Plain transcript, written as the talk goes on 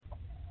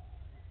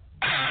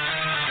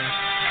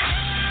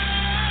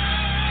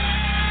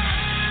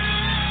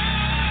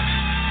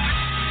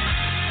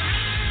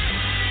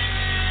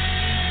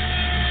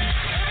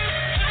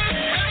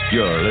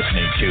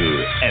listening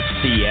to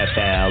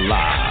FCFL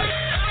Live.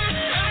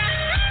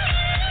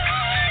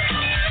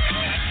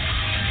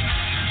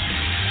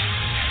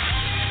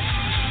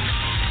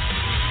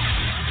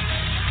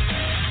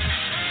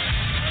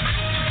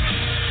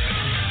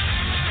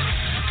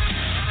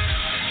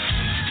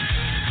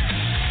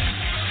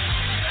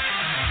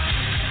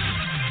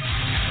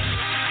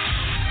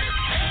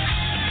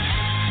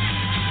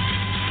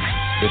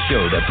 The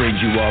show that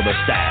brings you all the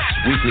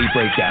stats, weekly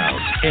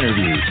breakdowns,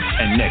 interviews,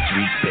 and next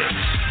week's picks.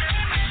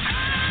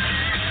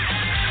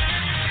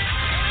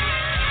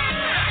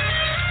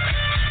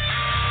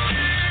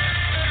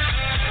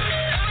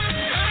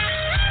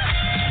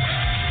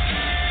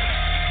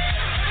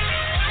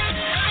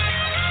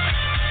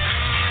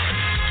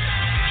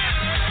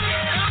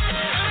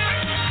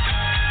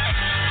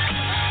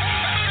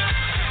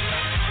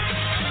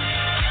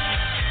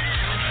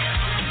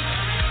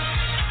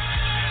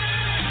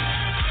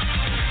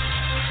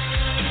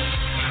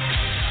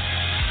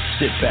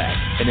 Sit back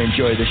and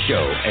enjoy the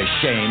show as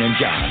Shane and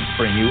Jon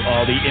bring you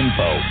all the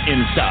info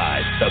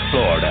inside the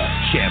Florida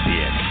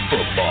Champion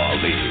Football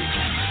League.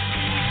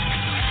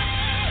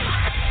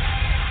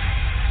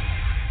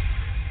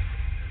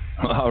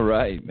 All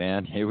right,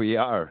 man. Here we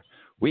are.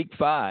 Week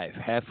 5,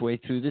 halfway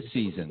through the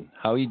season.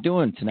 How are you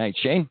doing tonight,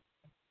 Shane?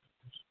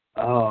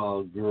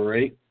 Oh,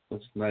 great.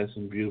 It's a nice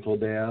and beautiful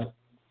day out.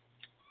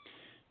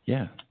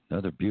 Yeah,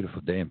 another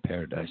beautiful day in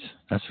paradise.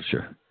 That's for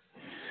sure.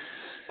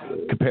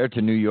 Compared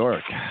to New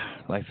York,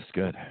 life is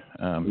good.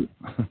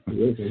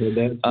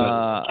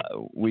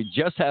 We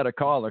just had a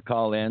caller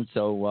call in,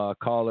 so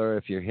caller,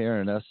 if you're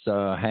hearing us,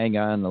 hang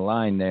on the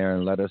line there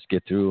and let us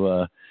get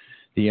through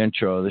the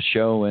intro of the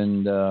show,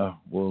 and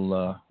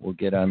we'll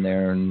get on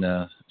there and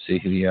see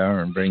who you are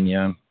and bring you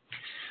on.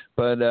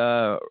 But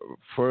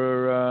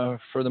for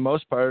the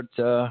most part,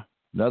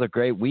 another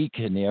great week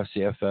in the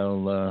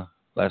FCFL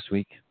last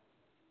week.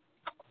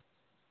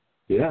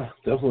 Yeah,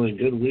 definitely a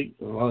good week.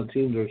 A lot of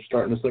teams are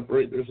starting to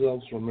separate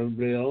themselves from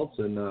everybody else,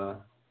 and I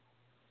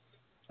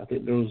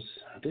think there's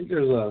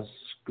a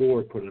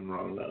score put in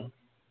wrong though.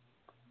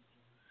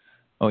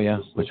 Oh yeah,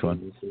 which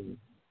one?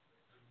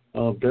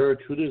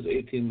 Barracuda's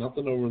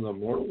 18-0 over the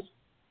Immortals.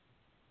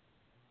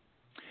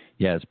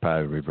 Yeah, it's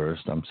probably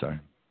reversed. I'm sorry.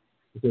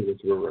 I think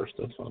it's reversed.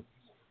 That's fine.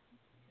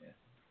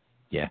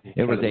 Yeah,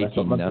 it was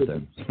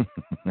 18-0.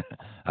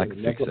 I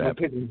can fix that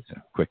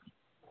quick.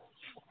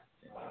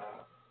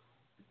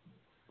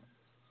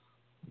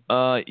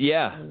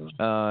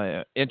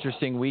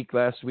 Interesting week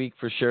last week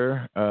for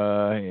sure.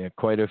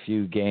 Quite a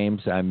few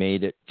games. I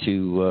made it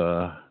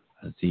to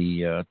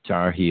the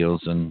Tar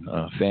Heels and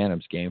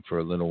Phantoms game for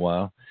a little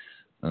while.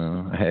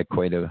 I had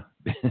quite a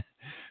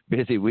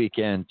busy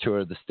weekend, tour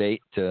of the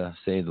state to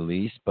say the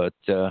least. But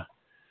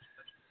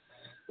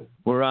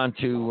we're on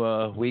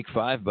to week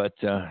 5. But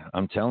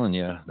I'm telling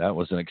you, that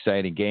was an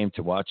exciting game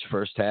to watch.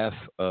 First half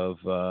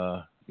of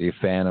the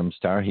Phantoms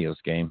Tar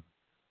Heels game.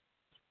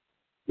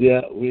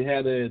 Yeah, we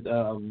had it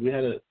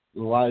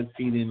live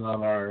feeding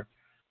on our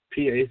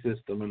PA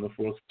system in the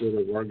fourth quarter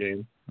of our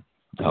game.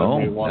 Oh,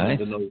 we wanted nice.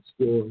 to know the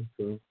score.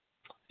 So.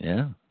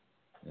 Yeah.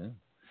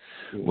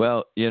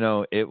 Well,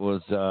 it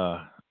was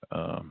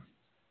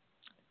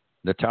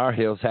the Tar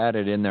Heels had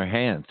it in their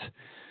hands.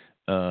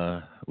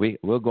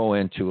 We'll go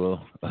into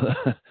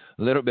a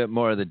little bit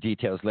more of the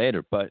details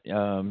later, but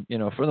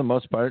for the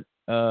most part,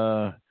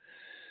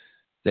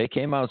 they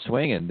came out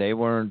swinging. They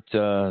weren't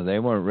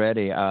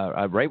ready.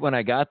 Right when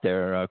I got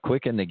there,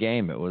 quick in the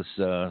game, it was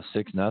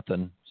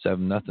 6-0,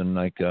 7-0.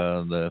 Like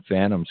the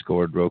Phantom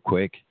scored real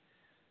quick,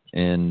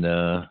 and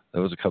there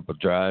was a couple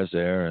of drives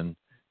there and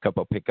a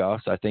couple of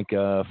pickoffs. I think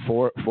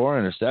 4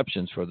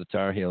 interceptions for the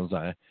Tar Heels.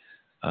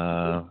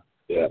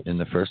 In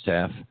the first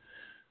half,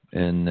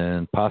 and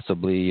then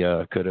possibly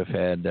could have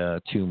had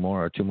 2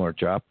 more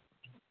drop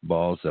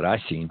balls that I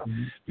seen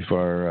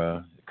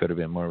before. Could have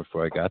been more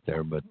before I got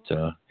there, but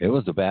it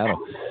was a battle.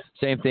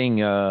 Same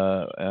thing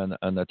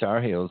on the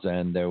Tar Heels,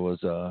 and there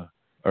was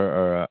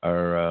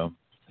our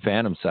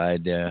Phantom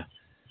side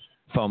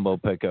fumble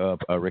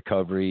pickup,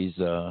 recoveries.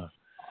 I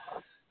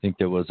think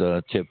there was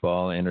a tip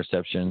ball,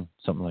 interception,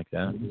 something like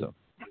that. So.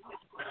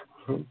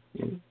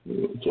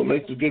 That's what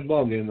makes a good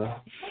ball game, though.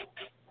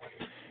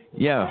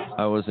 Yeah,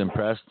 I was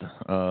impressed.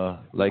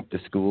 Like the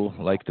school,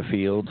 like the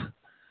field.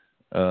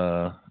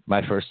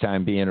 My first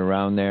time being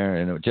around there,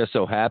 and it just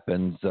so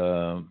happens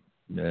where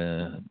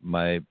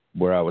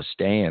I was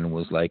staying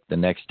was like the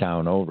next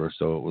town over,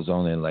 so it was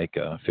only like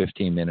a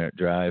 15-minute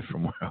drive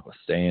from where I was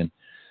staying.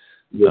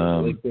 Yeah,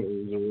 it was a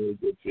really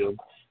good field.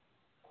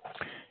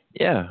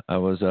 Yeah, I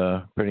was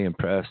pretty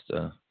impressed.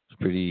 It's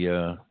pretty,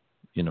 a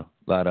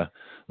lot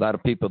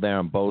of people there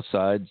on both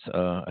sides.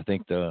 I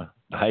think the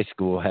high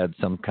school had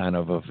some kind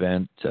of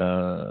event.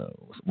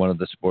 One of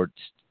the sports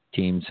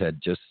teams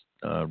had just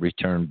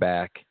returned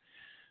back.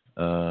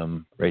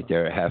 Right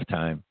there at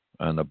halftime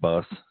on the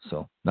bus,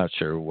 so not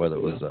sure whether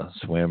it was a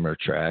swim or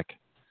track.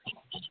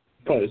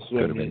 Probably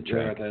swim. Could have been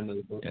track. At the end of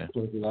the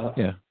bus.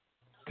 Yeah,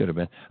 could have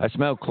been. I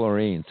smelled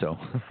chlorine, so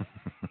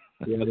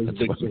yeah, there's a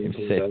big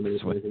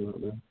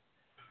swim.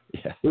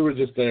 Yeah. We were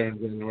just there in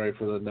January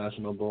for the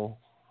National Bowl.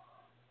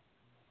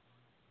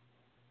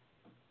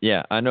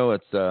 Yeah, I know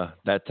it's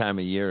that time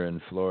of year in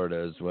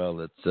Florida as well.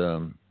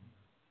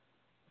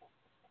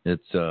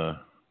 It's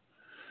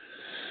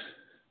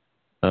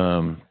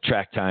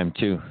track time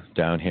too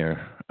down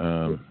here.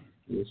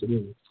 Yes, it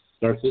is.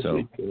 Starts this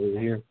week over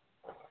here.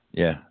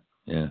 Yeah.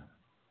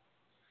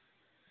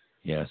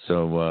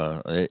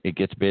 So it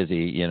gets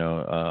busy.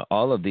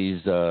 All of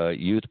these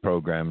youth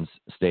programs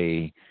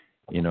stay.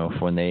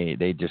 When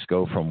they just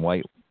go from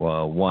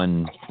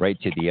one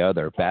right to the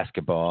other.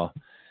 Basketball.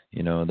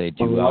 They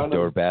do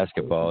outdoor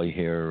basketball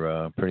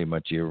here pretty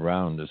much year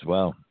round as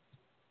well.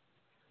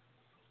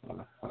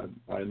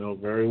 I know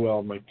very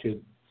well. My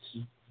kids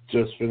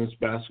just finished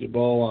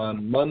basketball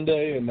on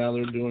Monday, and now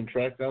they're doing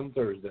track on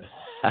Thursday.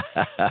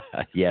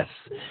 Yes.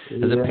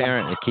 As a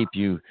parent, it keeps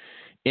you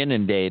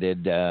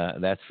inundated,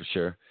 that's for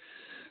sure.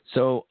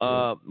 So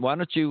why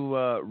don't you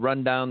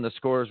run down the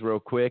scores real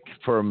quick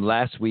from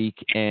last week,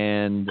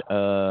 and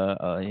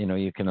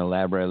you can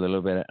elaborate a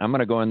little bit. I'm going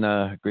to go in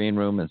the green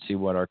room and see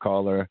what our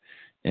caller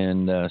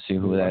and see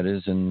who that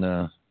is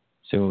and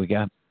see what we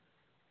got.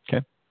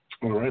 Okay.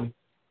 All right.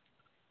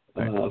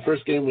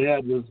 First game we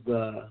had was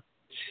the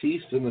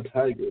Chiefs and the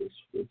Tigers,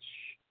 which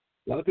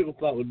a lot of people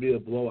thought would be a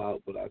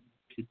blowout, but I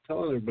keep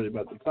telling everybody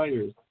about the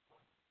Tigers.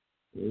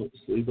 Don't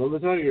sleep on the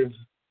Tigers.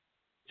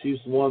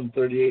 Chiefs won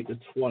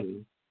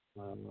 38-20.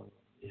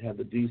 You had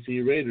the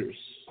DC Raiders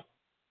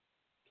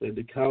played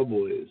the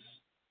Cowboys.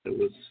 It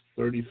was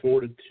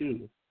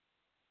 34-2.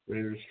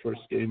 Raiders'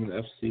 first game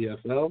in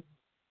FCFL.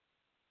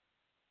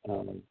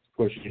 Of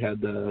course, you had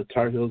the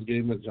Tar Heels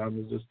game that John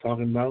was just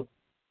talking about.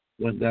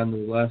 Went down to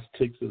the last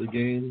ticks of the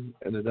game.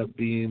 Ended up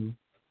being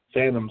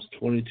Phantoms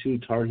 22,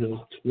 Tar Heels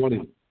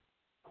 20.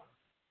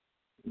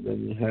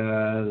 Then you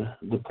had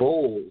the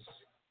Bulls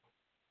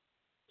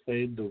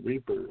played the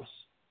Reapers.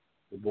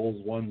 The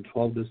Bulls won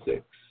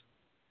 12-6.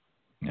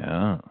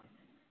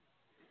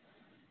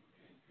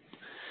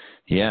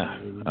 Yeah,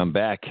 I'm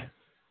back.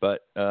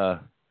 But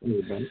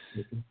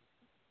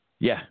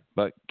yeah,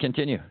 but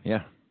continue.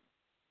 Yeah.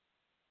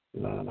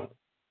 The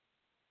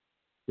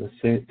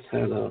Saints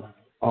had an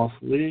off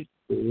week.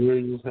 The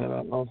Warriors had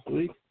an off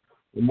week.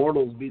 The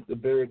Immortals beat the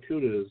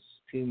Barracudas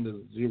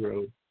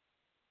 10-0,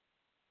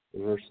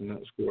 reversing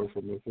that score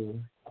from before.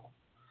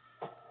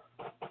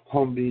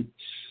 Palm Beach.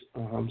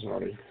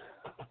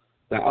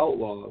 The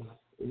Outlaws.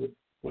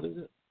 What is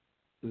it?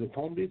 Is it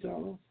Palm Beach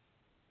Outlaws?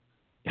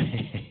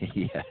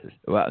 Yes.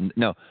 Well,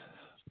 no.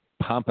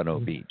 Pompano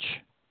Beach.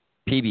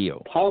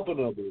 PBO.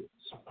 Pompano Beach.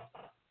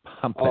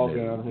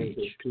 Pompano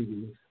Beach.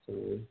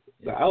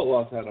 The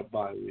Outlaws had a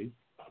bye week.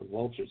 The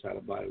Vultures had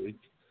a bye week.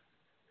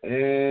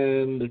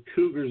 And the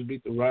Cougars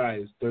beat the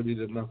Rise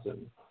 30-0.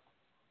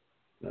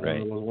 Right.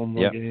 There was one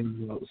more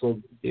game.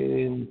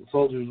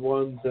 Soldiers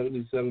won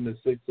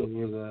 77-6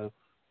 over the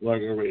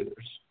Largo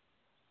Raiders.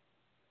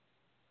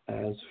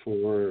 As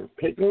for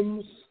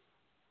pick'ems,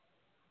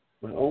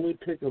 my only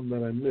pick'em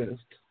that I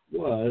missed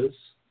was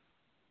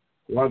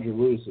Roger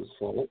Lewis's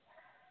fault.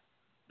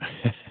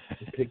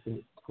 He picked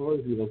the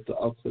Cardinals to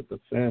upset the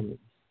Phantoms.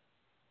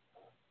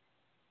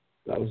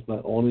 That was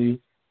my only.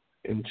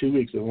 In 2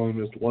 weeks, I've only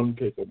missed one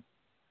pick'em.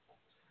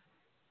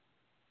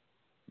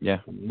 Yeah.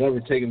 I'm never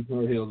taking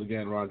Tar Heels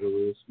again, Roger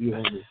Lewis. You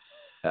owe me.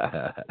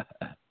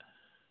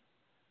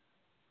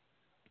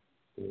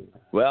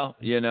 Well,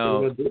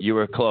 you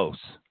were close.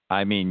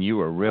 I mean, you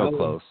were real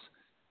close.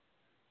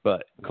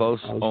 But close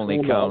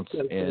only counts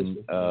in,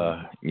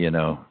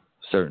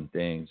 certain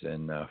things,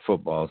 and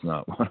football is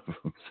not one of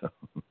them. So.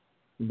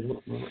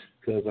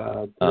 Because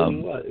I tell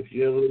you what, if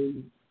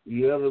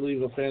you ever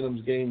leave a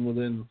Phantoms game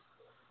within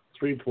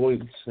 3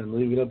 points and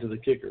leave it up to the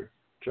kicker,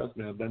 trust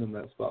me, I've been in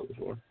that spot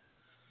before.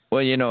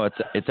 Well,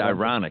 it's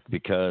ironic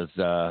because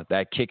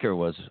that kicker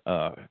was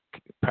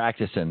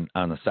practicing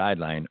on the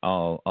sideline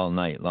all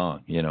night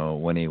long.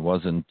 When he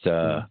wasn't,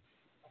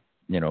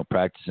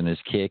 practicing his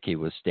kick, he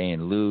was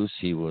staying loose.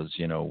 He was,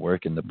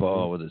 working the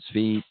ball with his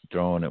feet,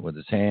 throwing it with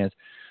his hands.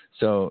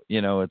 So,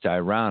 it's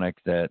ironic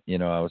that,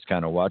 I was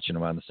kind of watching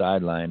him on the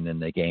sideline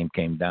and the game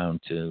came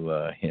down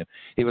to him.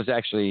 He was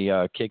actually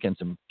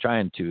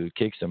trying to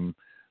kick some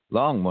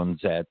long ones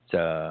at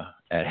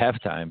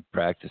halftime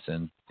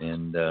practicing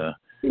and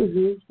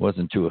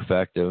wasn't too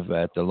effective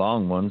at the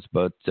long ones,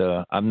 but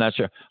I'm not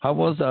sure. What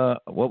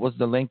was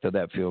the length of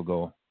that field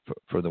goal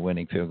for the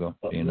winning field goal?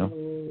 Do you know?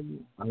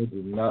 I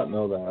did not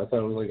know that. I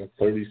thought it was like a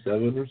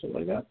 37 or something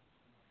like that.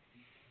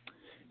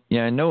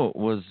 Yeah, I know it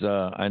was.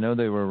 I know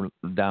they were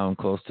down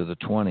close to the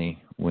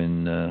 20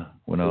 when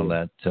all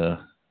that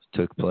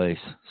took place.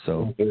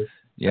 So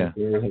yeah,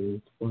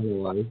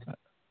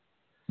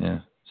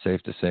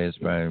 safe to say it's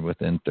probably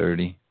within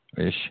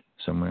 30-ish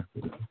somewhere.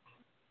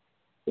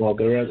 Well,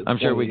 I'm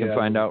sure we can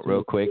find out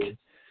real quick.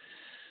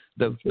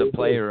 The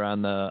player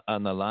on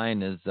the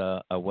line is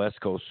a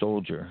West Coast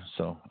soldier,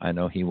 so I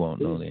know he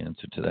won't know the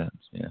answer to that.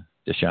 Yeah,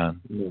 Deshaun.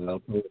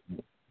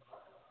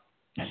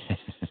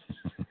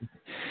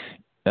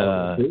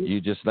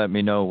 You just let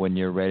me know when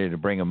you're ready to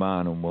bring him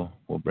on, and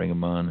we'll bring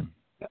him on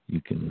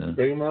You can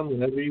bring him on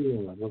whenever you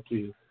want. Up to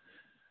you.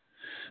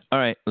 All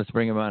right, let's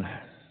bring him on.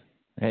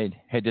 Hey,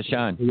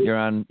 Deshaun, you're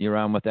on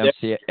with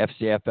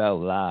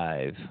FCFL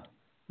Live.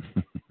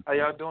 How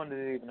y'all doing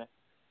this evening?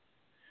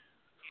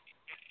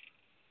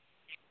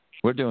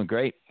 We're doing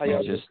great. How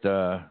y'all Just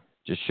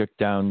shook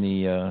down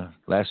the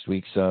last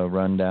week's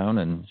rundown,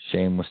 and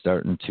Shane was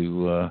starting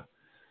to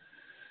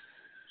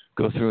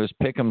go through his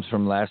pick'ems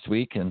from last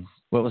week. And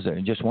what was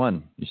it? Just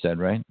one, you said,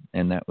 right?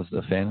 And that was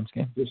the Phantoms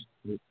game? Just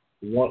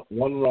one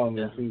wrong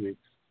in 2 weeks.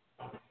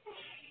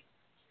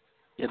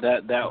 Yeah,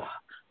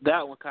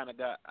 that one kind of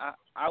got.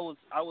 I was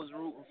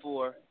rooting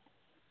for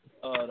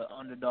the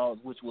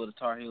underdogs, which were the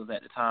Tar Heels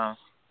at the time.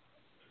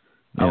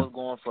 Yeah. I was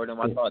going for them.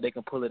 I thought they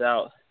could pull it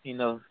out. You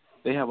know,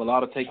 they have a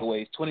lot of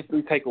takeaways.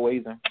 23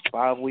 takeaways in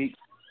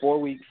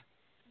 4 weeks.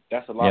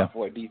 That's a lot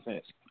for a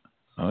defense.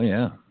 Oh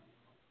yeah.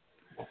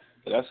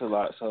 But that's a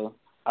lot. So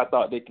I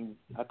thought they could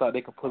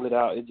pull it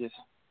out. It just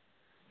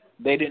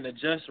they didn't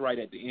adjust right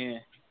at the end,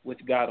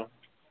 which got them.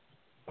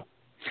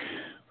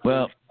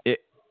 Well,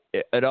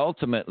 it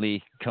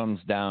ultimately comes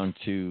down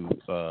to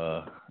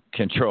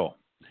control.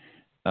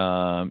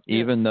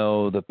 Even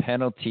though the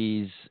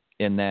penalties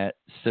in that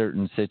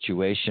certain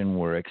situation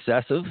were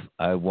excessive,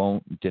 I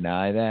won't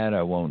deny that.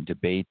 I won't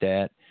debate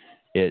that.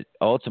 It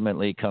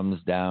ultimately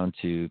comes down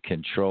to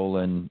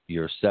controlling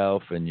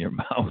yourself and your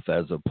mouth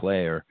as a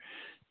player,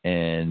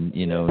 and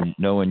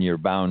knowing your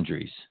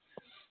boundaries.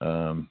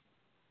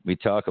 We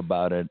talk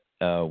about it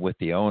with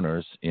the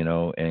owners,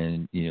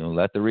 and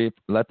let the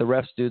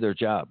refs do their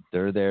job.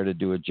 They're there to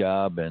do a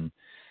job, and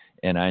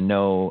I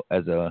know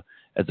as a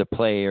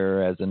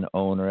player, as an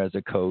owner, as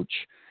a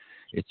coach,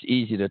 it's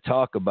easy to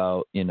talk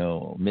about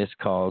missed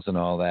calls and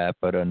all that,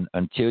 but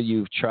until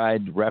you've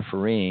tried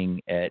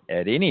refereeing at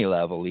any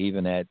level,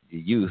 even at the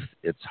youth,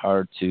 it's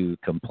hard to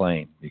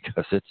complain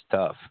because it's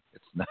tough.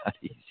 It's not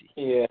easy.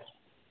 Yeah,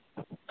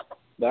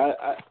 but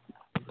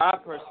I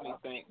personally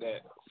think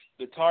that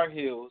the Tar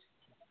Heels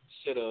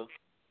should have,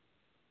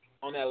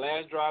 on that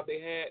last drive they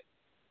had,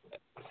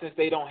 since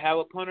they don't have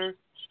a punter,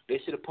 they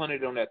should have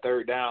punted on that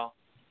third down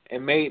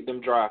and made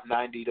them drive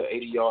 90 to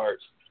 80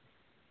 yards.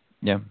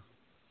 Yeah,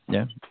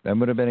 that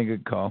would have been a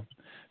good call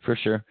for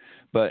sure.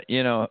 But,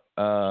 we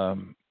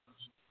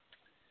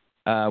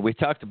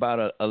talked about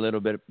it a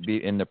little bit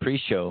in the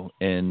pre-show,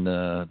 in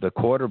the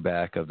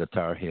quarterback of the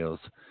Tar Heels,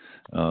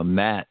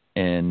 Matt,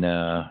 and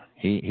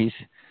he's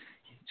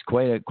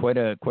quite a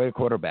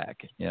quarterback.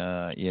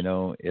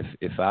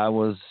 If I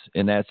was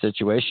in that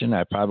situation,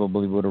 I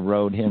probably would have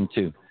rode him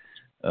too.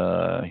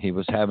 He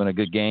was having a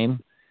good game.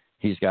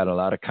 He's got a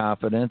lot of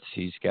confidence.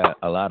 He's got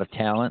a lot of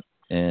talent,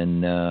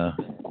 and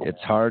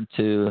it's hard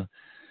to,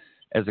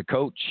 as a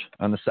coach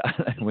on the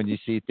sideline, when you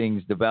see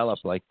things develop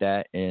like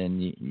that,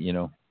 and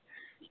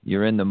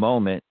you're in the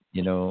moment.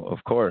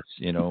 Of course,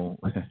 we all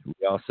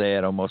say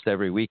it almost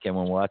every weekend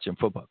when we're watching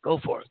football. Go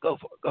for it.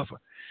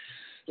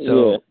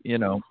 So,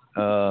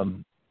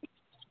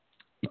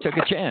 he took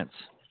a chance,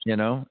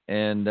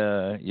 and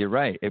you're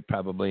right. It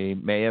probably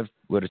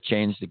would have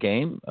changed the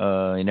game.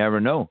 You never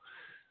know.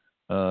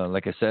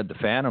 Like I said, the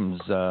Phantoms,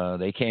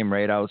 they came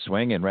right out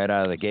swinging, right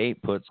out of the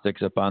gate, put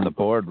 6 up on the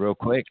board real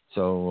quick.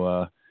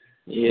 So,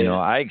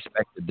 I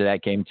expected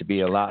that game to be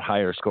a lot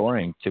higher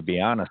scoring, to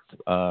be honest.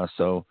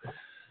 So,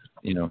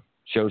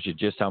 shows you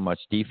just how much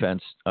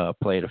defense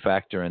played a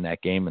factor in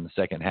that game in the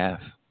second half.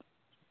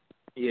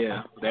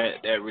 Yeah,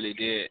 that really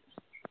did.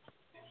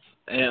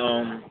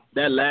 And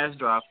that last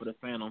drive for the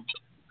Phantom,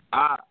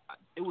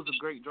 it was a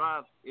great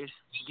drive. It's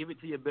give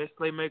it to your best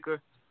playmaker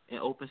in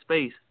open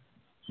space.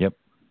 Yep.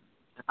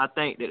 I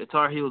think that the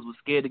Tar Heels was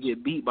scared to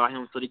get beat by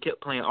him, so they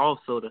kept playing off.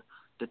 So the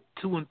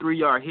 2 and 3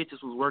 yard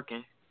hitches was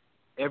working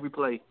every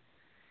play.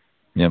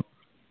 Yep.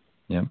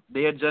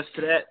 They adjust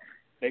to that,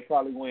 they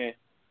probably win.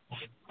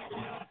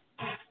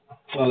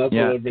 Well, that's what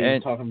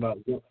everybody's talking about.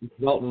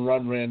 Zelton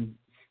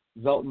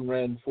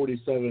ran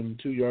 47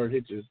 2-yard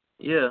hitches.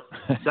 Yeah,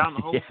 down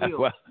the whole field.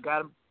 Well,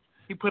 Got him.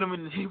 He put him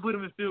in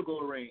field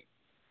goal range.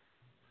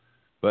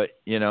 But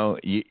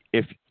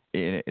if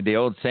the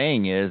old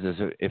saying is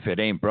if it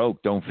ain't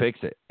broke, don't fix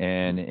it.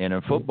 And in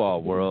a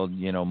football world,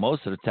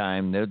 most of the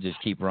time they'll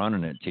just keep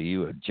running it till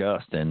you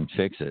adjust and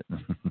fix it.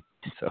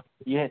 So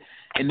yeah,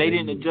 and they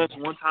didn't adjust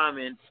one time.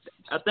 And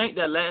I think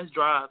that last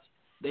drive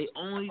they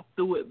only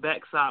threw it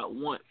backside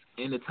once.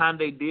 And the time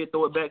they did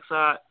throw it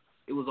backside,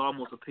 it was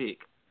almost a pick.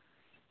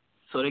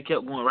 So they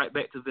kept going right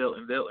back to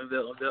Velton.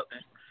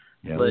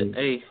 Yeah. But,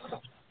 hey.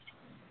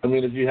 I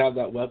mean, if you have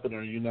that weapon,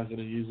 are you not going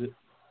to use it?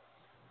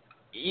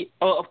 Yeah,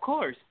 of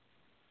course.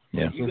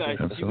 Yeah. You guys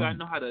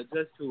know how to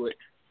adjust to it.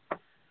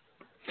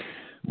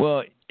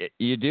 Well,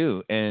 you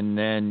do. And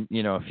then,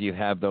 if you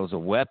have those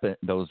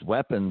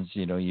weapons,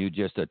 you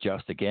just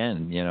adjust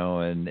again,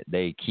 and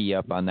they key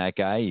up on that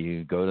guy,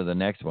 you go to the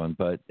next one.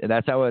 But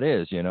that's how it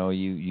is.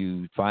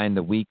 You find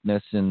the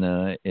weakness in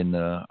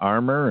the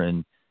armor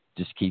and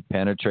just keep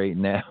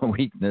penetrating that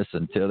weakness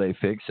until they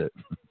fix it.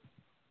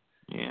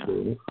 Yeah.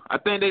 I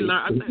think they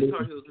learned. I think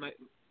Tar Heels,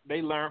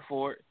 they learned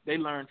for it. They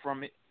learned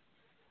from it.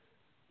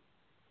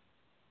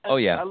 Oh,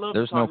 yeah. I love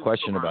There's the no Tar Heels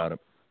question program. about it.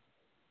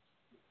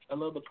 I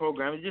love the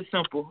program. It's just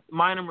simple.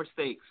 Minor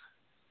mistakes.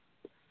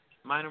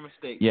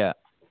 Yeah.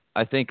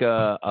 I think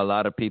a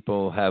lot of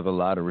people have a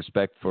lot of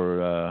respect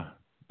for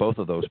both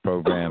of those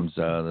programs.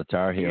 The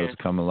Tar Heels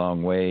come a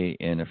long way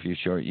in a few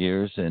short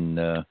years, and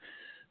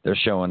they're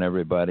showing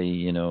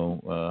everybody,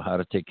 how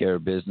to take care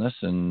of business.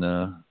 And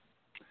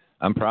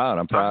I'm proud.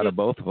 I'm proud of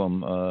both of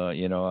them.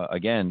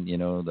 Again,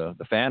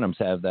 the Phantoms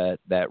have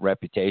that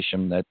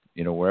reputation that,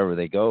 wherever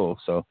they go.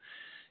 So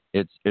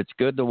it's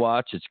good to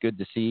watch. It's good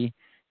to see.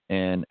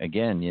 And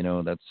again,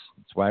 that's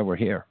why we're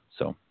here.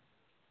 So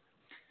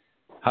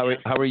how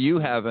are you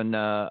having?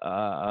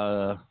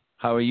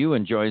 How are you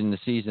enjoying the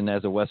season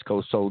as a West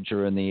Coast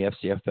Soldier in the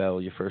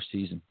FCFL, your first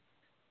season?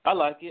 I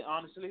like it,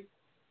 honestly.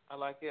 I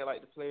like it. I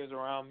like the players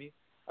around me.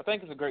 I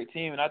think it's a great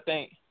team, and I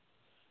think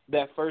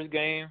that first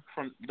game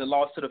from the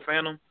loss to the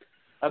Phantom,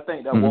 I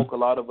think that woke a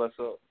lot of us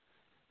up.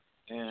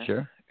 And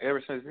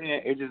ever since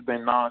then, it's just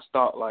been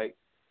nonstop, like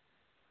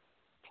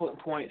putting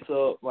points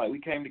up. Like we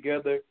came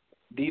together,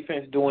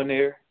 defense doing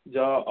their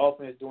job,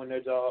 offense doing their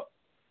job.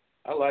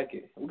 I like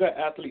it. We got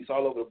athletes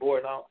all over the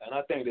board now, and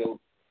I think that,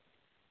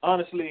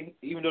 honestly,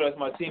 even though that's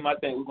my team, I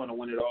think we're going to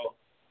win it all.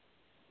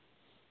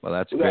 Well,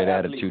 that's a great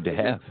attitude to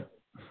have.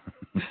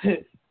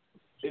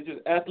 It's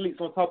just athletes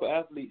on top of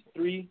athletes.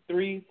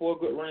 Four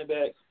good running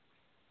backs.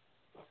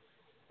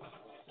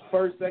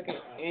 First, second,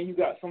 and you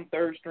got some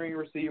third-string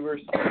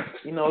receivers.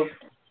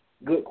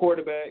 Good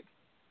quarterback,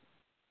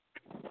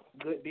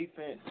 good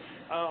defense.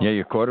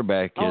 Your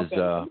quarterback is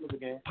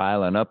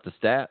piling up the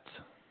stats.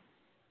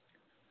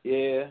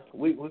 Yeah,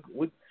 we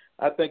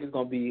I think it's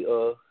gonna be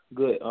a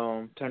good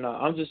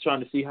turnout. I'm just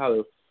trying to see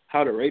how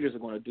the Raiders are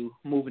gonna do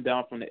moving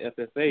down from the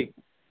FFA.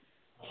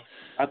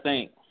 I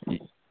think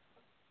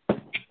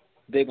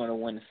they're gonna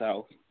win the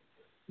South.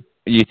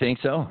 You think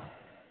so?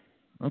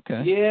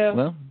 Okay. Yeah.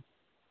 Well,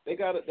 they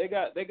got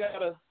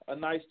a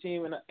nice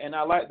team, and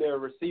I like their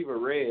receiver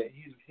Red.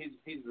 He's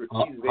very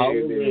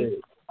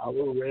good.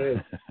 Our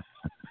Red.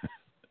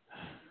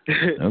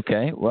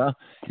 Okay. Well,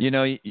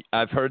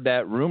 I've heard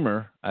that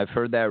rumor.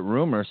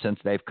 Since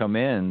they've come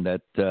in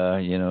that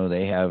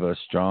they have a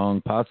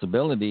strong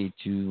possibility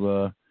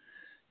to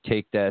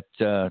take that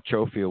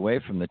trophy away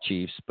from the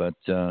Chiefs, but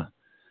we'll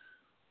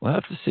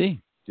have to see.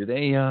 Do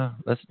they?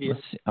 Let's see.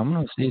 I'm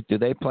going to see. Do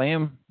they play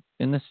them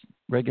in this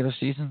regular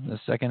season, the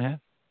second half?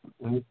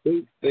 I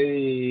think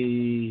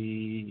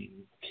they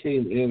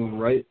came in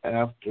right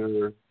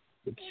after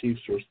the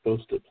Chiefs were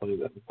supposed to play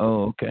them.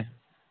 Oh, okay.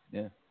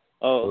 Yeah.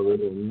 Oh,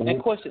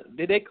 and question: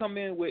 did they come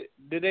in with?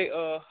 Did they?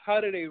 How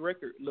did their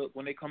record look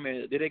when they come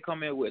in? Did they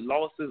come in with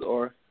losses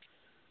or?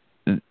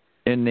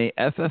 In the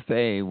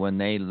FFA, when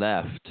they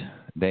left,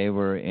 they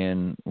were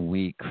in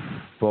week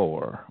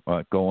 4,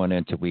 going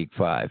into week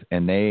 5,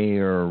 and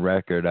their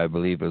record, I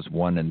believe, was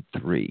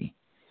 1-3.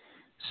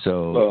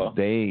 So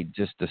they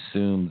just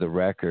assumed the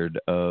record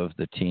of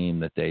the team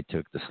that they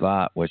took the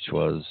slot, which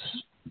was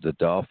the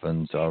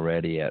Dolphins,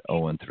 already at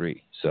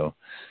 0-3. So.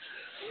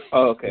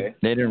 Oh, okay.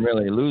 They didn't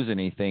really lose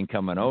anything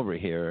coming over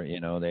here.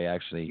 They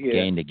actually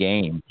gained a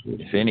game,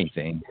 if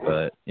anything.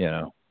 But,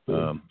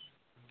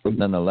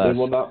 nonetheless. They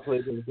will not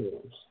play those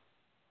games.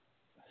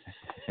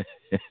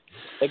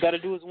 They got to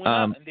do is win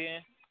out, and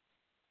then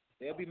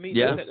they'll be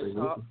meeting us at the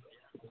top.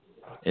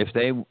 If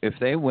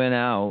they win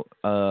out,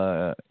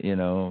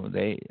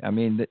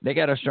 they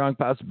got a strong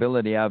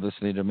possibility,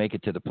 obviously, to make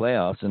it to the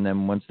playoffs. And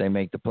then once they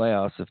make the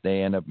playoffs, if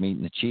they end up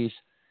meeting the Chiefs,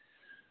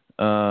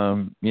 got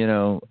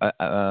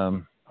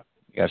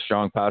a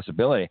strong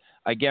possibility.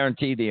 I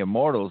guarantee the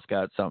Immortals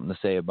got something to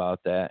say about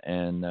that,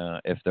 and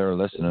if they're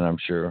listening, I'm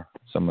sure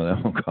some of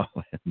them will call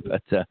in.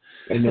 But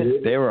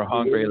they were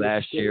hungry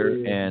last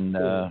year, and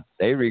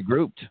they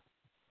regrouped.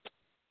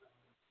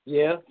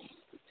 Yeah,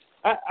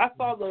 I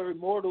saw the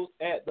Immortals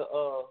at the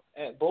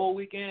at bowl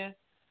weekend,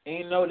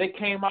 and they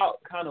came out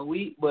kind of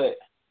weak, but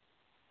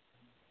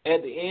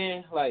at the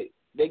end, like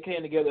they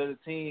came together as a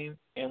team,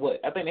 and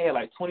I think they had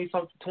like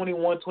 21,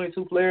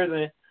 22 players,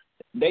 and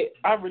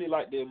I really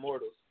like the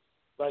Immortals.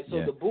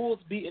 The Bulls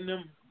beating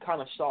them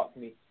kind of shocked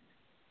me.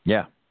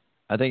 Yeah,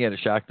 I think it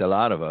shocked a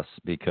lot of us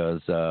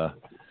because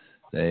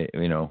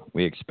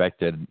we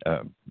expected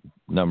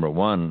number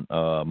one,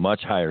 a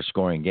much higher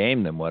scoring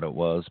game than what it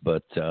was,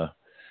 but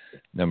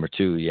number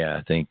two,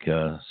 I think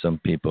some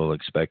people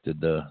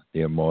expected the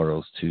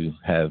Immortals to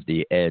have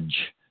the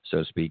edge, so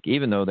to speak,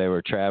 even though they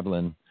were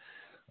traveling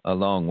a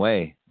long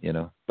way,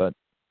 But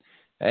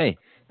hey,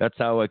 that's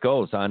how it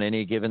goes on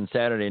any given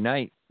Saturday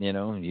night. You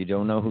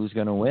don't know who's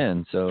going to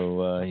win,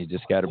 so you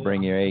just got to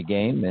bring your A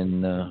game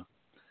and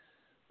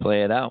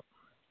play it out.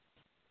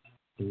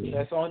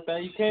 That's the only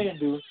thing you can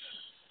do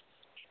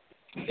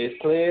is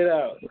play it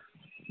out.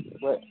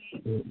 But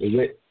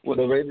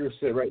the Raiders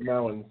sit right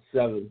now in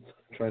 7th,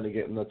 trying to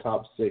get in the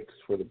top 6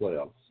 for the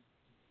playoffs.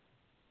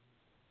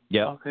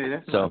 Yeah. Okay,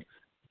 that's so. Nice.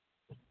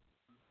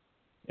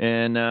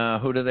 And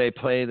who do they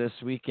play this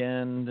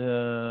weekend?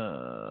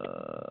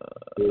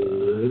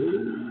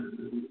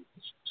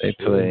 They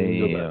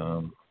play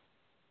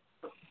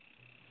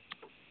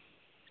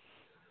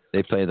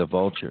they play the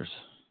Vultures.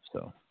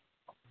 So.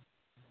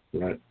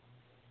 Right.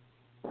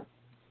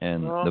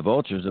 And the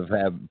Vultures have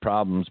had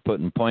problems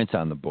putting points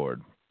on the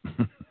board.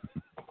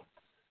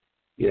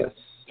 Yes,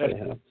 they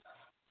have.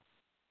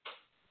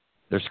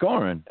 They're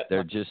scoring.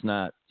 They're just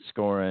not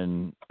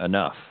scoring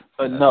enough.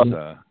 Yeah.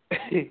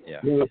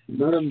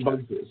 Not in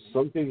bunches.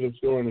 Some teams are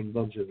scoring in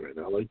bunches right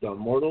now. Like the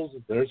Immortals,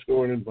 they're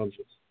scoring in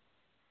bunches.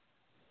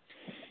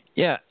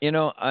 Yeah,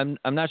 I'm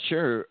not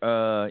sure,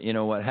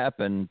 what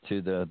happened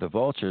to the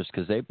Vultures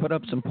because they put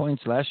up some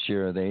points last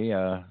year.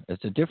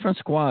 It's a different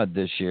squad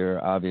this year,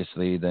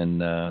 obviously, than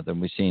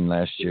we've seen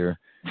last year.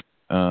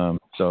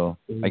 So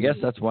I guess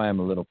that's why I'm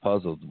a little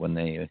puzzled when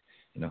they,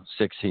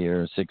 6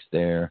 here, 6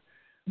 there.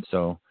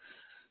 So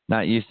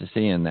not used to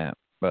seeing that.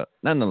 But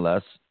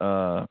nonetheless,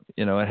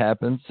 it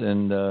happens,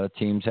 and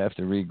teams have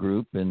to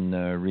regroup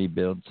and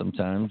rebuild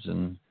sometimes,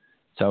 and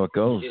that's how it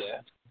goes.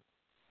 Yeah.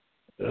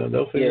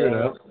 They'll figure it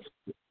out.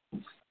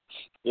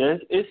 Yeah,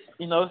 it's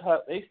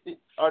how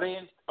are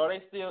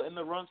they still in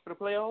the runs for the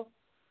playoffs?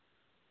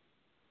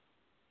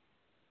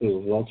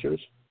 The Vultures.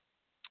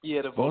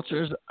 Yeah, the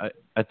Vultures. I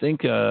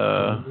think they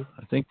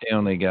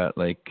only got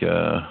I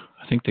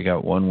think they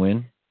got 1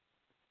 win.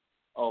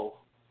 Oh,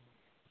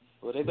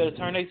 well, they better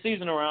turn their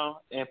season around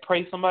and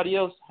pray somebody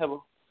else have a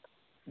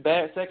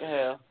bad second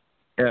half.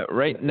 Yeah,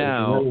 right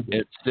now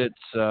it sits.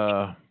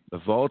 The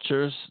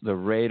Vultures, the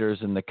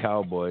Raiders, and the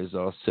Cowboys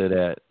all sit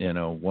at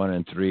 1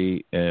 and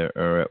 3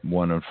 or at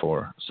 1 and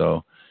 4.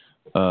 So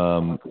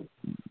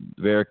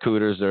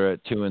Barracudas are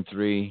at 2 and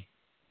 3,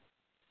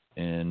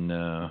 and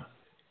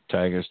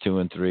Tigers 2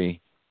 and 3,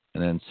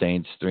 and then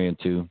Saints 3 and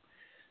 2,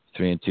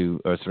 3 and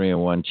 2 or 3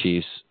 and 1.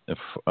 Chiefs,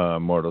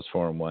 Mortals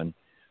 4 and 1,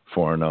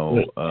 4 and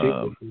 0.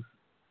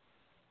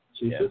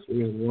 Chiefs are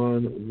 3 and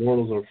 1.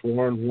 Mortals are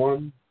 4 and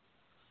 1.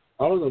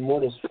 How are the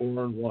Mortals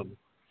 4 and 1?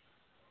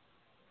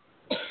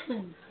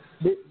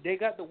 They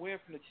got the win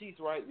from the Chiefs,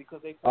 right?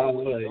 Because they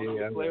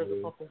players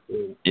or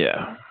something.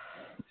 Yeah.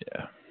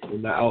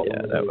 And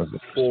that was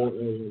 4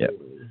 and 0.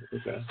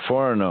 Okay.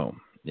 4 and 0.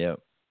 Yep.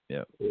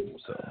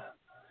 So,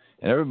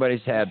 and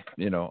everybody's had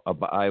a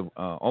bye.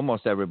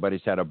 Almost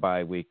everybody's had a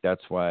bye week.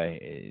 That's why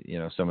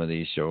some of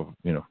these show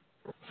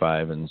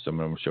 5 and some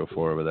of them show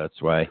 4. But that's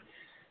why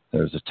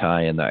there's a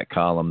tie in that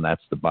column.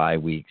 That's the bye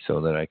week, so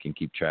that I can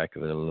keep track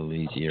of it a little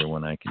easier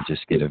when I can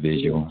just get a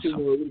visual.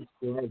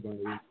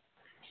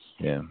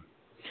 Yeah.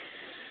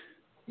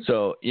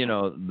 So,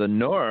 the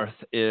North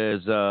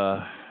is,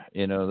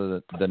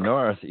 the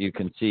North, you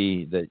can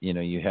see that,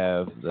 you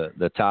have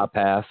the top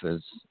half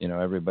is,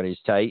 everybody's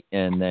tight.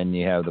 And then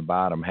you have the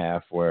bottom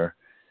half where,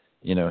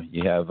 you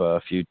have a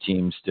few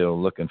teams still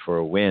looking for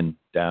a win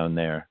down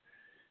there.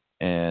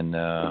 And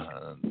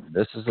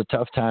this is a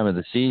tough time of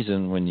the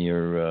season when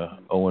you're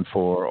 0-4,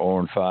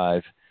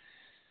 0-5.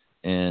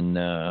 And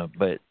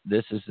but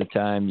this is the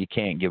time you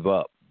can't give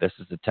up. This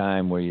is the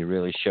time where you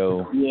really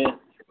show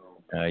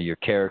your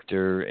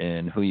character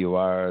and who you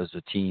are as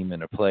a team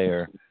and a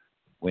player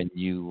when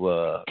you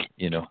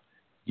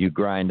you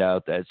grind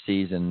out that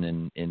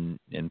season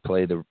and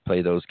play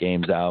those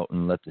games out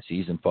and let the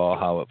season fall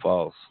how it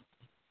falls.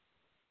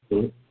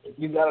 You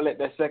gotta let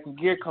that second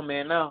gear come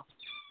in now.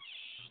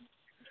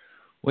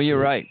 Well,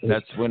 you're right.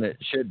 That's when it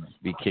should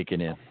be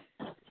kicking in.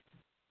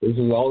 This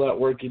is all that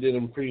work you did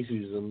in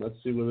preseason. Let's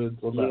see what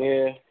it's about.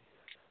 Yeah.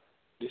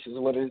 This is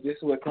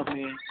what comes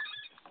in.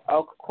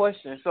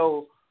 Question.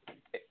 So,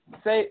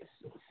 say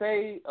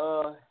 3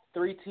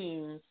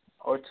 teams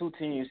or 2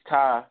 teams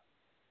tie.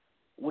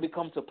 Would it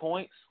come to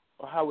points,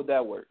 or how would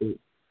that work?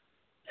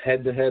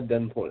 Head-to-head,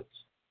 then points.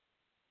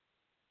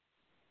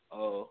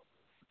 Oh,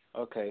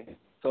 okay.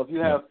 So if you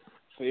have,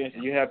 for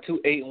instance, you have 2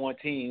 8-1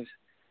 teams,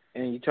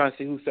 and you're trying to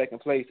see who's second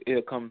place,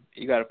 it'll come.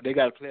 They got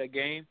to play a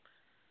game.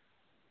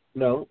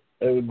 No,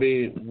 it would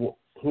be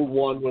who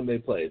won when they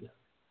played.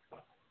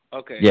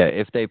 Okay. Yeah,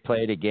 if they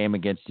played a game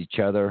against each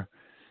other,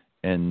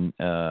 and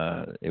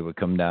it would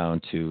come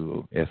down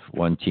to if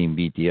one team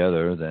beat the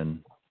other,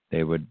 then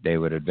they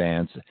would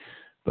advance.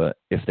 But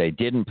if they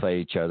didn't play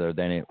each other,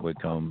 then it would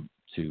come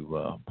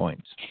to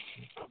points.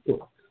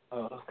 Oh,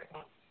 okay.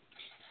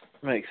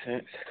 Makes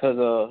sense.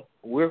 Because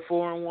we're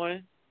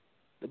 4-1.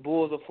 The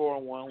Bulls are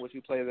 4-1, which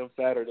we play them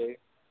Saturday.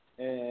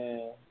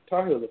 And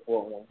Tar Heels are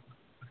 4-1.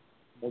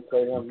 We'll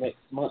play them next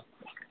month.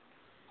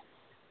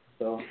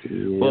 So,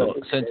 well,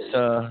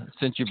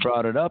 since you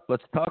brought it up,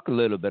 let's talk a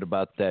little bit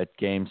about that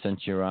game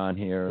since you're on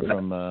here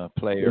from a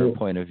player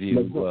point of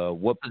view.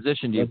 What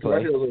position do you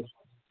play?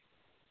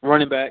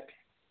 Running back.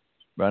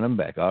 Running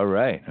back. All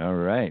right.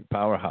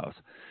 Powerhouse.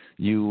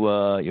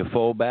 You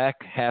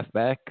fullback,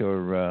 halfback,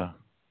 or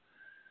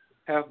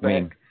halfback?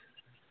 Wing?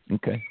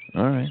 Okay.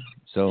 All right.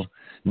 So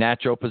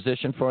natural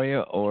position for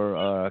you, or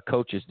a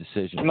coach's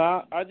decision?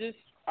 No,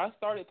 I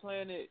started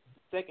playing it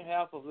second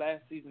half of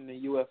last season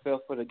in UFL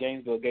for the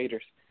Gainesville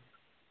Gators.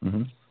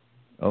 Mm-hmm.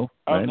 Oh,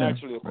 I'm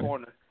actually a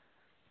corner.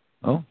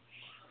 Oh,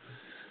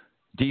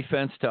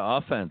 defense to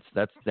offense.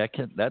 That's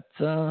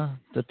a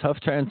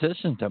tough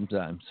transition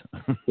sometimes.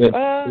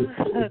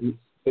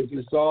 If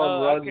you saw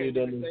him run, you'd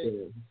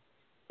understand.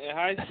 in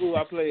high school,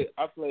 I was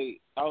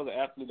an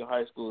athlete in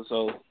high school,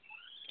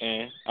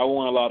 and I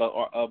won a lot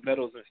of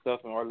medals and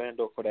stuff in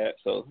Orlando for that.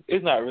 So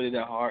it's not really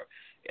that hard.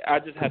 I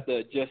just have to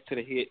adjust to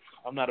the hit.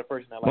 I'm not a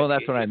person that likes. Well,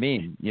 that's what I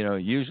mean.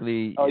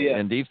 Usually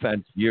in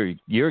defense,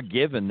 you're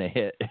given the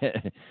hit,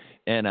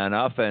 and on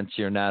offense,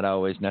 you're not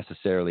always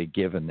necessarily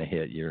given the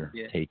hit. You're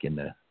taking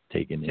the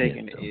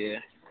hit.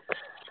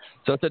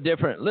 So it's a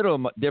different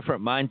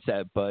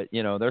mindset, but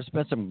there's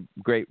been some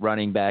great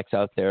running backs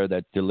out there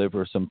that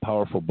deliver some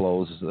powerful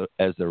blows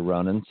as they're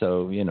running.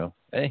 So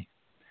hey,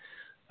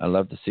 I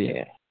love to see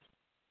it.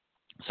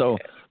 So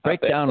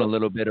break down a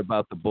little bit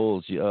about the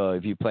Bulls.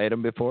 Have you played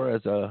them before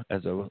as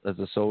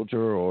a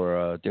soldier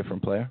or a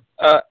different player?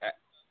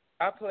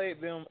 I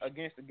played them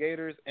against the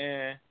Gators,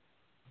 and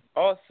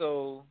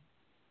also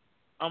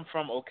I'm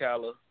from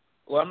Ocala.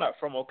 Well, I'm not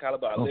from Ocala,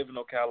 but I live in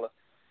Ocala,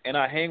 and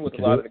I hang with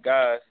a lot of the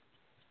guys.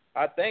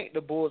 I think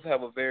the Bulls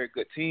have a very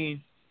good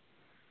team.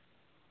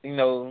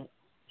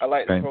 I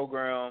like the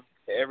program,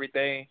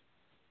 everything.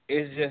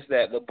 It's just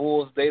that the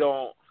Bulls,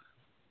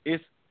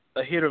 it's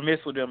a hit or miss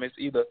with them. It's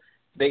either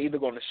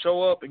going to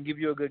show up and give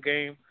you a good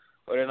game,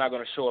 or they're not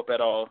going to show up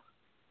at all.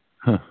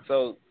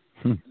 So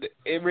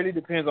it really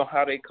depends on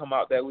how they come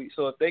out that week.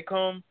 So if they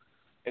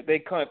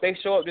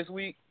show up this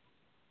week,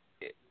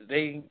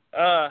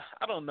 I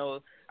don't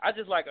know. I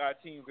just like our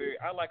team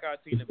I like our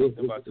team to beat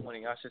them by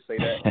 20. I should say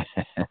that.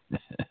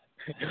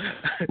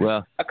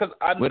 Well,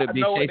 would it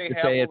be safe to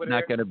say it's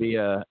not going to be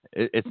a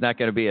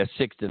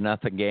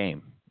 6-0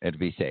 game? It'd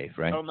be safe,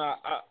 right? Oh no,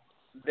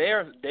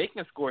 they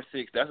can score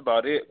 6. That's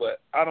about it. But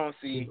I don't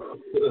see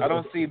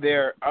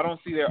their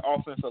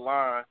offensive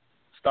line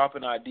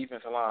stopping our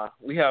defensive line.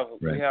 We have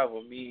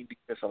a mean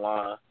defensive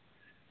line,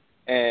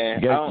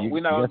 and you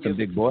got some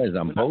big boys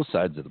on both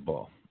sides of the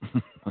ball.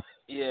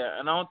 Yeah,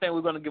 and I don't think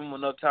we're going to give them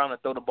enough time to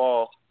throw the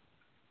ball.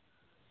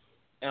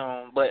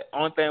 But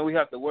only thing we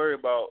have to worry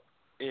about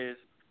is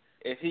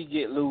if he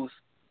get loose,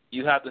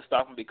 you have to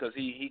stop him because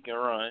he can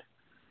run.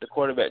 The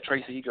quarterback,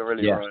 Tracy, he can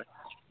really run.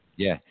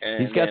 Yeah,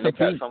 and he's got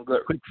some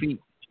good quick feet.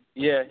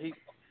 Yeah,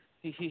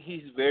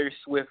 he's very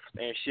swift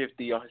and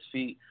shifty on his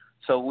feet.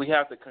 So we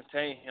have to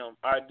contain him.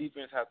 Our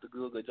defense has to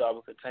do a good job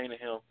of containing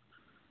him,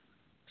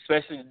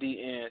 especially the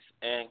D-ends,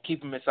 and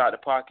keep him inside the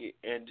pocket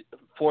and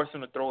force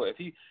him to throw it.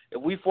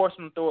 If we force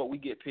him to throw it, we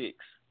get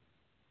picks.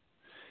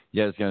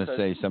 Yeah, I was going to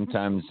say,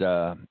 sometimes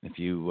if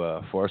you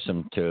force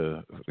them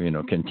to,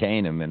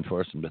 contain them and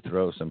force them to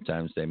throw,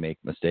 sometimes they make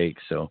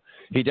mistakes. So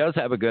he does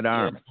have a good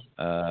arm.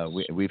 Yeah.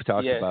 We've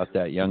talked about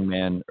that young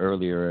man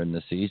earlier in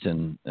the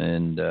season,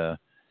 and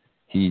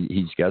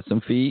he's got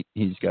some feet.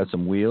 He's got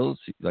some wheels.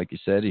 Like you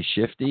said, he's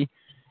shifty.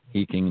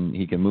 He can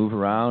move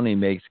around. He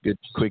makes good,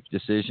 quick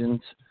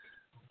decisions.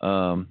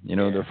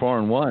 They're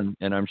 4-1,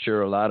 and I'm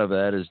sure a lot of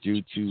that is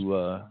due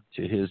to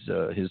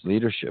his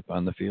leadership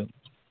on the field.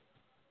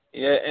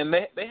 Yeah, and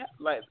they have,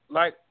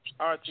 like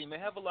our team, they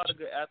have a lot of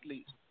good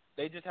athletes.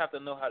 They just have to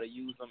know how to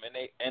use them,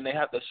 and they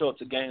have to show up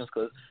to games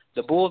because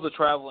the Bulls are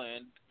traveling,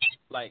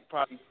 and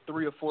probably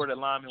 3 or 4 of the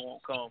linemen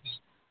won't come.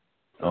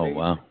 So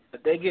wow!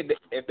 If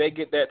they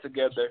get that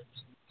together,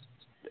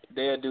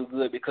 they'll do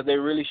good because they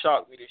really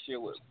shocked me this year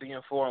with being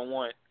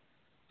 4-1.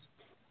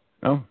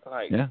 Oh,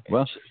 yeah.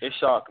 Well, it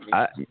shocked me.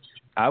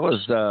 I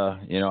was,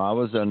 I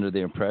was under the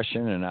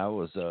impression, and I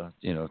was,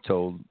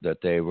 told that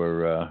they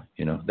were,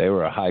 they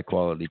were a high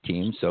quality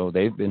team. So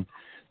they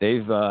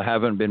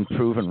haven't been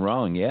proven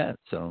wrong yet.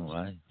 So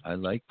I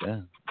like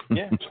that.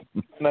 Yeah,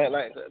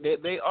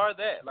 they are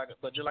that.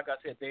 But just like I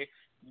said,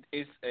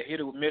 it's a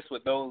hit or miss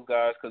with those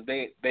guys because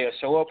they'll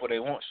show up or they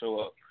won't show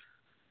up.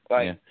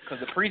 Because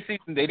the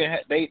preseason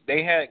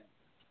they had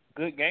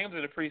good games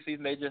in the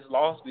preseason. They just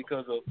lost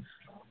because of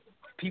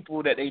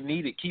people that they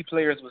needed. Key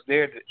players was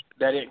there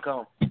that didn't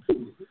come.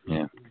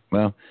 Yeah.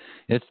 Well,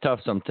 it's tough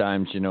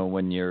sometimes,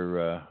 when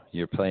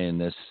you're playing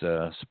this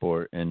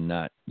sport and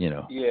not,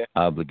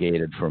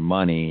 obligated for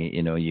money.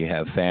 You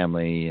have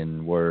family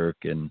and work,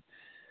 and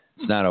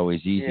it's not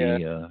always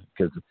easy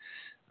because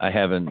I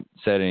haven't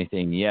said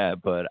anything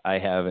yet, but I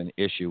have an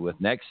issue with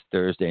next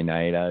Thursday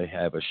night. I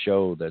have a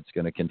show that's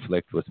going to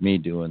conflict with me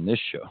doing this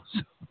show.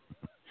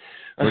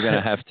 So we're going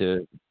to have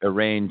to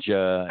arrange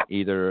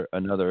either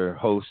another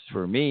host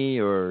for me,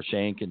 or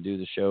Shane can do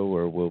the show,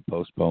 or we'll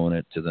postpone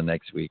it to the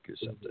next week or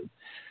something.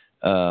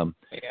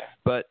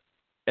 But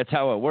that's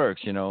how it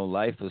works.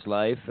 Life is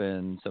life,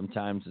 and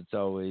sometimes it's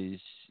always,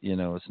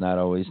 it's not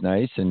always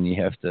nice, and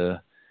you have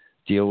to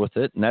deal with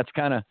it. And that's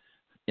kind of,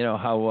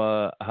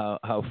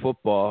 how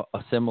football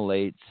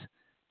assimilates,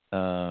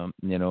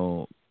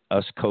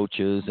 us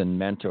coaches and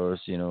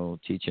mentors,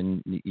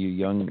 teaching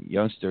you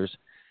youngsters.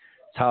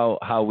 It's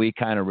how we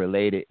kind of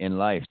relate it in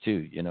life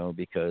too,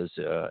 because,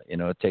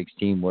 it takes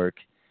teamwork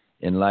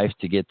in life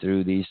to get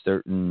through these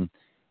certain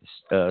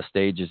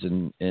stages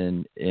in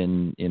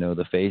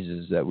the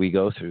phases that we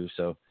go through.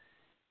 So,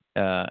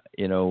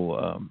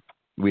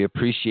 we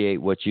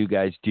appreciate what you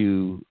guys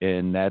do,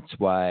 and that's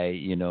why,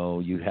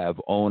 you have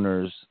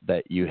owners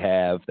that you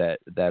have that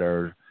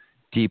are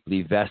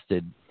deeply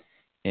vested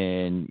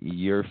in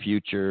your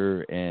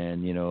future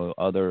and, you know,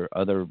 other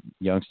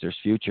youngsters'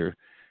 future,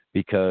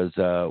 because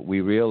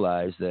we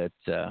realize that,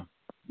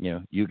 you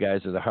know, you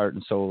guys are the heart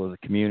and soul of the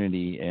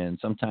community. And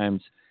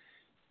sometimes,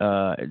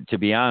 to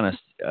be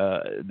honest,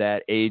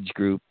 that age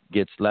group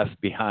gets left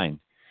behind.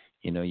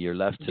 You know, you're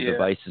left to the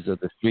vices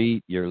of the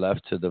street. You're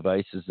left to the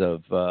vices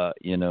of,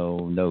 you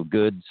know, no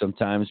good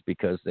sometimes,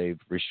 because they've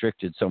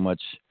restricted so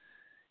much,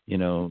 you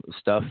know,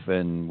 stuff,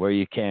 and where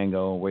you can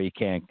go, where you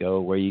can't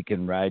go, where you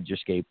can ride your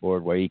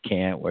skateboard, where you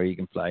can't, where you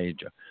can fly your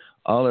drone,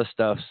 all this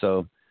stuff.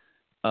 So,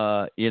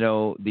 you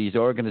know, these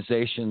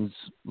organizations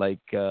like,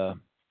 you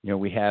know,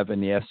 we have in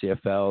the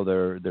FCFL,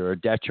 they're a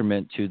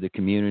detriment to the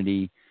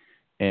community,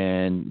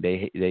 and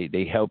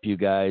they help you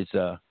guys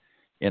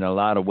in a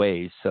lot of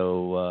ways.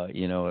 So,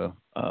 you know,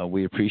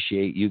 we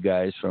appreciate you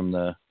guys from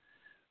the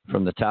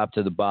top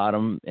to the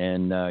bottom,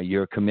 and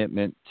your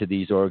commitment to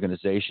these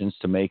organizations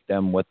to make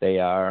them what they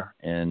are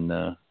and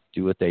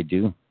do what they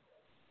do.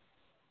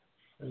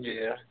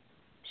 Yeah,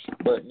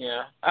 but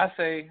yeah, I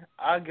say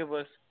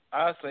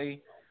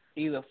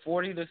either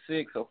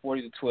 40-6 or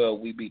 40-12.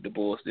 We beat the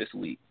Bulls this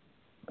week.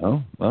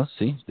 Oh, well,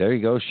 see, there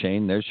you go,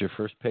 Shane. There's your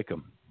first pick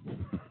 'em.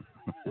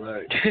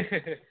 Right.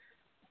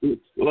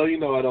 Well, you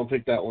know, I don't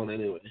pick that one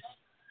anyway.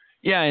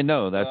 Yeah, I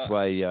know. That's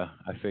why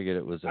I figured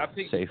it was a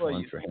safe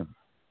one for him.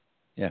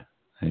 Yeah.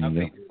 I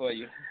picked it for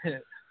you.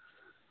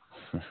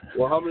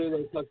 Well, how many of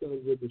those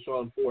touchdowns did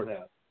Deshaun Ford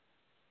have?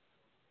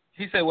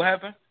 He said, what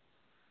happened?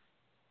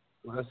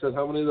 Well, I said,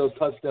 how many of those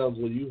touchdowns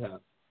will you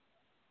have?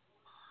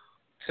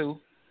 2.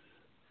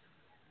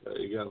 There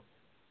you go.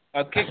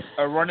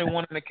 A running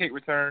one and a kick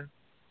return.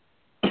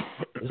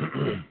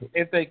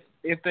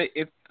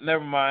 If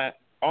never mind.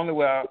 Only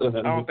way I don't think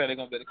they're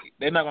gonna be able to kick.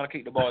 They're not gonna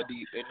kick the ball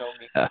deep. They know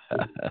me.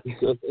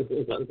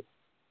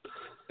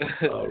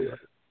 All right.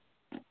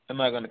 They're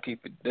not gonna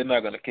keep it. They're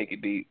not gonna kick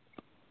it deep.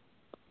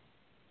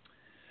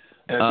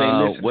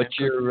 What's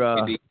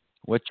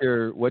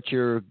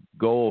your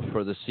goal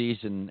for the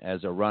season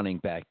as a running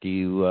back? Do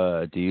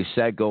you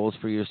set goals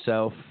for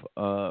yourself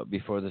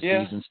before the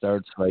season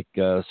starts, like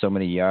so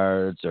many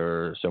yards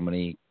or so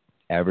many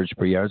average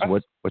per yards?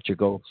 What's your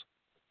goals?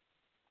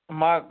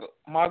 My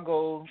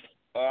goal.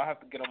 I have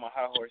to get on my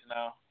high horse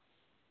now.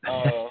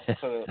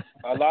 So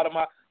a lot of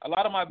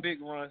my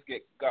big runs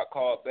got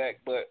called back,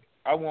 but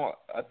I want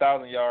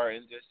 1,000 yards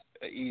and just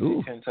an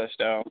easy 10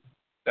 touchdowns.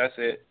 That's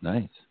it.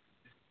 Nice.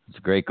 It's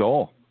a great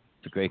goal.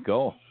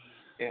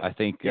 Yeah. I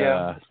think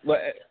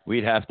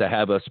we'd have to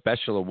have a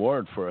special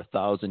award for a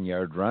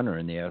 1,000-yard runner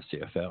in the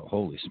FCFL.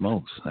 Holy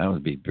smokes, that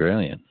would be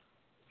brilliant.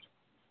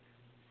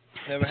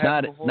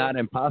 It's not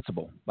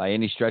impossible by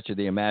any stretch of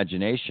the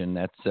imagination.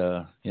 That's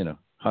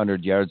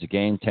 100 yards a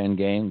game, 10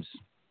 games.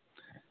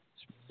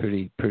 It's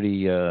pretty.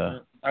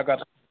 I got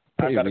to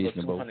go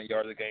 200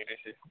 yards a game this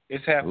year.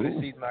 It's half of the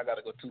season. I got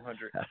to go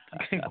 200.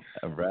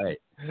 Right.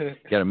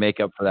 Got to make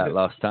up for that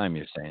lost time.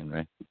 You're saying,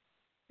 right?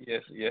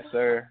 Yes,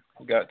 sir.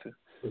 Got to.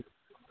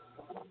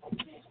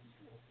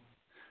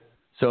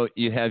 So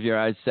you have your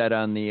eyes set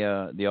on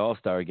the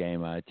All-Star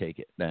game, I take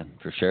it then,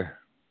 for sure.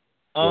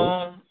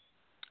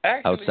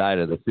 Actually, outside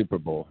of the Super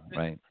Bowl,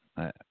 right?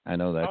 I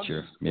know that's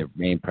your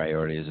main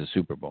priority is the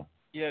Super Bowl.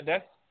 Yeah,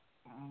 that's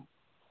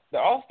the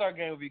All-Star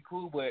game would be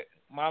cool, but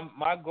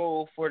my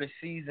goal for the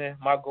season,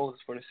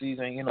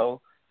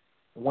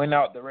 win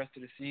out the rest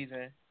of the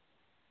season,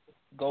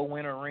 go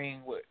win a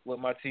ring with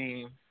my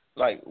team,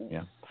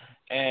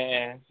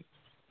 and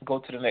go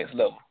to the next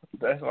level.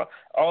 That's why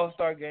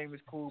All-Star game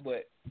is cool,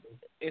 but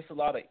it's a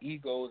lot of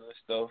egos and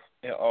stuff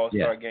in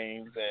All-Star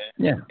games,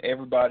 and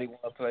everybody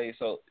want to play.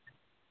 So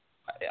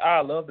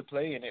I love to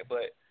play in it,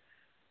 but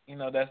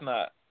that's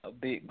not a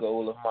big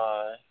goal of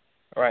mine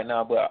right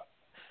now. But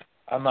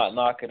I'm not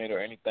knocking it or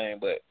anything.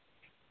 But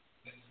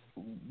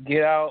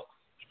get out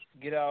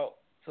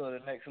to the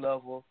next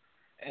level,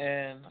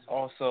 and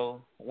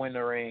also win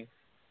the ring.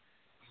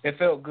 It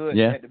felt good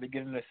at the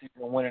beginning of the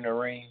season winning the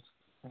ring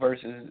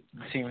versus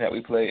the team that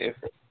we played.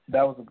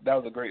 That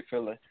was a great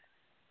feeling.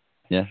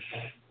 Yeah.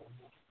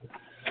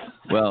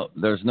 Well,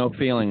 there's no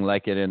feeling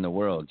like it in the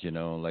world,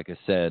 Like I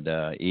said,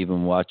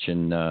 even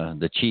watching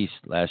the Chiefs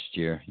last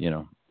year,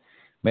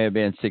 may have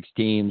been 6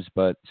 teams,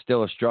 but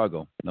still a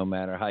struggle. No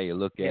matter how you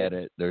look at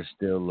it, there's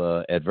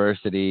still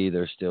adversity.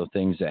 There's still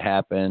things that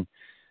happen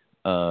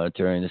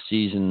during the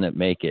season that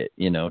make it,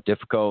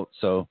 difficult.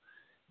 So,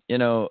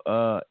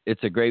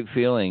 it's a great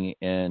feeling,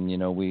 and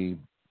we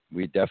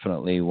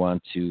definitely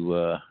want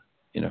to,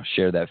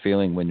 share that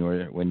feeling when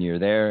you're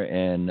there,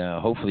 and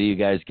hopefully you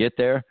guys get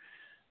there.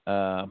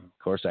 Of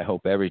course, I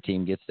hope every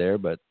team gets there,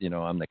 but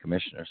I'm the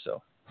commissioner,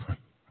 so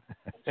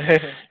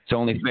it's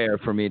only fair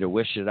for me to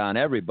wish it on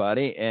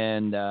everybody.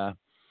 But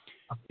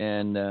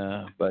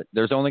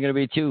there's only going to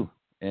be 2,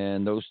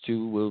 and those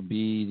 2 will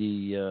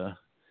be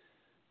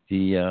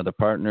the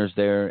partners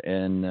there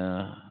in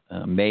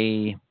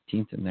May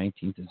 18th and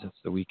 19th.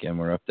 That's the weekend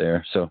we're up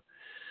there, so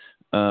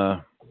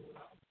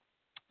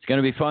it's going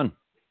to be fun.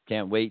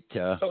 Can't wait.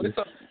 So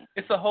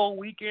it's a whole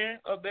weekend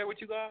up there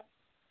with you guys?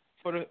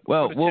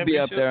 Well, the we'll be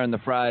up championship? there on the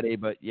Friday,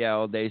 but yeah,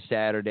 all day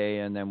Saturday,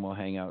 and then we'll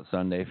hang out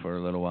Sunday for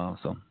a little while.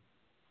 So,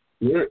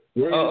 Where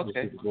Oh, is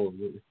okay. the Super Bowl?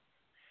 Really?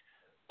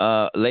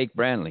 Lake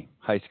Brantley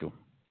High School.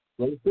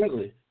 Lake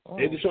Brantley. Oh,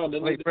 Hey, Deshaun,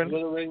 didn't Lake we Brantley.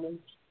 win a ring then?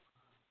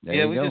 There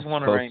Yeah, you we go. just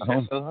won a Close ring. to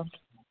home. So,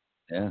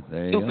 Yeah,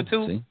 there you 2 go. for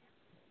 2. See?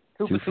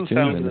 2 2 for for 2 2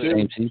 sounds in the good.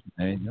 same season.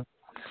 There you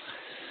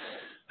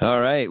go. All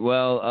right.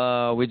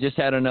 Well, we just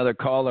had another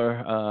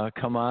caller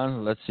come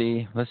on. Let's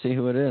see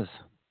who it is.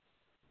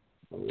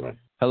 All right.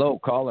 Hello,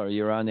 caller.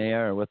 You're on the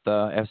air with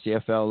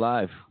FCFL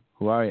Live.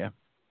 Who are you?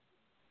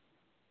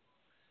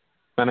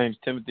 My name's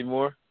Timothy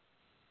Moore.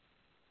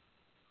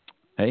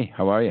 Hey,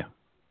 how are you?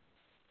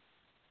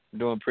 I'm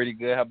doing pretty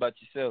good. How about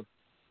yourself?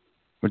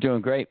 We're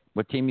doing great.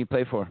 What team you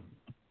play for?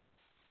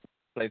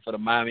 Play for the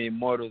Miami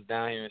Immortals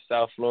down here in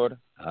South Florida.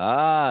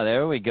 Ah,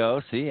 there we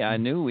go. See, I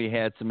knew we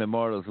had some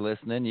Immortals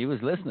listening. You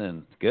was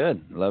listening.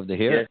 Good. Love to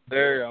hear Yes, it.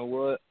 sir. I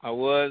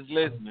was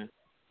listening.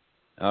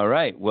 All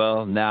right.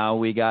 Well, now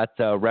we got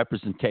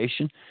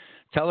representation.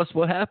 Tell us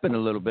what happened a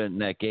little bit in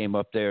that game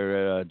up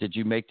there. Did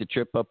you make the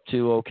trip up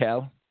to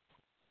Ocala?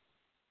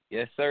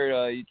 Yes,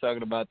 sir. You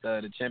talking about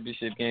the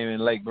championship game in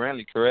Lake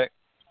Brantley, correct?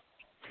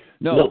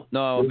 No.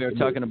 We were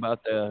talking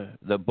about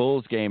the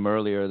Bulls game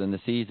earlier in the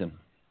season.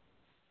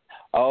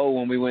 Oh,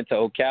 when we went to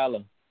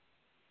Ocala.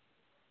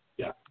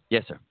 Yeah.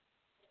 Yes, sir.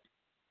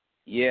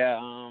 Yeah,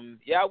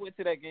 I went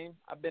to that game.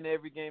 I've been to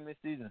every game this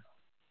season.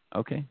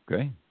 Okay,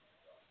 great.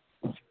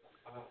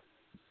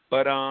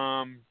 But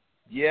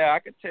yeah, I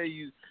could tell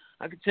you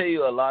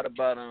a lot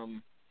about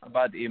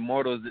the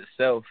Immortals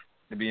itself,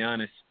 to be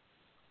honest.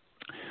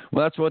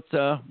 Well, that's what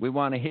we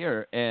want to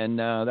hear, and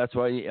that's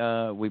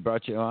why we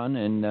brought you on.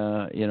 And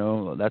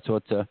that's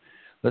what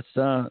that's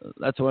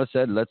what I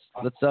said. Let's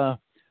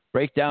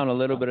break down a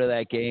little bit of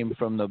that game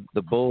from the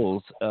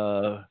Bulls,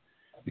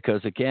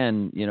 because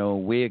again,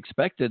 we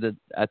expected it.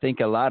 I think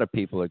a lot of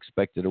people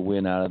expected a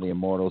win out of the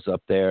Immortals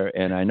up there,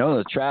 and I know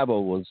the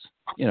travel was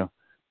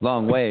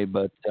long way,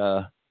 but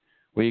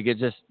were you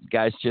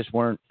guys just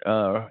weren't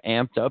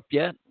amped up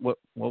yet? What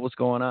was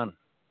going on?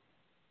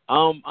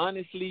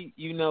 Honestly,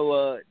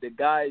 the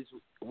guys,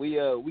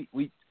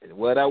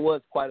 that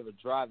was quite of a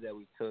drive that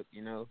we took,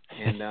 and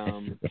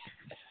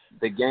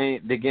the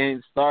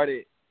game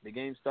started.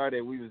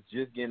 We was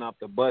just getting off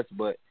the bus,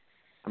 but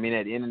I mean,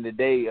 at the end of the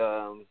day,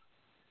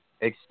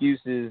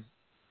 excuses.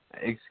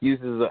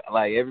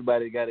 Like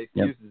everybody got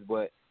excuses, Yep.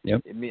 but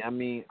Yep. I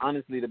mean,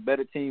 honestly, the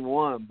better team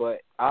won.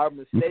 But our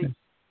mistake,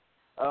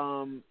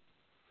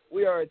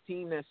 we are a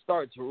team that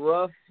starts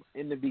rough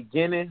in the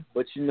beginning,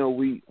 but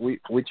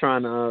we're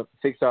trying to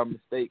fix our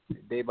mistakes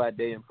day by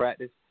day in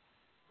practice.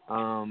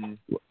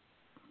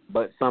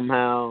 But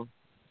somehow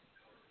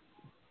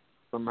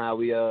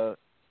we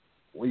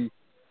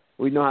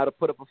know how to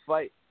put up a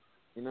fight,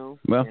 Well,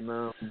 and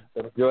the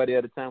majority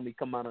of the time we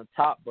come out on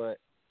top. But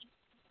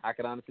I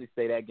could honestly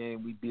say that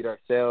game we beat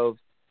ourselves,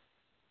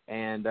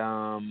 and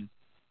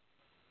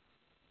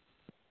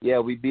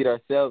we beat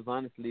ourselves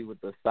honestly with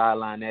the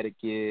sideline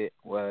etiquette,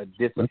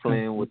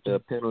 discipline with the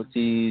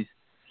penalties,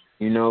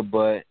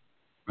 But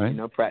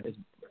right. Practice,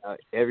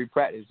 every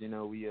practice,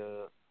 we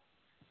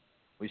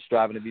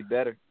striving to be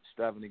better,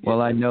 striving to get. Well,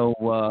 better. I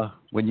know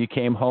when you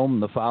came home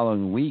the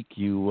following week,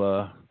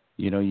 you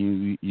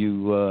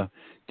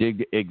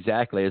did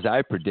exactly as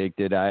I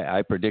predicted.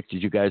 I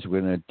predicted you guys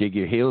were going to dig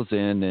your heels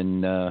in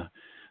and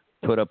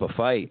put up a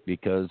fight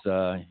because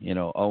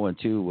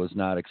 0-2 was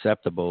not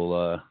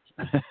acceptable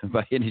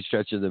by any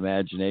stretch of the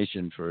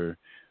imagination for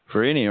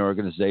any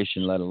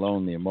organization, let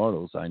alone the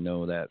Immortals. I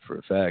know that for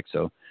a fact.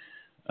 So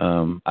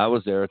I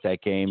was there at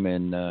that game,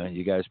 and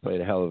you guys played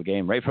a hell of a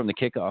game right from the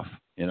kickoff.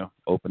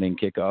 Opening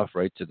kickoff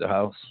right to the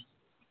house.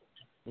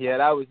 Yeah,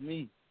 that was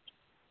me.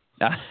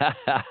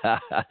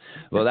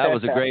 Well, that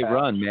was a great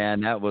run,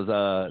 man. That was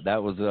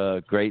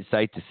a great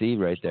sight to see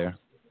right there.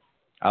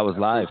 I was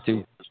live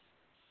too.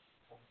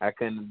 I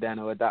couldn't have done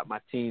it without my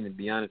team, to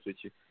be honest with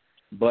you.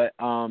 But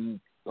I mean,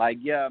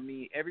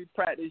 every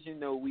practice,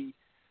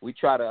 we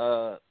try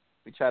to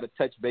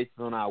touch bases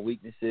on our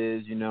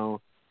weaknesses,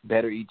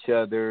 better each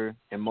other,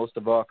 and most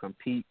of all,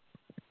 compete,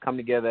 come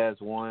together as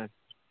one.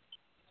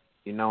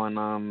 And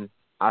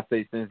I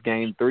say since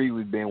game 3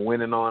 we've been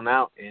winning on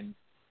out, and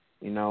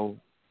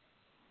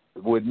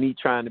with me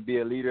trying to be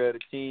a leader of the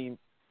team,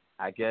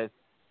 I guess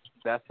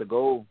that's the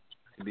goal.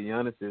 To be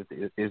honest,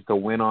 is to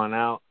win on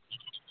out.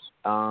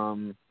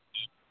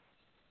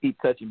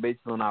 Keep touching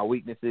bases on our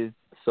weaknesses,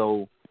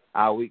 so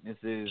our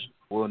weaknesses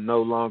will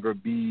no longer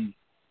be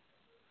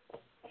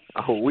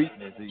a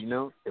weakness.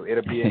 It'll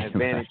be an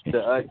advantage to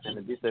us and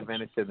a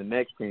disadvantage to the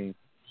next team.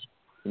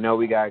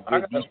 We got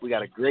we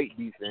got a great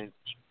defense.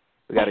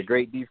 We got a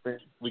great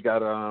defense. We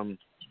got a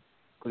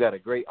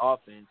great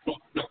offense.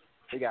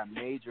 We got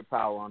major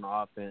power on the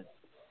offense,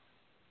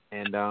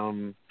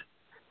 and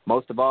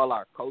most of all,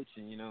 our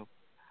coaching.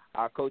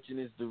 Our coaching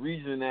is the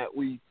reason that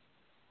we.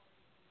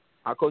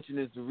 The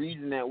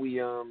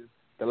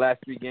last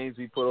 3 games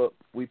we put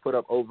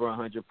up over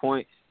 100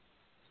 points,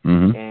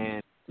 mm-hmm.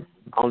 and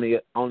only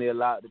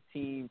allowed the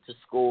team to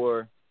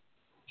score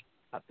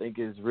I think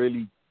it's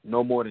really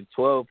no more than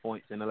 12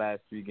 points in the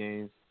last 3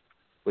 games,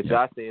 which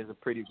I say is a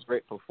pretty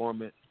great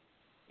performance.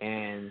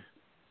 And,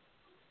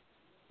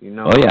 you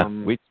know. Oh, yeah.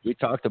 We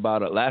talked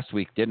about it last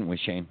week, didn't we,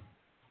 Shane?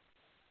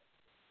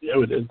 Yeah,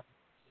 we did.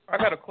 I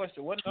got a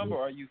question. What number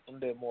are you from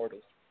the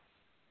Immortals?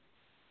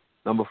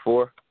 Number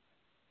 4.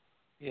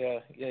 Yeah.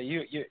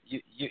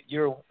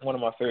 You're one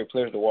of my favorite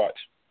players to watch.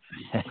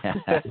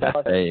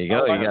 There you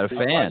go. You got a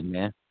fan,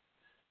 man.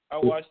 I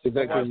watched you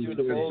in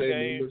the bowl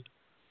game.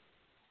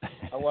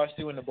 I watched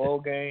you in the bowl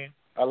game.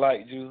 I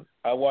liked you.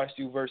 I watched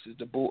you versus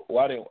the Bull.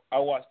 I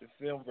watched the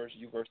film versus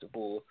you versus the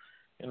Bull.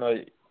 You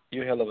know,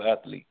 you're a hell of an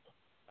athlete.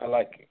 I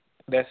like it.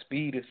 That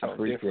speed is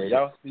something different.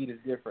 Y'all speed is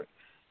different.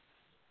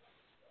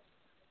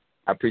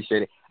 I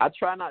appreciate it. I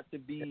try not to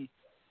be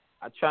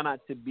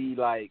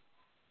like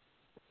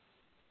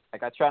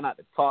I try not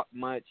to talk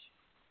much,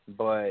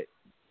 but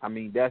I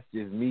mean that's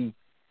just me.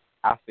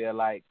 I feel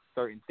like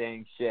certain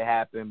things should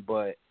happen,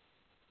 but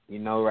you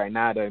know, right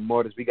now the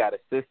Immortals, we got a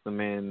system,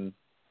 and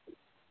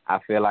I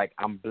feel like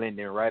I'm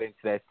blending right into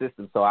that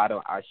system. So I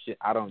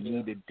don't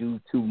need to do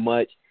too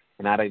much,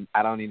 and I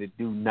don't need to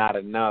do not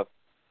enough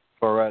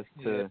for us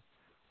to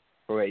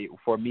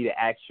for me to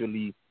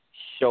actually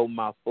show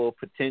my full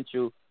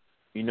potential.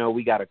 You know,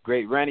 we got a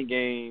great running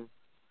game,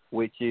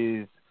 which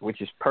is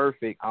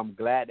perfect. I'm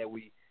glad that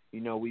we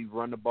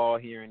run the ball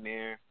here and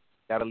there.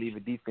 Got to leave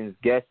a defense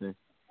guessing,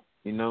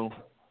 you know.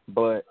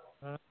 But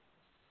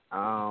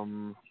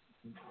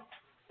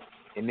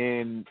and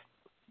then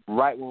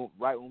right when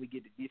we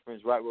get the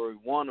defense right where we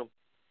want them,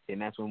 then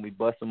that's when we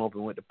bust them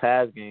open with the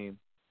pass game,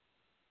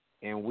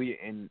 and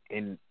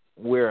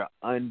we're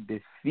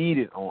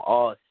undefeated on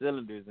all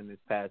cylinders in this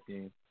pass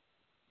game.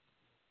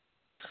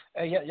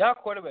 Hey, y'all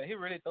quarterback, he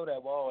really throw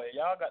that ball, and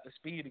y'all got the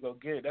speed to go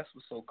get it. That's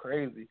what's so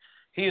crazy.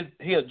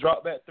 He'll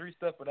drop back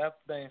 3-step for that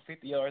thing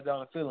 50 yards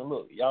down the field, and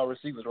look, y'all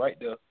receivers right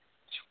there.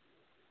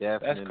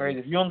 Definitely. That's crazy.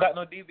 If you don't got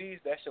no DBs,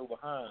 that's your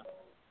behind.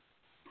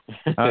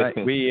 All right,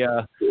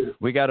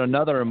 we got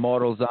another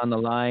Immortals on the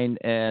line,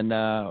 and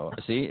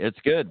see, it's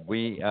good.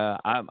 What's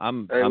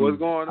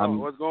going on?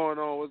 What's going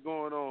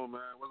on,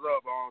 man? What's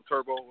up,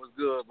 Turbo? What's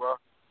good, bro?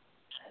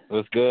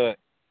 What's good?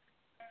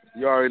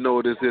 You already know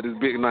what this is. It's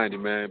Big 90,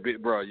 man.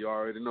 Big bro, you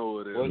already know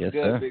what it is. What's good,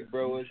 sir? Big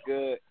bro? What's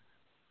good?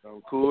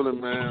 I'm cooling,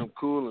 man. I'm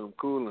cooling.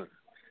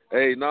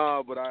 Hey,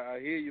 but I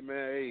hear you,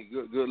 man. Hey,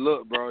 good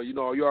luck, bro. You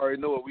know, you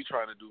already know what we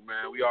trying to do,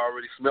 man. We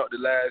already smelt it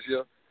last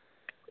year.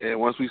 And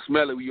once we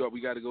smell it,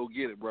 we got to go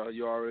get it, bro.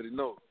 You already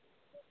know.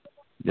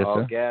 Yes, all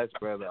sir. Gas,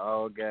 brother.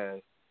 All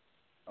gas.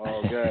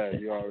 All gas.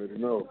 You already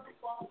know.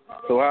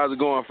 So how's it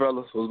going,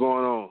 fellas? What's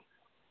going on?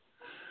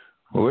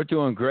 Well, we're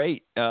doing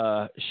great.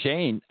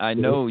 Shane, I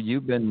know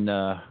you've been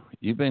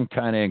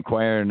kind of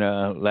inquiring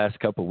last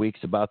couple of weeks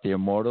about the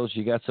Immortals.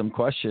 You got some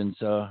questions?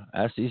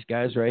 Ask these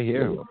guys right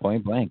here,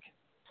 point blank.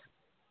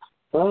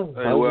 Well,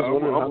 hey,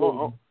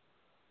 well,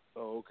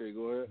 oh, okay,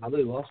 go ahead. How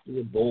they lost to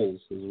the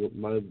Bulls was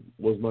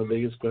my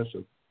biggest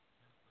question.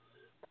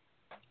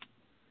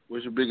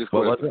 What's your biggest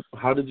question?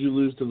 How did you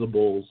lose to the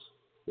Bulls?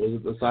 Was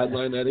it the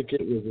sideline etiquette?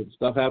 Was it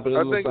stuff happening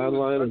on the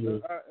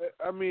sideline?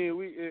 I mean,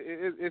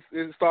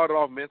 it started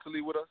off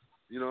mentally with us.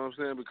 You know what I'm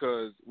saying?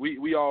 Because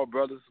we all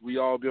brothers. We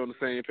all be on the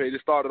same page.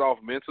 It started off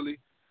mentally.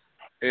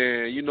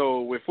 And, you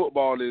know, with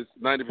football, it's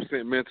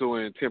 90% mental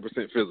and 10%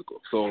 physical.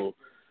 So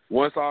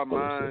once our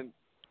mind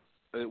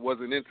it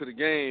wasn't into the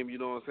game, you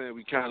know what I'm saying,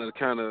 we kind of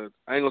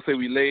I ain't going to say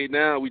we laid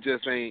down. We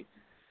just ain't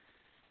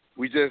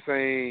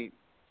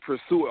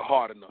pursue it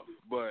hard enough.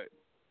 But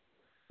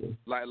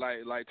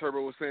like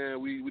Turbo was saying,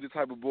 we the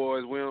type of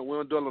boys, we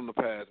don't dwell on the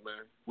past,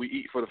 man. We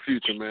eat for the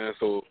future, man.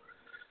 So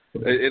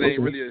it ain't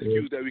really an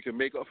excuse that we can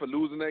make up for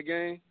losing that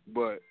game,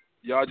 but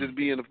y'all just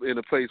be in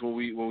a place when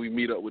we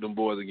meet up with them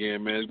boys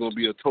again, man. It's gonna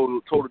be a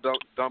total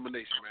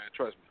domination, man.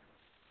 Trust me.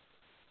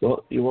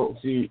 Well, you won't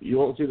see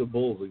the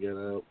Bulls again,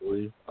 I don't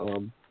believe.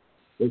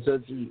 They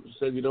said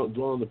you don't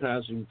dwell on the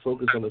past, you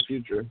focus on the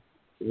future.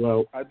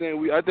 Well, I think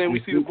we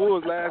see the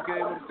Bulls last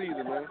game of the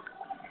season, man.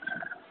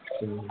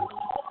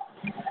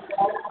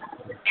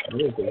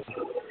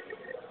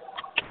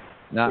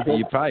 No,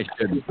 you probably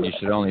shouldn't. You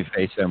should only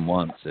face them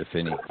once, if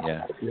any.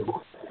 Yeah.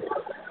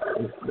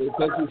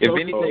 If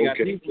anything,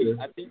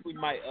 I think we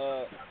might.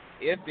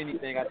 If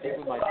anything, I think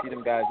we might see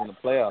them guys in the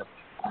playoffs.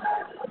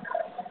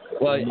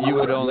 Well, you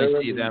would only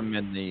see them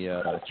in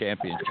the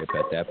championship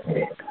at that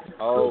point.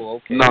 Oh,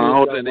 okay. No, I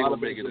don't think they're gonna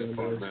make it that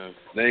far, man.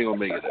 They ain't gonna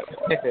make it that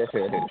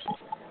far.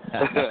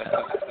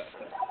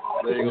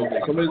 They ain't gonna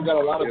make it. Somebody's got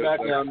a lot of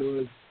background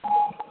noise.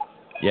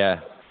 Yeah.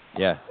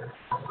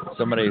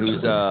 Somebody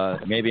who's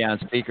maybe on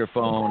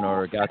speakerphone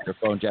or got their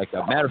phone jacked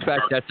up. Matter of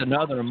fact, that's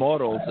another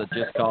Immortals that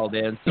just called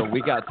in. So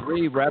we got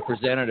 3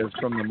 representatives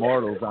from the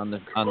Immortals on the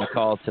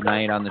call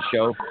tonight on the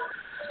show.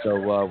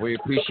 So we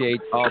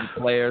appreciate all the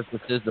players.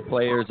 This is the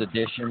Players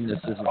Edition. This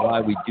is why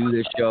we do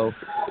this show.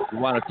 We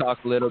want to talk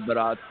a little bit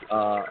about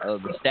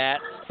the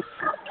stats.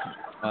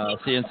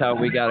 Seeing how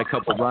we got a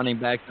couple running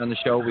backs on the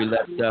show, we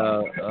let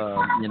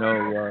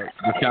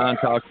Jon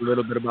talk a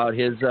little bit about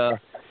his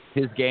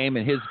game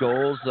and his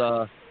goals.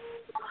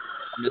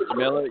 Mr.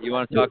 Miller, you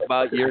want to talk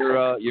about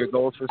your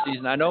goals for the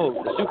season? I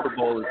know the Super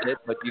Bowl is it,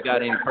 but you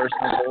got any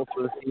personal goals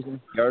for the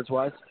season,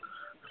 yards-wise?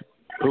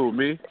 Who,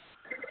 me?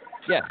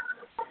 Yeah.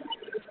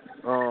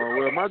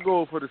 Well, my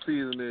goal for the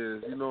season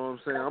is, you know what I'm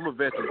saying, I'm a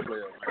veteran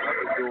player.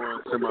 I've been doing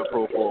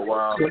semi-pro for a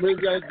while.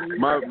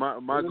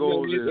 My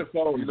goal is, you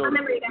know,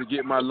 to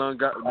get my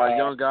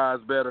young guys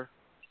better,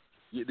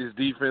 get this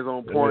defense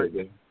on point,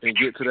 and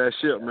get to that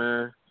ship,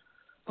 man.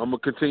 I'm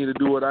going to continue to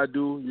do what I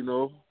do, you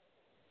know,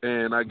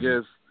 and I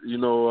guess,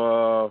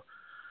 I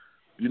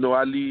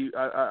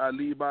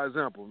lead by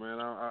example, man.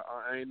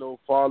 I ain't no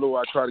follower.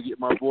 I try to get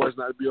my boys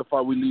not to be a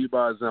follower. We lead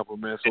by example,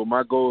 man. So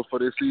my goal for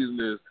this season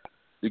is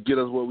to get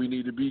us where we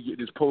need to be, get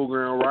this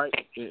program right,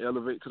 and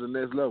elevate to the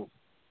next level.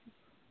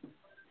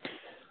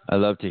 I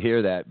love to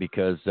hear that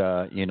because,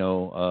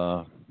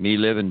 me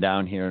living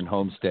down here in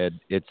Homestead,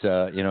 it's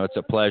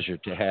a pleasure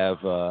to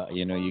have,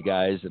 you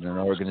guys and an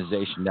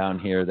organization down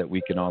here that we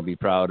can all be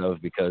proud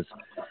of because,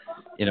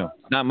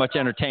 not much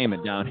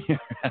entertainment down here.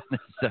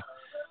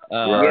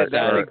 That's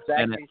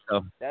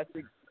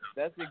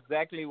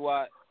exactly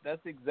why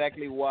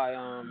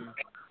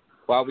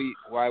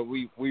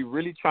we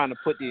really trying to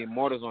put the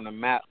Immortals on the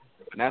map,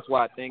 and that's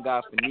why I thank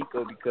God for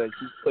Nico because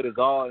he put his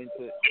all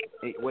into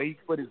he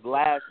put his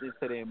last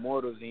into the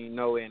Immortals, and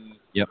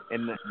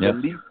the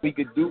least we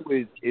could do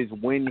is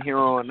win here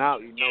on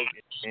out,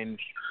 and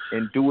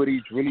do what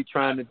he's really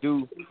trying to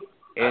do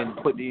and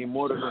put the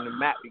Immortals on the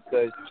map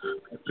because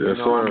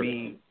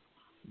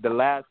the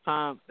last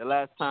time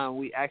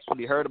we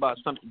actually heard about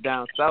something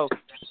down south,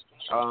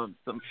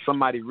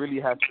 somebody really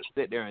has to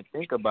sit there and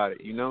think about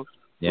it,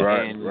 Yeah.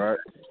 Right.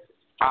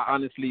 I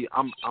honestly,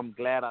 I'm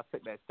glad I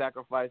took that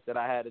sacrifice that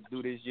I had to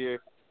do this year,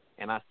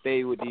 and I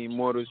stayed with the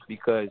Immortals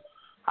because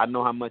I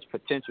know how much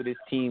potential this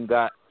team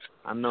got.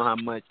 I know how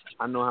much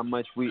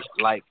we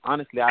like.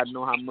 Honestly, I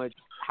know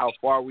how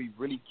far we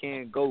really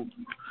can go.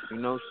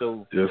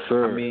 So yes,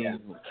 sir. I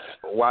mean,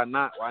 why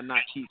not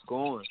keep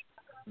going?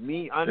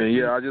 Me, honestly,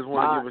 and I just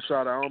want to give a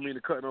shout out. I don't mean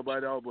to cut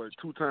nobody out, but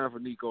 2 times for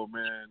Nico,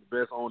 man, the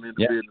best owner in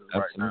the business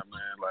right now,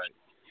 man. Like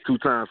 2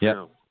 times for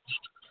him.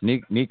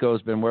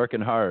 Nico's been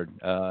working hard.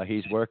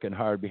 He's working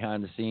hard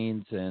behind the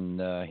scenes,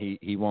 and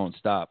he won't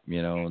stop.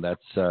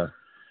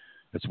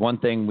 That's one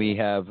thing we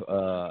have,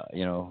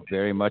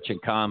 very much in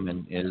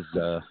common is,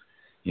 the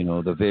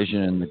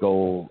vision and the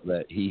goal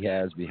that he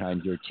has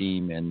behind your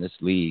team and this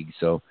league.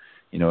 So,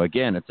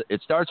 again,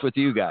 it starts with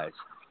you guys.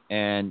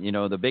 And,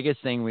 the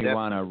biggest thing we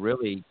want to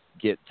really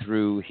get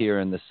through here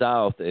in the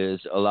South is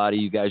a lot of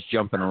you guys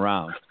jumping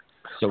around.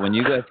 So when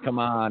you guys come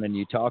on and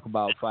you talk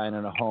about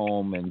finding a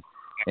home and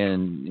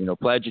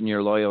pledging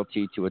your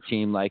loyalty to a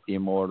team like the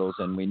Immortals,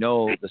 and we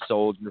know the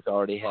Soldiers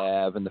already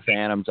have and the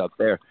Phantoms up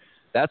there,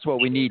 that's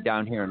what we need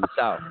down here in the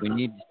South. We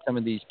need some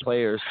of these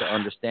players to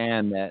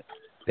understand that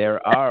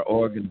there are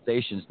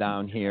organizations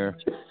down here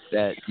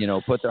that,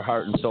 put their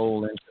heart and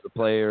soul into the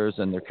players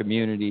and their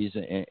communities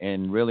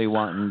and really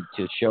wanting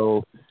to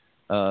show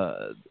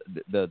the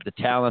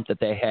talent that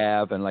they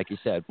have. And like you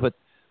said, put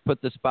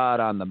the spot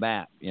on the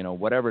map,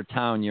 whatever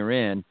town you're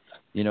in,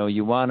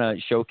 you want to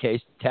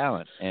showcase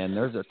talent. And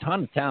there's a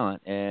ton of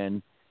talent.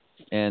 And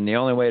the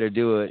only way to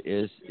do it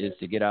is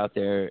to get out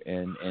there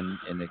and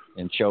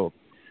show.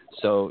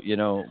 So,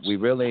 we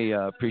really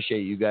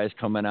appreciate you guys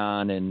coming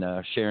on and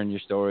sharing your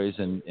stories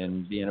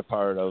and being a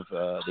part of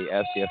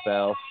the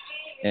FCFL,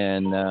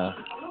 and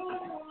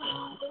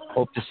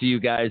hope to see you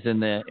guys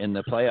in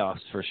the playoffs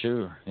for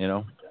sure.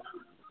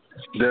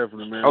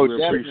 Definitely, man.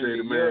 We appreciate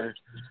it, man.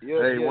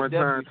 Hey, one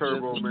time,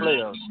 Turbo, man.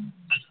 Playoffs.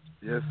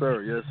 Yes,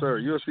 sir.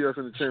 You'll see us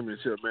in the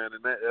championship, man,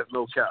 and that's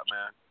no cap,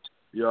 man.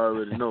 You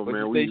already know,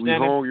 man. We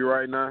hungry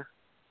right now.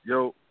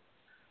 Yo.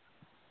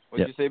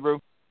 What'd you say, bro?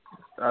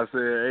 I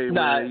said, hey,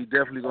 man, you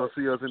definitely going to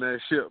see us in that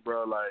ship,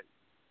 bro. Like,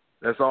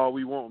 that's all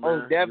we want, man.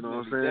 Oh, definitely, you know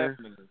what I'm saying?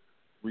 Definitely.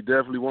 We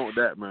definitely want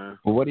that, man.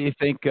 Well, what do you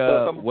think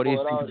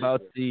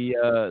about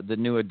the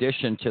new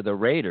addition to the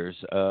Raiders?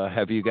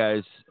 Have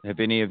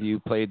any of you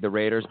played the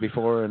Raiders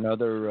before in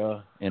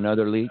other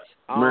leagues?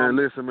 Man,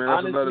 listen, man,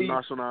 that's another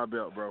notch on our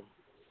belt, bro.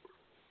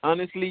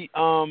 Honestly,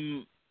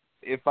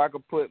 if I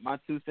could put my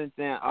 2 cents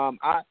in,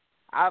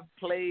 I've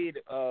played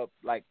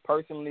like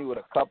personally with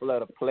a couple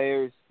of the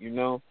players,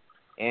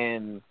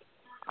 and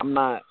I'm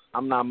not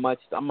much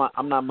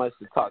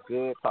to talk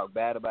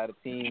bad about a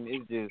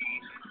team.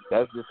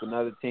 That's just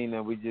another team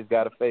that we just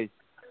gotta face,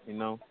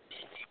 Yeah.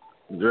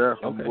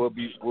 Okay. We'll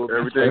be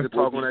everything to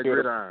talk on that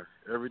gridiron.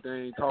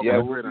 Everything talk on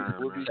that gridiron.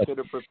 We'll be sure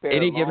to prepare.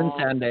 Any given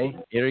Sunday,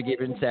 any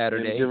given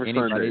Saturday,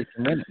 anybody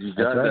can win it. You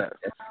got that.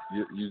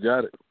 You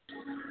got it.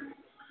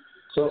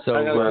 So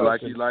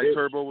like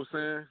Turbo was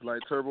saying, we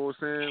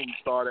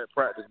start at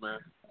practice, man.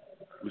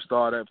 We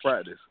start at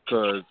practice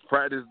because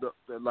practice,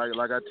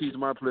 like I teach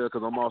my players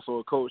because I'm also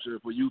a coach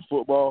for youth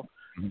football.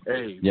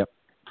 Hey,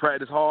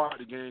 practice hard,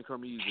 the game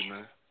come easy,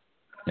 man.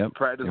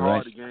 Practice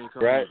hard, the game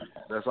come easy.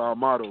 That's our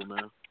motto,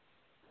 man.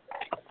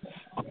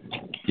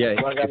 Yeah,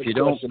 So I got if a you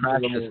don't question for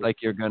the practice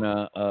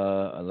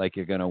like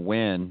you're gonna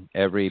win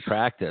every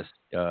practice,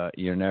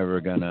 you're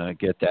never gonna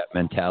get that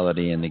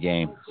mentality in the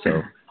game.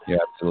 So you're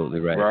absolutely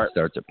right. Right. It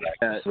starts at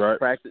practice. Right.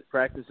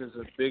 Practice is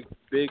a big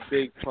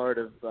part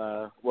of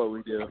what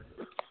we do,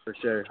 for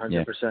sure,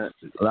 100%.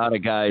 A lot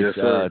of guys Yes,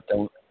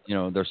 don't.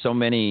 There's so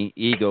many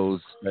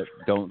egos that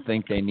don't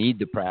think they need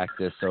to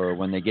practice, or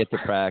when they get to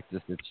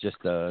practice, it's just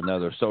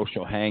another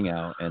social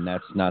hangout, and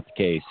that's not the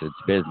case. It's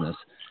business,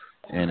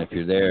 and if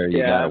you're there,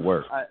 you gotta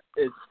work.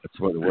 That's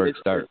where the work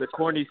starts. It's a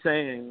corny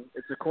saying.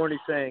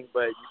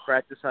 But you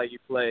practice how you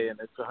play, and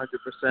it's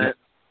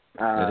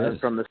 100%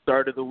 from the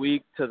start of the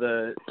week till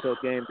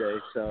game day.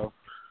 So,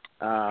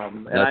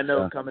 and I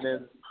know coming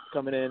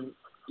in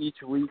each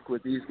week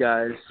with these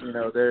guys,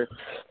 they're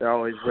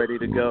always ready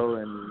to go,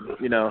 and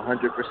 100%,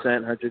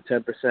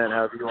 110%,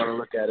 however you want to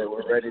look at it,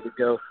 we're ready to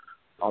go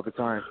all the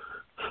time.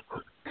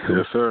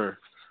 Yes, sir.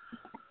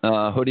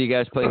 Who do you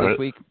guys play this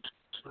week?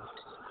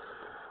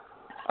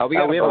 We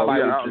have a bye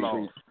week.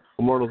 Outlaws.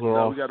 Immortals are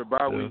off. We got a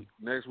bye week.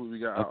 Next week we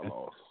got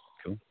Outlaws.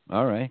 Cool.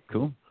 All right.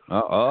 Cool. So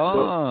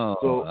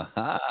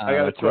I got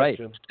a that's right.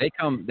 question.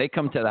 They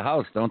come to the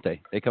house, don't they?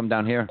 They come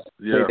down here.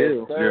 Yeah, They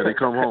do. yeah, they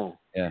come home.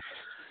 Yeah.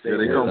 Yeah,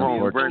 they come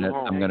home. Unfortunate. Bring them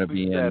home. I'm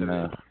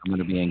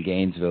gonna be in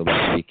Gainesville this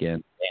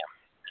weekend.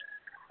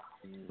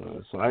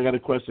 So I got a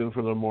question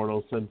for the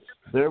Immortals. Since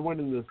they're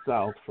winning the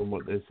South, from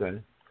what they say,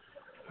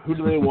 who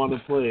do they want to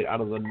play out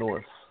of the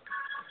North?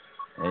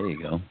 There you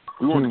go.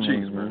 We want the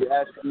Chiefs, man. You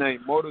ask the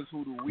name Mortals,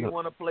 who do we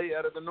want to play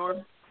out of the North?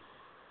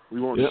 We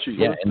want the Chiefs.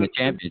 Yeah, in the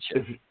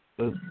championship.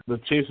 The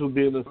Chiefs will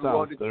be in the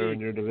South. the They're in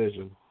Chiefs. your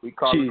division. We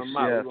call Chiefs, them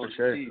out. yeah, We want for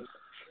sure. the Chiefs.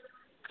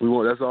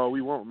 That's all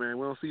we want, man.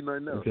 We don't see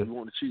nothing else. Okay. We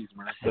want the Chiefs,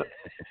 man.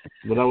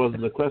 But that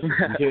wasn't the question.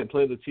 You can't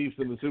play the Chiefs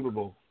in the Super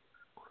Bowl.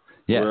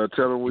 Yeah. Well,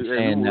 tell them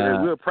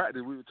we'll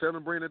practice. We tell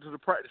them bring it to the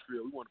practice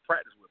field. We want to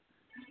practice with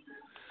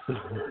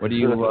them. What do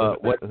you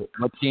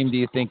what team do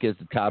you think is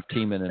the top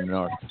team in the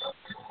North?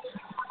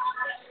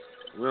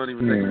 We don't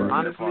even think about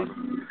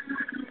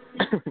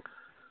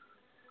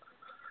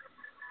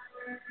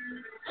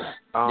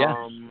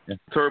Honestly, Yeah.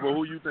 Turbo,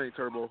 who you think,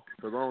 Turbo?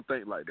 Because I don't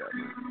think like that,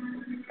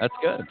 man. That's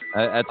good.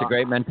 That's a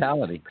great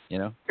mentality,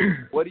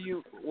 what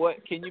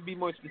can you be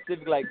more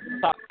specific? Like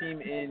top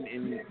team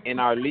in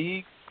our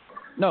league?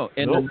 No,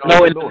 in Nope. the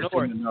North.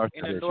 in the North.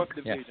 In the North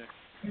Yeah. Division.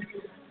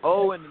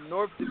 Oh, in the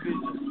North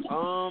Division.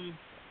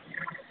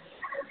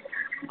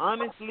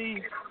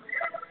 Honestly,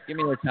 Give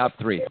me the top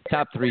three.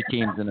 Top three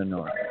teams in the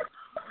North.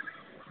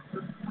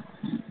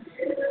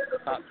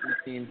 top three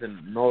teams in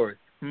the North.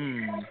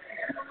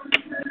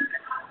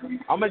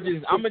 I'ma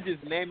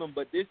just name them,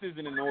 but this is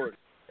in the North.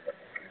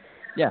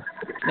 Yeah.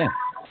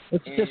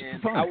 It's just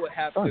And fun. I would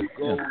have Fun. to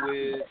go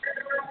with,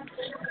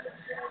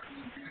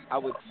 I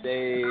would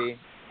say,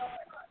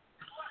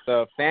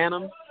 the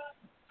Phantom,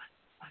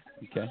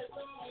 Okay.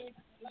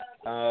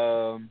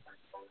 the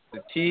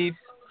Chiefs,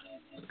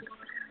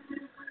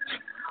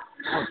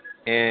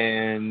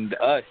 and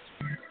us.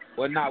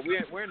 Well,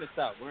 we're in the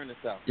South. We're in the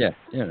South. Yeah,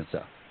 you're in the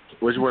South.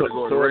 Which one to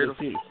go? The So are Raiders?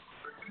 the Chiefs.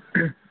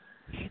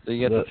 So you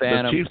get the The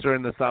Phantom. Chiefs are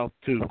in the South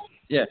too.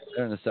 Yeah,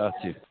 they're in the South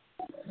too.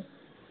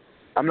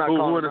 I'm not Who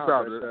calling in the them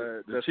South? out,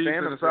 but The Chiefs in the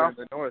Phantoms are South?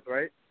 in the North,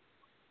 right?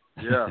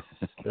 Yeah.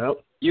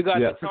 Yep. You got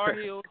Yeah. the Tar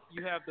Heels.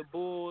 You have the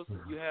Bulls.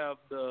 You have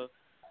the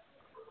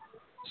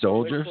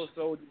Soldiers. West Coast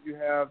Soldiers. You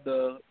have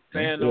the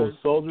There's Phantom.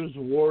 Soldiers,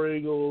 War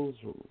Eagles,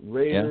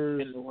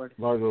 Raiders, In the North.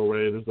 Largo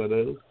Raiders, that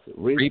is.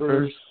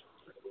 Reapers.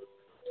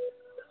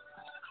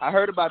 I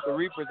heard about the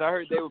Reapers. I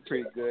heard they were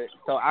pretty good.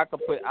 So I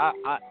could put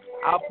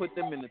I'll put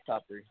them in the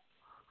top three.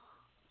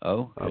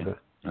 Oh. Okay.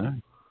 All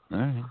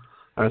right.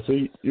 All right, so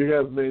you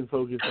guys' main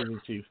focus is the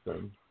Chiefs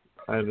then.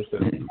 I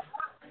understand.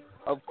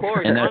 Of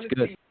course. And that's honestly,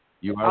 good.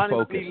 You are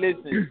honestly,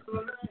 focused. listen.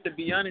 To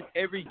be honest,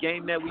 every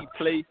game that we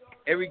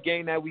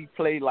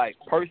play, like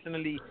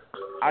personally,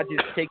 I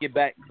just take it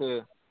back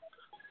to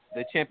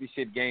the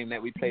championship game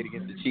that we played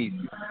against the Chiefs.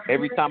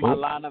 Every time I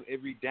line up,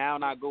 every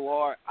down I go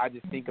hard, I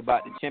just think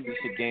about the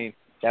championship game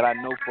that I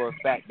know for a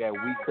fact that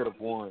we could have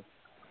won.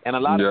 And a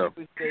lot of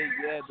people say,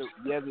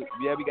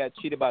 we got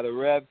cheated by the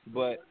refs,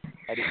 but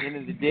at the end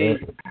of the day,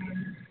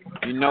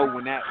 when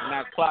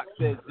that clock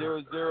says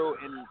 0-0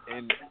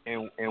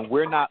 and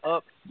we're not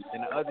up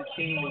and the other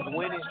team is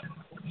winning,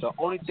 the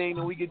only thing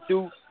that we can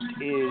do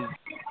is,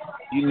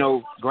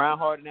 grind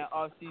hard in that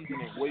off season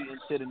and wait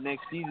until the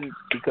next season,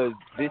 because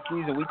this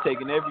season we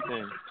taking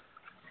everything.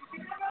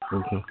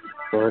 Okay.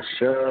 For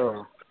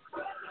sure.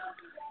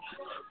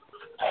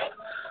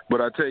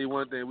 But I tell you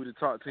one thing, we the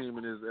top team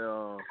in this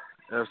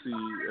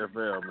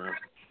FCFL, man.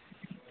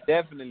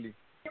 Definitely.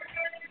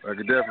 I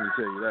can definitely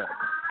tell you that.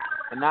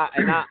 And I'm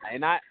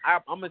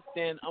gonna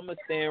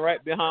stand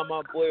right behind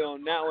my boy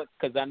on that one,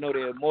 because I know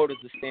the Immortals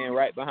will stand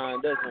right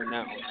behind us on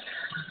that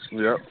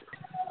one. Yep.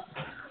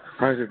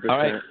 100%. All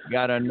right,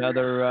 got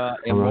another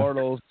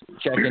Immortals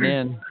calling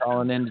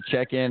in to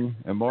check in.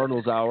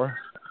 Immortals Hour.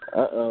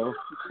 Uh-oh.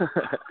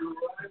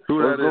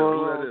 Who that is?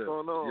 What's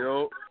going on?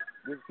 Yo.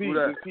 This Who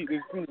that? Pete,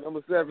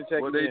 number 7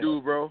 checking What they in. do,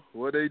 bro?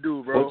 What's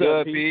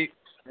up, Pete?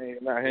 Hey,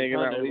 Hanging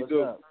out. What you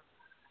do? Up?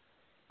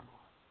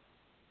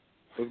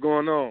 What's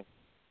going on?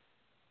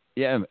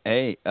 Yeah.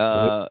 Hey.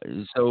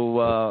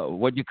 So,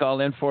 what'd you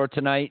call in for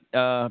tonight,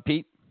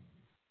 Pete?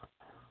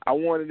 I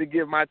wanted to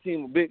give my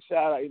team a big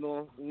shout out. You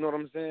know what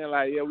I'm saying?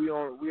 Like, yeah, we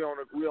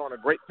on a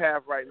great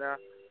path right now.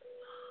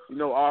 You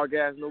know, all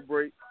gas, no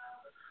break.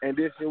 And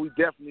this year, we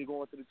definitely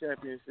going to the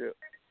championship.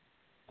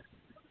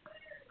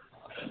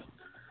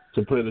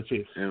 To play the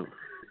Chiefs.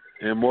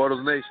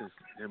 Immortal Nation.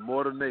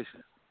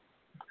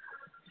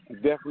 We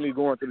definitely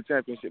going to the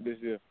championship this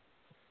year.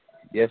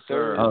 Yes,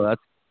 sir. Oh,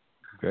 that's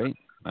great.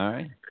 All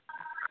right.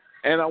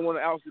 And I want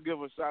to also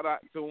give a shout out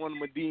to one of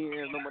my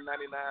DNs, number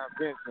 99,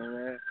 Vincent,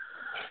 man.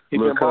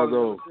 Look,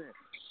 Cuzzo.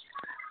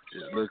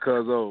 Look,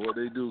 Cuzzo. What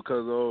they do,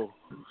 Cuzzo.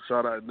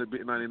 Shout out to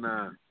Big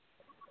 99.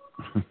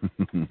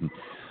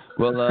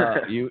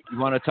 Well, you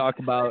want to talk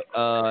about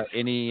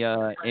any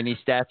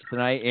stats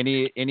tonight?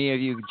 Any of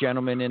you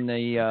gentlemen in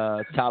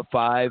the top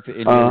 5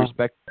 in your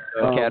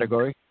respective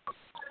category?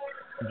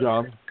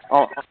 John.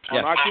 On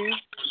our team?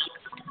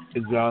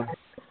 It's John.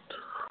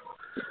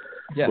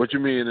 Yeah. What you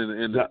mean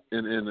in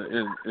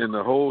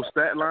the whole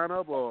stat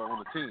lineup or on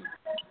the team?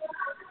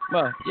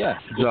 Well, yeah,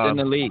 just in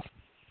the league.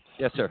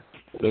 Yes, sir.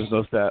 There's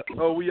no stat.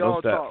 Oh, we no all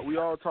stat. talk. We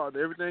all talk.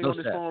 Everything No on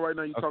this stat. phone right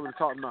now, you're talking to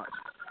top notch.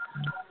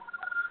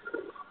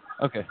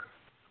 Okay.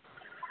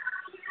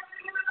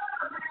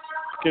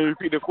 Can you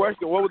repeat the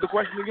question? What was the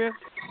question again?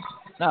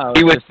 No,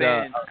 He was just,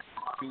 saying,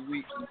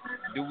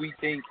 do we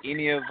think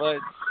any of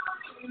us,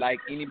 like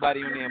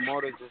anybody in the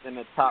Immortals, is in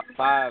the top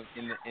 5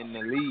 in the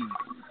league?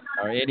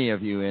 Are any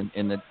of you in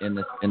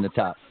the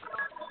top?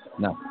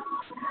 No.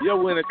 Yeah,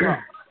 we're in the top.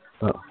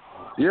 Oh.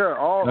 Yeah,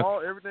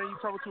 all everything you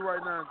talking to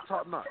right now is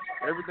top notch.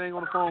 Everything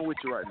on the phone with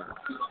you right now.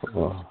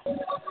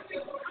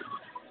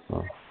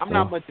 I'm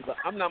not much of a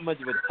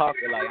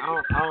talker. Like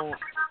I don't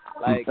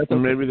like. So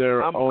maybe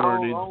their I owner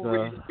don't needs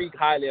really speak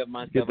highly of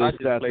myself. I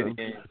just play the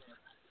game.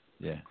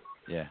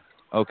 Yeah.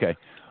 Okay.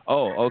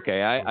 Oh,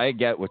 okay. I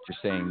get what you're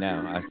saying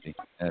now. I see.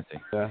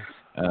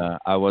 Yeah.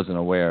 I wasn't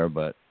aware,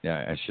 but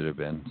yeah, I should have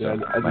been. So. Yeah,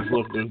 I just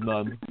looked. There's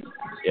none.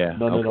 Yeah.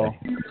 None at all.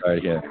 Sorry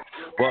to hear.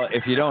 Well,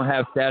 if you don't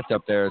have stats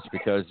up there, it's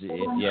because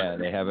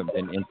they haven't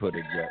been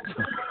inputted yet.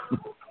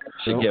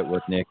 Should get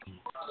with Nick.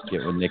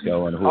 Get with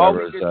Nico and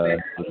whoever's doing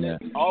that.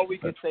 All we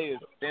can say is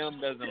film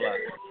doesn't lie.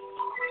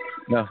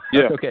 No,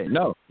 that's okay.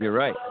 No, you're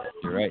right.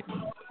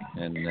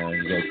 And you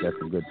guys got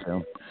some good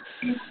film.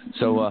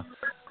 So,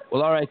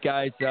 well, all right,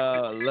 guys.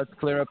 Let's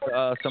clear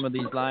up some of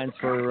these lines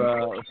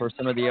for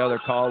some of the other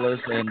callers,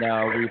 and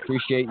we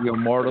appreciate you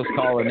Immortals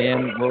calling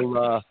in.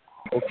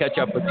 We'll catch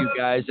up with you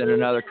guys in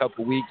another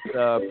couple weeks.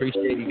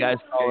 Appreciate you guys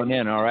calling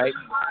in. All right.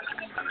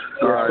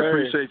 All right.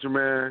 Appreciate you,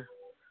 man.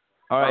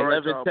 All right.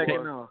 Love it.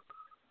 Checking on.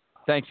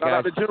 Thanks, guys.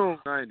 Shout out to June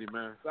 90,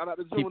 man. Shout out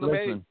to June. Keep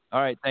listening.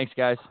 All right. Thanks,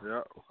 guys.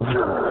 Yeah.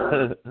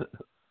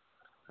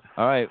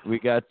 All right, we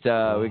got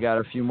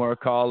a few more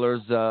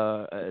callers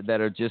that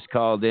are just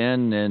called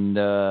in, and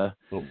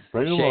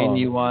Shane,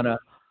 you wanna?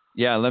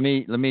 Yeah, let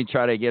me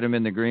try to get them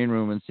in the green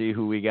room and see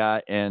who we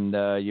got, and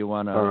you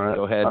wanna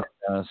go ahead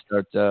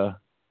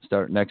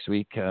start next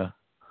week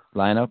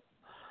lineup,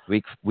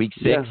 week 6.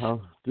 Yeah,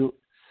 I'll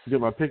get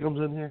my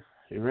pick'ems in here.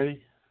 You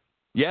ready?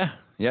 Yeah,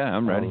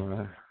 I'm ready.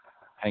 Right.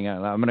 Hang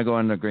on, I'm gonna go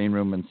in the green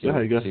room and see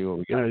what we got. Yeah,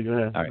 go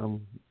ahead. All right.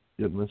 I'm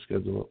getting my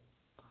schedule up.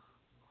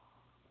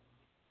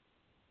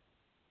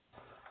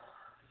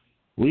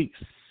 Week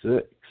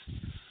 6.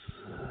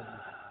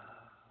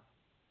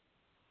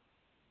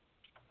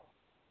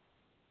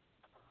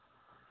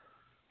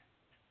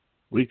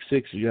 Week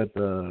 6, you got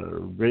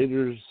the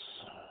Raiders.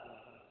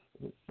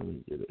 Let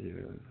me get it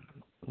here.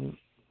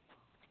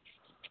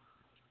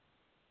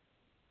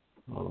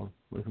 Oh,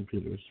 my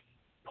computer's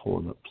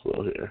pulling up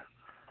slow here.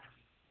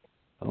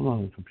 I'm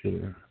on the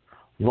computer.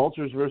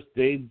 Vultures versus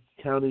Dade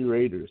County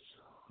Raiders.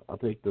 I'll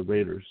take the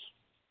Raiders.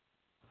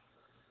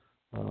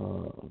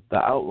 The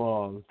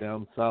Outlaws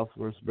down south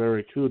versus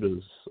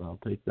Barracudas. I'll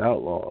take the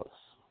Outlaws.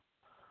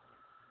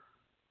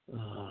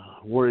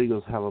 War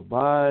Eagles have a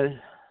bye.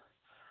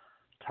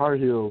 Tar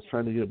Heels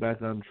trying to get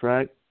back on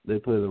track. They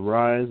play the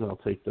Rise. I'll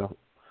take the.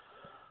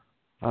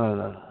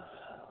 I'm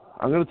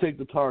going to take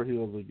the Tar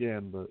Heels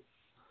again, but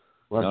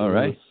all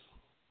right.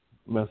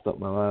 Messed up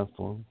my last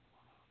one.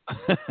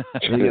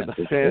 You get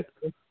the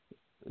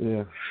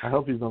yeah, I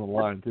hope he's on the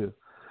line too.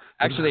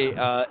 Actually,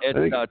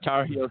 it's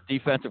Tar Heels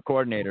defensive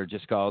coordinator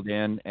just called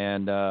in,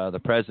 and the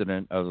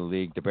president of the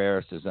league,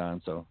 DeBarris, is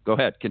on. So go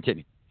ahead,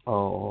 continue.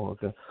 Oh,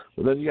 okay.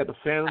 Well, then you got the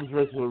Phantoms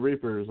versus the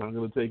Reapers. I'm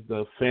going to take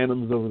the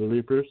Phantoms over the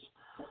Reapers.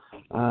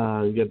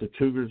 You got the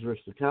Cougars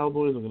versus the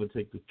Cowboys. I'm going to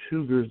take the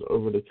Cougars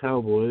over the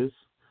Cowboys.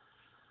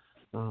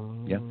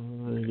 Yeah.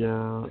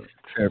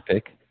 Fair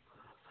pick.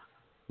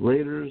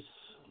 Raiders.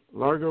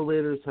 Largo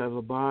Raiders have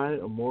a bye.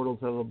 Immortals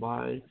have a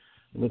bye.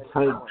 And the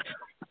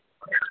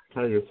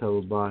Tigers have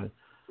a bye.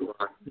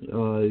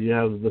 You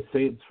have the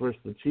Saints versus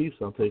the Chiefs.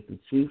 I'll take the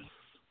Chiefs.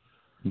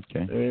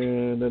 Okay.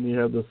 And then you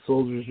have the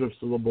Soldiers versus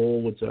the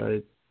Bowl,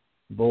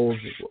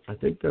 I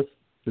think is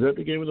that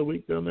the game of the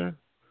week down there?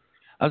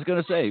 I was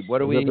going to say,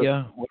 what are we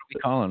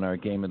calling our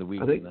game of the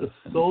week? I think the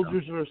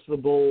Soldiers versus the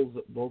Bulls,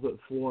 both at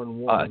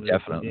 4-1.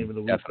 Definitely. Game of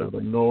the week for the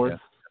North.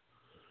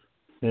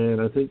 Yeah.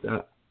 And I think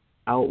that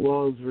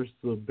Outlaws versus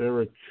the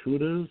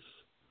Barracudas.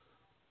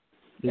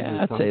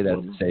 Yeah, I'd say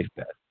that's a safe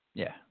bet.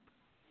 Yeah.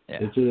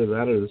 It's either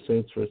that or the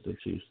Saints versus the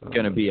Chiefs. It's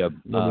going to be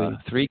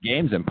 3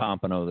 games in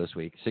Pompano this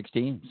week. 6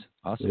 teams.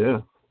 Awesome. Yeah,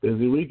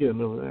 busy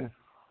weekend over there.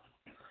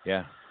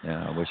 Yeah,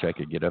 I wish I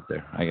could get up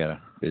there. I got a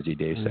busy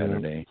day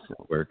Saturday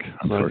at work.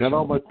 So I got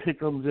all my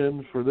pick-ems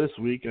in for this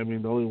week. I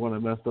mean, the only one I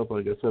messed up,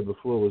 like I said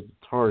before, was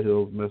the Tar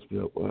Heels messed me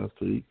up last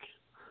week.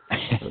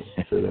 I'll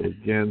say that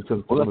again.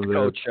 We'll let the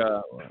coach,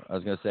 I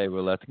was going to say,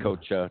 we'll let the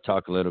coach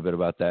talk a little bit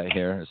about that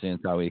here, seeing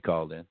how he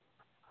called in.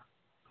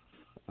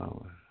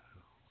 Oh.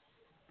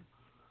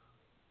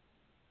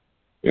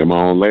 Am I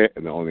on the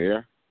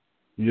air?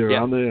 You're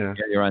on the air.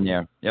 Yeah, you're on the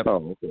air. Yep.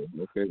 Oh,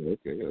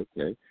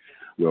 okay.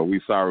 Well,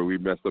 we sorry we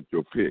messed up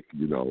your pick,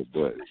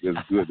 but it's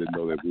good to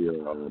know that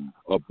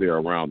we're up there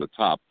around the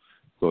top.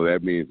 So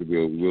that means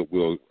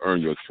we'll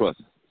earn your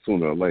trust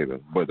sooner or later.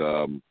 But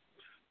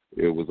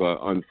it was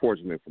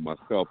unfortunate for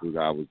myself because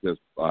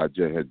I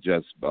had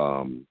just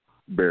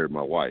buried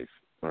my wife.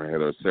 I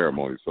had her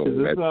ceremony, so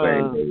that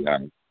same day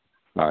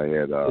I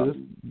had I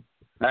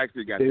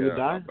actually got David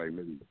there.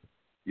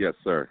 Yes,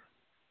 sir.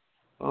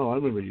 Oh, I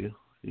remember you.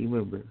 You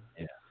remember?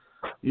 Yeah.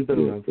 You've been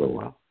around for a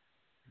while.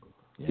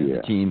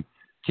 Yeah. The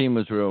team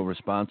was real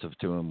responsive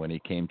to him when he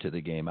came to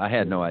the game. I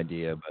had no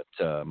idea,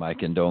 but my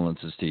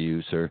condolences to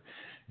you, sir,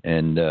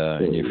 and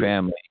your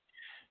family.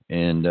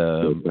 And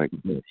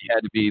you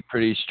had to be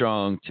pretty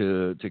strong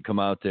to come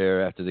out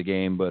there after the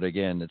game. But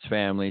again, it's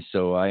family,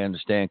 so I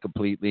understand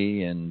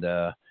completely. And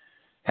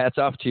hats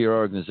off to your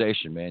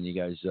organization, man. You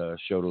guys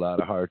showed a lot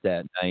of heart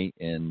that night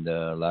and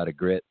a lot of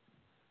grit.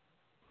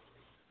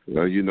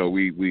 Well,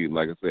 we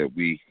like I said,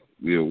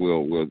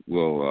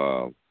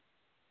 we'll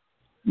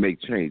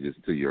make changes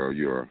to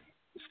your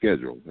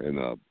schedule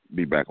and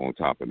be back on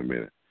top in a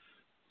minute.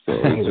 So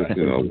it's just,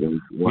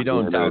 we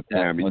don't doubt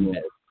that one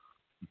bit.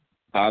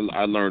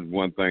 I learned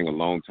one thing a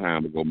long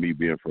time ago, me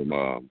being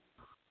from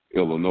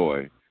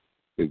Illinois,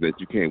 is that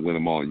you can't win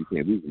them all, you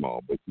can't lose them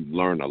all, but you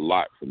learn a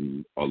lot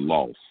from a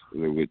loss,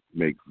 which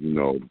makes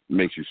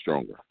you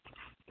stronger.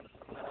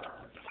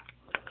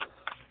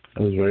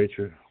 That was very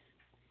true.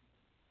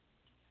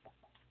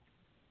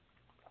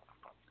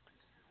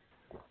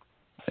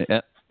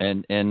 Yeah,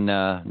 and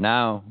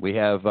now we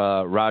have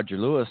Roger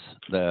Lewis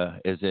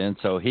is in,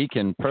 so he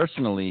can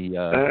personally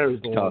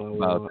talk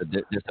about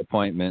the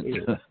disappointment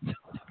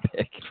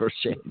pick for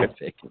Shane to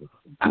pick.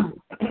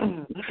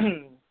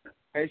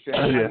 Hey, Shane,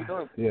 how you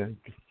doing? Yeah.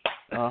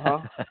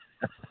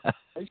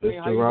 Hey, Shane,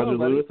 how Mr. you Roger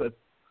doing, Lewis,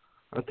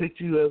 I picked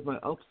you as my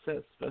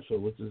upset special,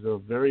 which is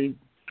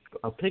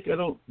a pick I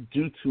don't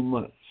do too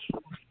much.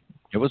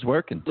 It was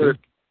working too.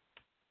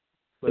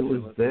 It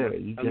was there.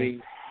 You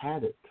just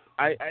had it.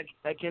 I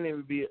can't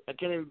even be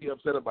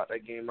upset about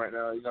that game right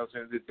now. You know what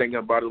I'm saying? Just thinking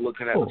about it,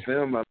 looking at the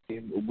film. I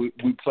mean, we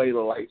played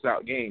a lights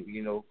out game.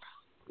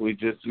 We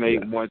just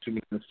made one too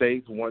many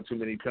mistakes, one too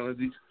many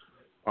penalties.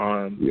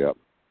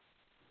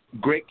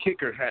 Great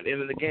kicker at the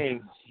end of the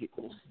game.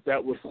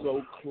 That was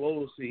so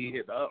close. He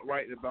hit the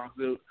upright and bounced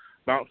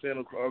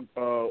in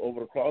over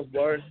the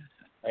crossbar.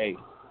 Hey,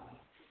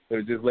 it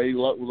was just Lady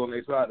Luck was on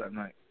their side that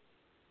night.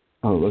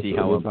 Oh, I'm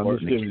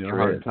just giving you a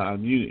hard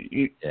time.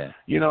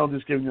 I'm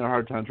just giving you a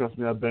hard time. Trust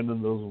me, I've been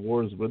in those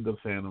wars with the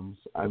Phantoms.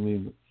 I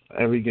mean,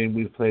 every game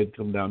we've played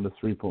come down to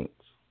 3 points.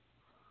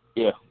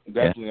 Yeah,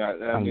 definitely.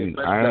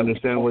 Yeah. I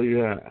understand where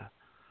you're at.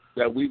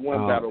 That week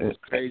 1 battle was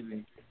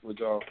crazy with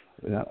y'all.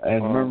 Yeah,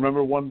 and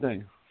remember one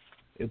thing: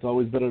 it's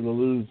always better to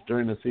lose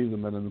during the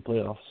season than in the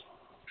playoffs.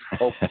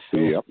 Oh, for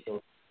sure. Yep.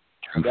 So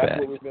that's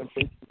what we've been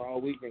preaching all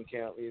week in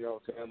camp. You know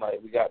what I'm saying?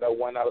 Like, we got that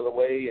one out of the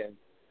way, and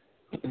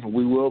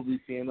we will be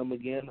seeing them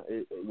again,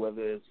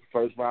 whether it's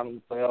first round of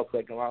the playoffs,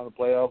 second round of the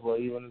playoffs, or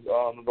even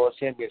the North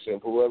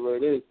Championship, whoever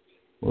it is.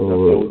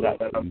 We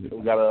got it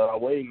our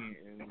way,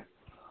 and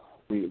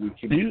we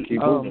keep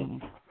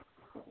moving.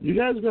 You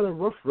guys got a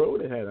rough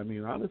road ahead. I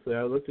mean, honestly,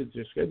 I looked at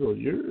your schedule.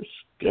 Your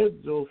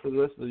schedule for the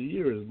rest of the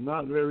year is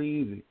not very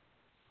easy.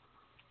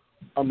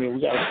 I mean,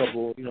 we got a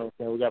couple.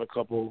 We got a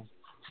couple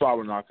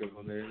flower knockers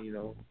on there. We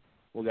go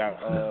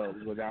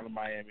down to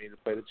Miami to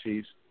play the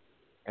Chiefs,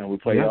 and we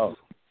play out.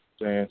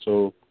 And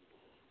so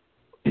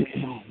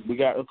we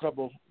got a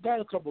couple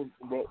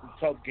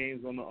tough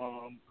games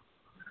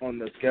on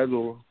the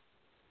schedule,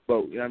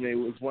 but I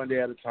mean, it's one day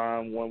at a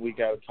time, 1 week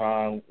at a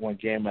time, one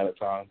game at a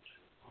time.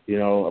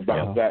 A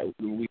bounce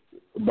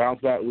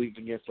back week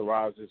against the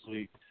Rise this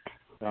week.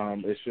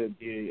 It should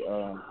be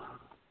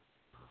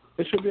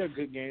a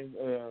good game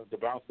to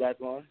bounce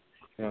back on.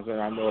 I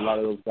know a lot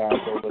of those guys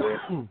over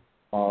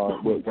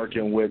there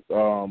working with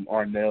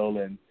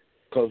Arnell and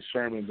Coach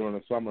Sherman during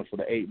the summer for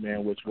the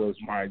 8-man, which was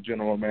my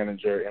general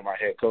manager and my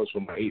head coach for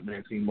my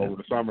 8-man team over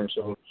the summer.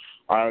 So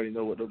I already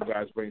know what those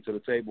guys bring to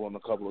the table, and a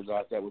couple of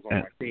guys that was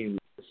on my team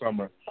this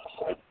summer.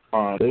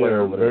 They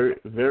are a very,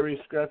 very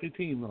scrappy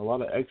team. A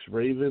lot of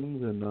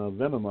ex-Ravens and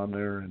Venom on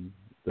there, and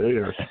They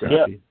are scrappy.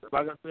 Yeah,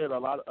 like I said, a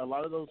lot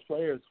of those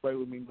players play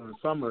with me in the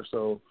summer,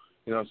 so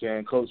you know what I'm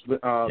saying. Coach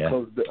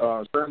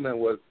Sherman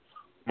was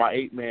my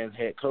 8-man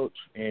head coach,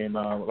 and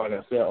like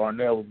I said,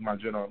 Arnell was my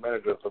general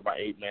manager for my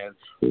 8-man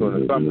during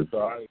the summer.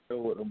 So I know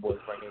what them boys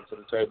bring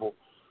into the table.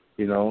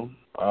 You know,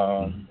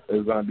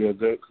 it's going to be a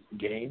good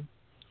game.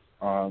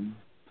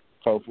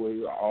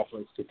 Hopefully, our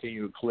offense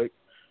continue to click.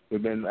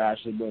 We've been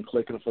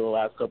clicking for the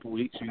last couple of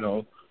weeks. You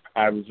know,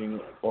 averaging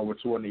over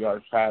 200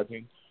 yards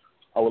passing.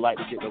 I would like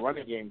to get the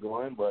running game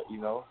going, but you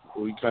know,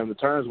 we come to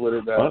terms with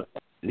it.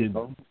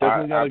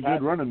 Definitely got a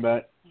good running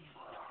back.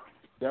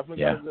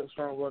 Definitely got a good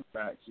strong running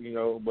backs. You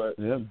know, but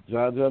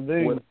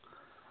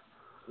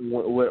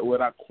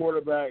with our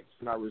quarterbacks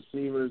and our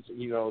receivers,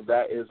 you know,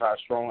 that is our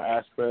strong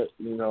aspect.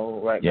 You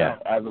know, now,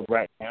 as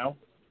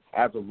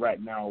of right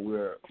now,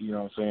 we're, you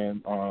know what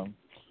I'm saying,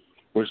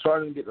 we're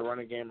starting to get the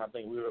running game. I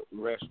think we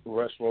rushed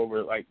for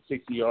over like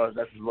 60 yards.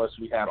 That's as much as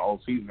we had all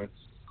season.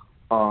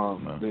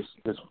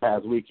 This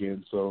past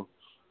weekend, so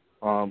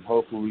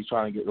hopefully we're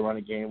trying to get the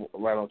running game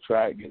right on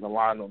track, getting the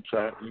line on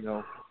track. You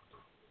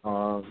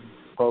know,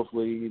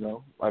 hopefully, you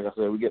know, like I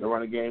said, we get the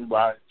running game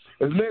by.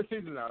 It's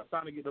mid-season now. It's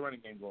time to get the running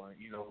game going.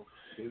 You know,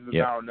 it's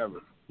now or never.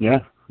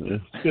 Yeah,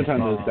 it's a good time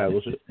to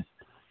establish it.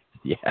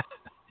 Yeah,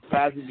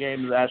 passing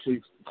game is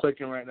actually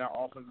clicking right now.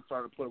 Offense is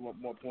starting to put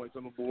more points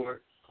on the board.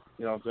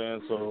 You know what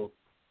I'm saying? So,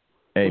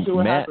 hey,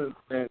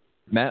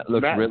 Matt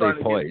looks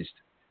really poised.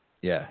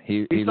 Yeah,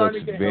 he looks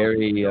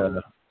very.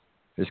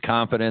 His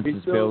confidence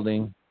is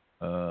building.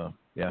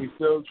 He's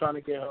still trying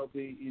to get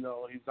healthy. You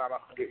know, he's not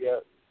 100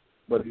 yet,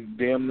 but he's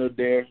damn near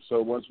there.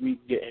 So once we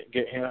get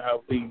him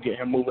healthy, get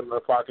him moving in the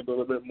pocket a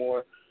little bit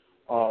more,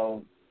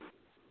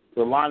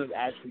 the line is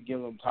actually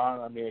giving him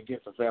time. I mean,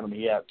 against the Phantom,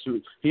 he had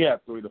 3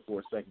 to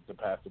 4 seconds to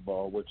pass the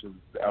ball, which is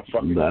a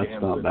fucking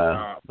That's not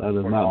bad. That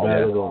is not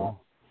bad at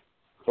all.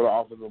 For the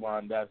offensive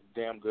line, that's a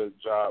damn good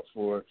job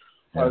for,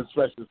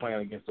 especially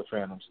playing against the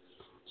Phantoms.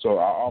 So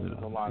our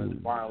offensive line is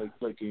finally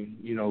clicking.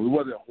 You know, we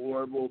wasn't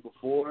horrible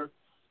before,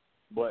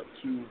 but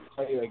to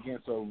play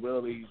against a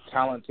really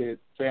talented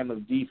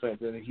Phantom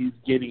defense, and he's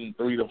getting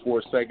 3 to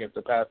 4 seconds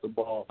to pass the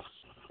ball,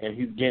 and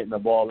he's getting the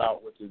ball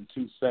out within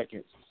 2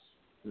 seconds,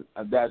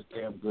 that's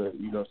damn good.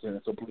 You know what I'm saying?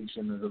 It's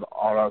completion and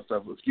all that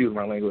stuff. Excuse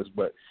my language,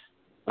 but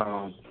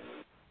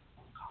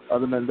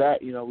other than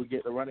that, you know, we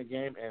get the running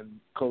game, and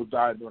Coach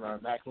Dye doing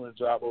an excellent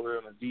job over there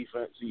on the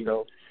defense, you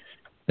know.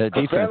 The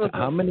defense.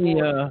 How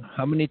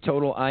many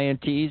total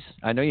INTs?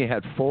 I know you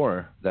had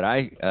 4 that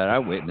I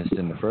witnessed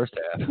in the first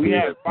half. We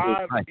had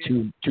 5.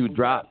 Two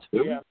dropped.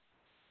 We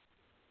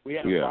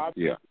had 5.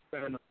 Yeah.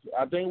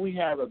 I think we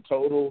had a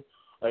total,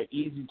 an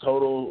easy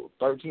total,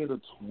 13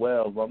 to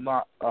 12. I'm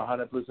not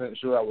 100%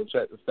 sure. I will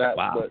check the stats,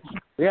 but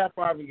we had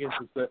 5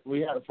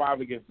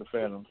 against the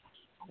Phantoms,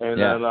 and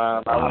then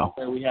I would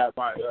say we had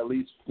at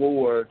least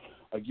 4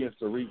 against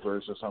the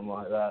Reapers or something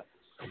like that.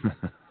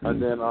 And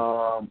then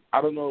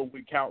I don't know if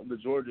we count the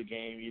Georgia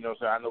game. You know,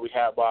 so I know we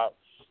had about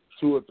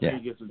 2 or 3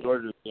 against the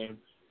Georgia game.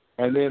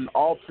 And then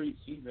all preseason,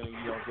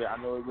 you know, I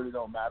know it really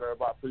don't matter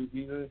about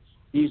preseason.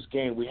 Each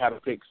game we had a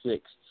pick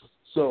 6.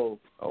 So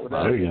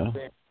there you go.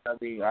 I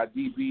mean, our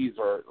DBs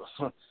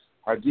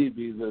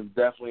is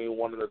definitely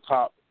one of the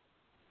top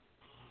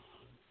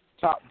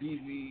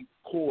DB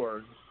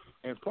cores,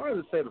 and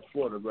probably the state of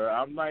Florida. But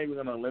I'm not even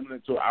going to limit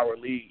it to our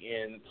league.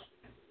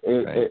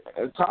 A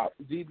top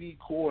DB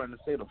core in the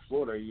state of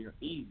Florida, you're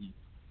easy.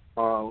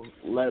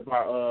 Led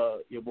by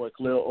your boy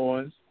Khalil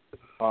Owens,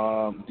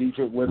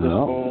 Dietrich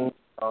Witherspoon,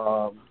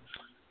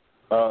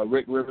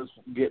 Rick Rivers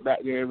get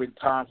back there every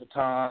time for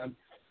time.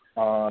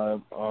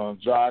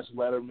 Josh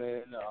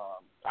Letterman.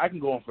 I can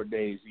go on for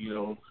days, you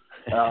know.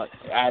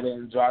 Add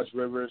in Josh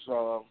Rivers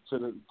to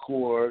the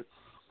core.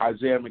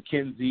 Isaiah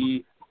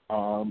McKenzie,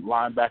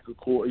 linebacker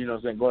core. You know what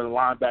I'm saying? Going to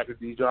linebacker,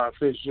 Dejon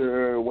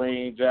Fisher,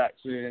 Wayne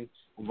Jackson,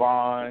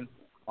 Vaughn,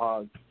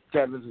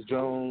 Kevin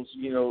Jones,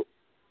 you know,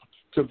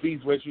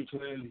 Kavith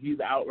Richardson, he's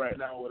out right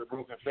now with a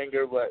broken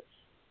finger, but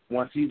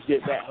once he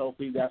gets that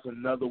healthy, that's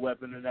another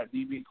weapon in that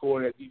DB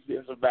core, that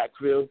defensive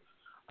backfield.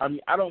 I mean,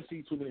 I don't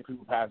see too many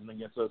people passing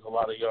against us a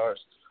lot of yards.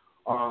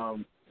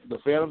 The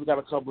Phantoms got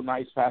a couple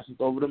nice passes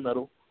over the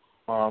middle.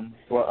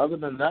 But other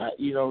than that,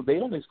 you know, they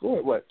only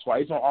scored,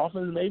 twice on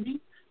offense maybe?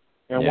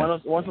 And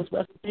once on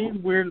special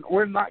teams,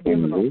 we're not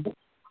giving them.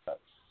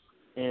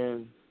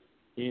 And,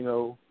 you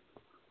know,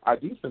 our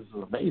defense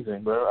is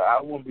amazing, bro.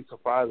 I wouldn't be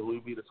surprised if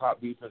we'd be the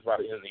top defense by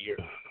the end of the year.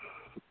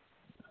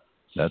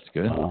 That's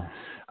good.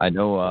 I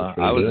know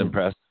I was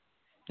impressed.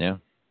 Yeah.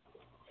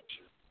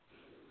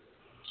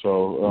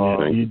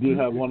 So you do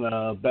have one of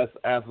the best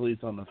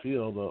athletes on the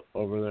field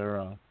over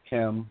there,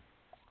 Cam.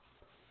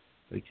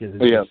 The kid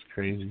is just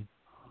crazy.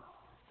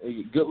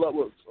 Hey, good luck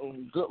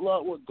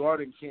with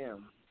guarding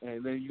Cam,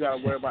 and then you got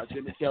to worry about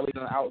Jimmy Kelly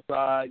on the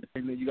outside,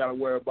 and then you got to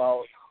worry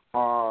about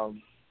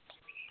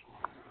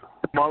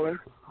Mullins.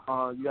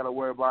 You got to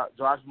worry about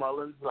Josh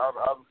Mullins on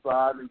the other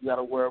side, and you got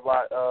to worry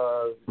about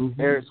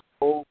Eric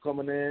Cole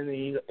coming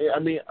in. I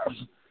mean,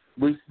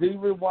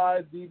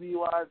 receiver-wise,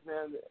 DB-wise,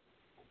 man,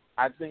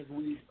 I think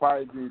we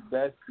probably the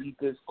best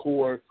deepest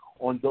core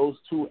on those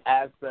two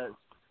aspects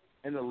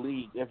in the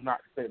league, if not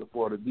the state of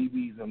Florida,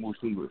 DBs and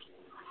receivers.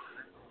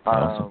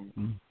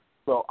 Awesome.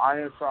 So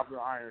iron sharpens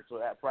iron.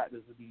 So at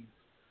practice, it'd be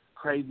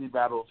crazy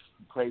battles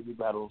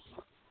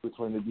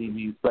between the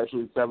DBs,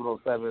 especially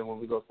 7-on-7. When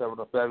we go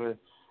 7-on-7,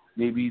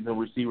 DBs and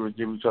receivers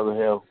give each other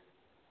hell.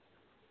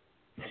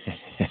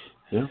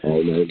 Yeah.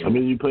 I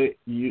mean,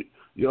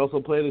 you also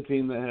played a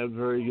team that had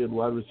very good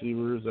wide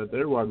receivers at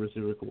their wide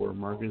receiver core.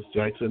 Marcus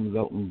Jackson,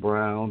 Velton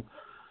Brown.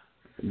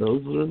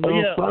 Those are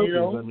no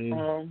problems. I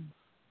mean,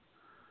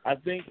 I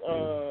think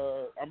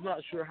I'm not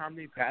sure how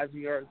many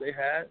passing yards they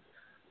had,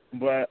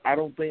 but I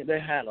don't think they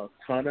had a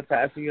ton of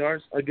passing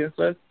yards against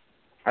us.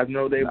 I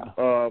know they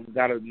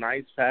got a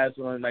nice pass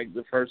on like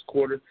the first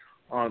quarter.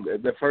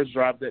 The first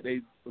drive that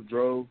they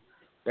drove,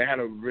 they had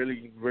a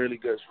really, really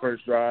good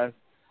first drive.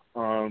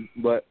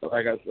 But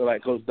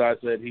like Coach Dodd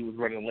said, he was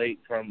running late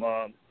from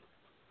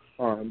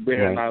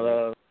being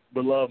our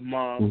beloved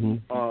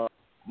mom.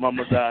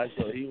 Mama died,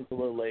 so he was a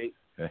little late.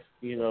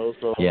 You know,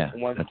 so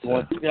once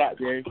he got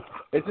there,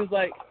 it's just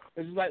like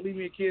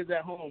leaving your kids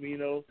at home. You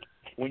know,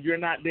 when you're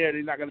not there,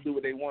 they're not gonna do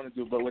what they want to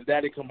do. But when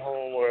Daddy come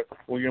home or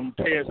when your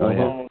parents come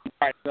home,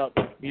 tighten up.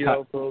 You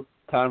know, so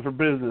time for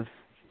business.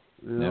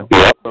 You know?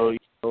 So you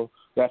know,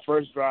 that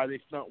first drive, they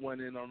snuck one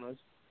in on us.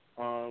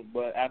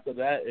 But after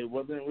that, it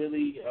wasn't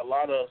really a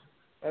lot of.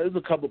 There was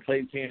a couple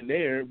plays here and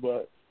there,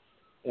 but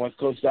once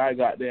Coach Dye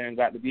got there and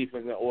got the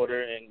defense in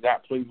order and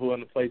got people in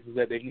the places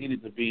that they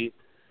needed to be,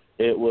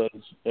 it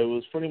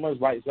was pretty much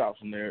lights out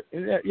from there.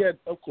 And yeah,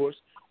 of course,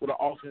 with an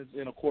offense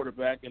and a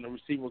quarterback and a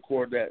receiver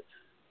core that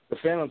the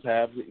Phantoms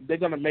have, they're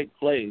gonna make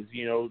plays.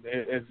 You know,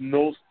 there's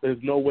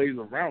no ways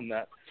around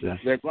that. Yeah.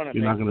 They're gonna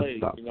make plays.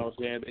 Stop. You know what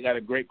I'm saying? They got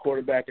a great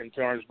quarterback in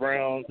Terrence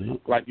Brown,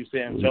 like you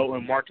said, Joe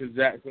and Marcus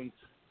Jackson.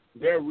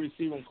 Their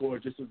receiving core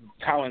just as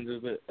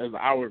talented as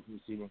our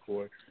receiving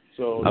core.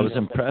 So I was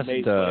impressed.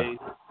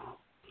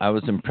 I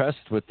was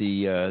impressed with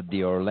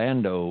the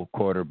Orlando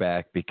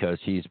quarterback because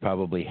he's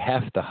probably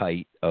half the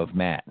height of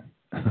Matt,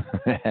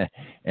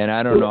 and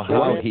I don't know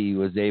how he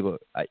was able.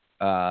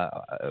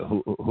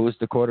 Who's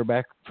the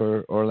quarterback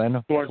for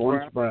Orlando?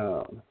 Torrance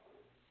Brown.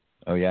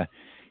 Oh yeah,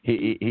 he's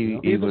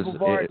was a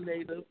Bavard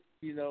native.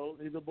 You know,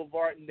 he's a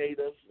Bavard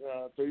native,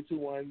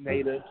 3-2-1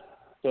 native.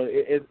 So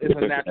it's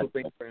a natural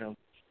thing for him.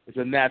 It's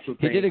a natural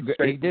thing.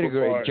 He did a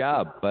great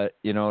job, but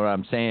you know what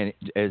I'm saying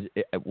is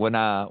when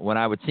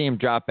I would see him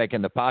drop back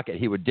in the pocket,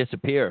 he would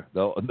disappear.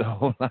 The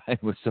whole line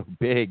was so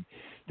big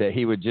that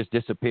he would just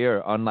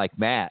disappear. Unlike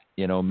Matt,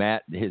 you know,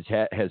 his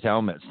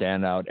helmet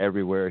stand out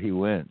everywhere he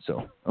went.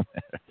 So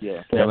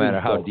no matter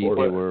how deep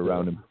they were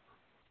around him.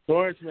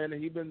 Torrance, man,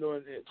 he's been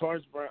doing it.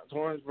 Torrance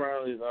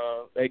Brown is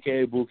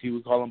AKA Buki.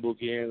 We call him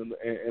Buki in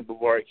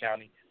Brevard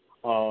County.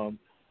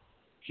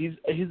 He's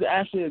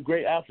actually a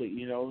great athlete,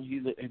 you know.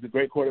 He's a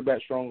great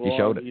quarterback, strong arm. He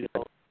showed it. You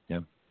know, yeah.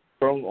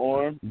 Strong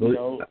arm, you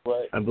know.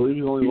 But I believe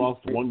he only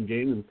lost one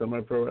game in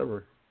semi-pro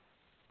ever.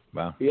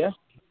 Wow. Yeah,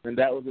 and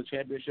that was a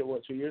championship.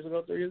 3 years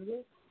ago?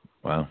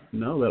 Wow.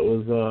 No, that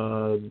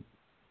was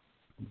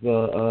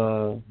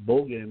the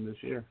bowl game this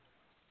year.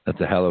 That's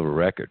a hell of a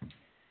record.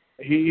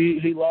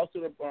 He lost to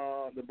the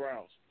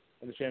Browns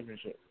in the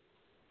championship.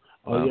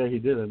 Oh yeah, he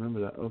did. I remember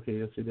that. Okay,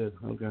 yes, he did.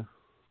 Okay,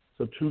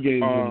 so 2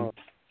 games in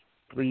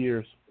 3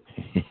 years.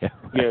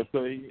 Yeah,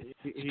 so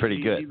he's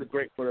pretty good. He's a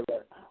great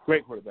quarterback.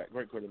 Great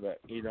quarterback.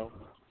 You know,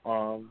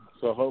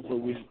 so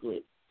hopefully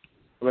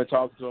when I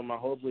talk to him, I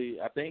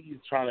think he's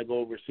trying to go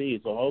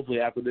overseas. So hopefully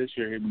after this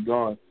year he'll be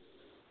gone.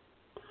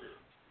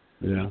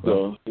 Yeah.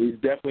 So he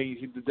definitely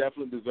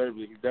deserves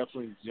it. He's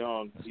definitely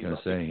young. I was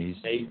gonna say he's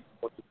maybe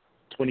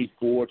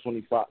 24,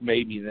 25,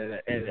 maybe,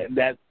 and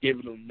that's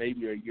giving him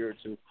maybe a year or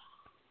two.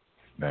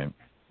 Right.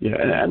 Yeah,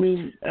 I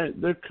mean,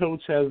 their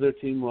coach has their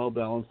team well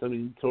balanced. I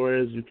mean,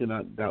 Torres, you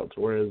cannot doubt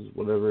Torres,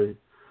 whatever,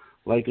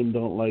 like him,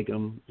 don't like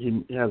him.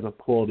 He has a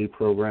quality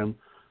program.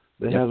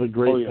 They have a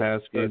great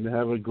pass game. They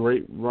have a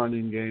great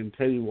running game.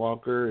 Teddy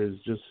Walker is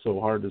just so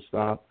hard to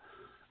stop.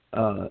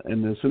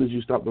 And as soon as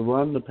you stop the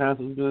run, the pass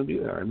is going to be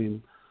there. I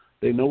mean,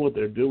 they know what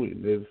they're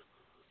doing. They've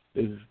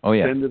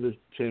been to the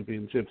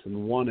championships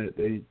and won it.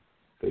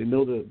 They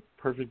know the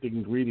perfect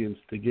ingredients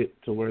to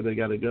get to where they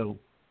got to go.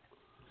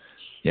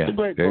 Yeah,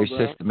 very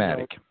program,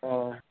 systematic.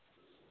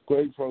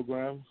 Great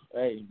program.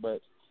 Hey,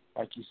 but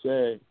like you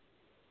said,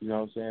 you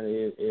know what I'm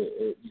saying,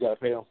 you got to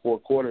pay them 4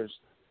 quarters.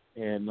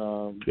 And I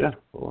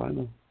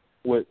know.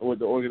 With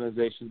the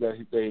organization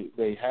that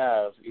they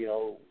have, you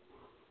know,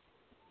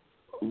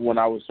 when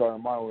I was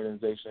starting my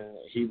organization,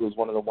 he was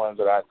one of the ones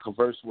that I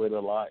conversed with a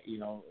lot. You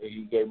know,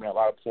 he gave me a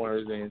lot of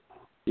pointers, and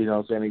you know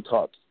what I'm saying, he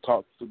taught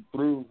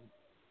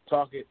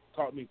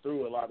me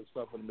through a lot of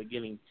stuff in the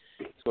beginning.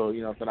 So,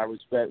 you know, I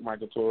respect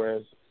Michael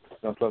Torres. You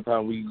know,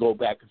 sometimes we go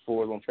back and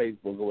forth on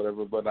Facebook or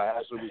whatever, but I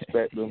actually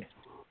respect him.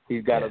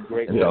 He's got a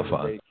great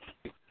organization.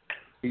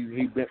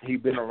 He's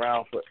been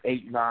around for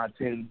 8, 9,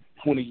 10,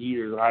 20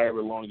 years,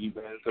 however long he's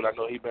been. Because I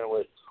know he's been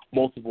with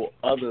multiple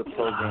other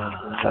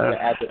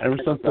programs. Ever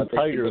since the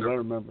Tigers, I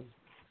remember.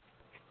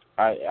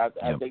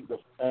 I think the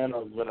fan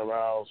has been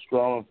around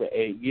strong for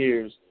 8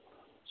 years.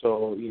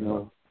 So,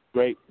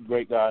 great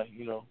guy.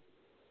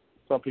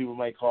 Some people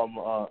may call him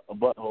a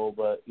butthole,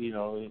 but,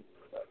 you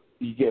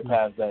get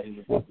past that. He's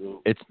a good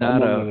dude.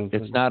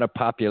 It's not a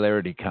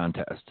popularity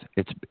contest.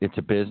 It's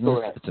a business.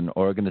 Correct. It's an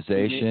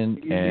organization,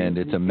 and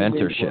it's a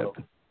mentorship.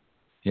 Well.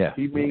 Yeah,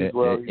 he means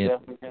well. He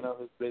definitely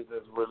handles his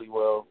business really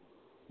well.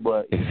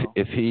 But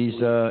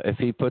if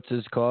he puts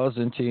his claws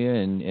into you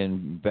and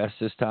invests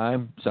his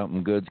time,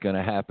 something good's going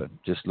to happen.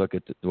 Just look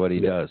at what he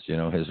does.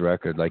 His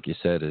record, like you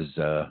said, is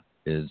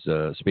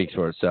speaks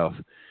for itself.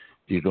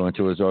 If you go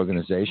into his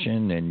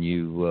organization and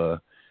you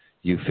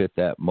fit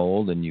that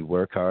mold and you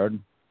work hard,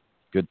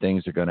 good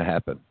things are going to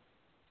happen.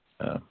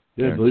 I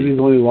believe he's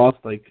only lost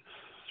like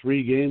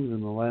 3 games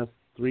in the last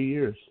 3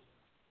 years.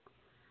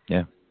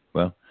 Yeah,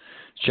 well,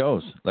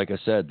 shows. Like I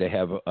said, they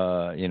have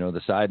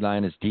the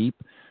sideline is deep.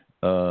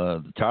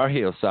 The Tar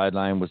Heel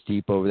sideline was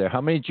deep over there. How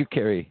many did you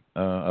carry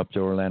up to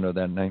Orlando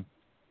that night?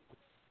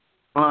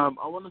 I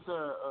want to say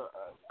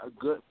a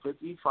good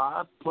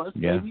 55 plus,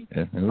 maybe.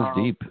 Yeah, it was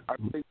deep. I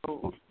think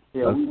so.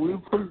 Yeah, we were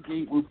pretty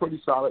deep. We're a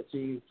pretty solid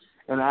team.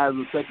 And as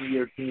a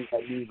second-year team,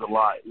 that means a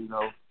lot,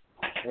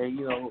 And,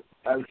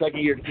 as a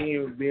second-year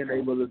team, being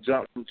able to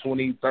jump from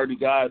 20, 30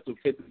 guys to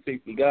 50,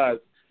 60 guys,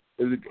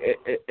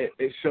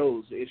 it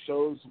shows. It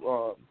shows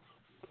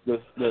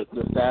the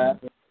staff.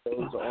 The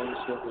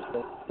ownership,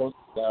 the coaching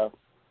staff.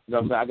 You know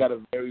what I'm saying? I got a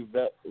very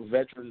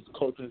veteran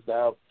coaching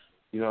staff,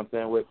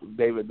 with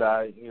David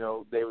Dye.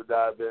 David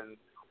Dye been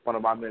one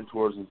of my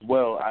mentors as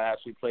well. I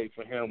actually played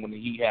for him when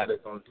he had his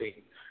own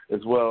team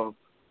as well.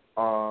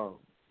 So,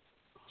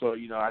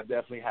 I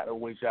definitely had to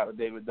reach out to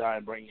David Dye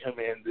and bring him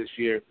in this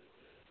year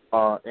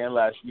and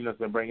last year,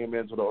 to bring him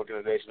into the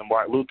organization. And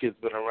Mark Lucas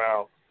been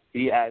around.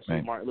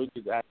 Mark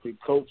Lucas actually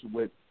coached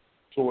with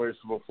Torres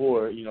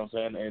before,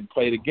 and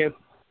played against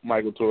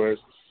Michael Torres.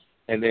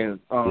 And then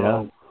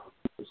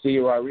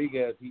Thier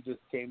Rodriguez, he just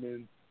came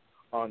in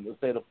on the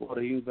state of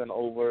Florida. He was been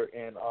over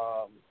in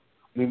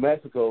New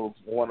Mexico,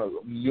 won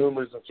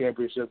numerous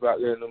championships out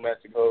there in New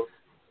Mexico.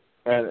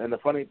 And the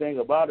funny thing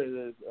about it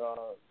is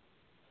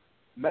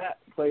Matt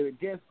played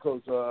against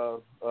Coach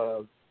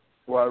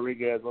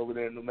Rodriguez over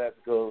there in New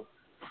Mexico.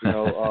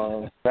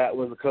 Matt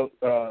was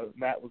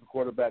a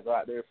quarterback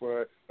out there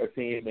for a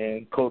team,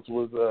 and Coach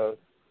was the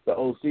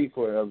OC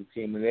for the other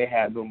team, and they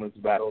had numerous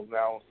battles.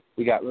 Now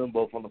we got them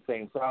both on the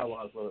same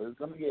sideline, so it's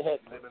going to get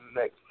hectic in the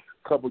next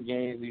couple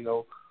games.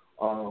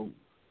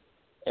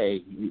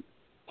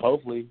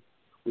 Hopefully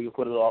we can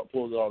pull it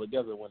all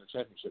together and win a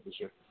championship this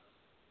year.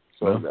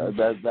 So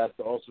that's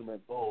the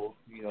ultimate goal.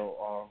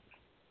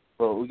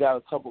 But we got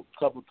a couple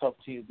tough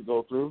teams to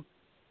go through.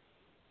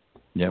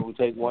 Yeah, we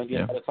take one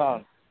game at a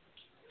time.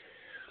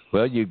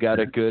 Well, you got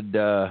a good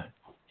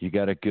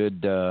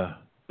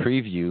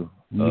preview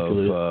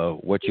of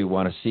what you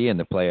want to see in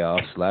the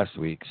playoffs last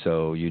week.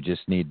 So you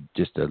just need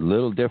just a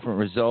little different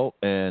result,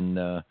 and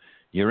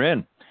you're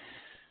in.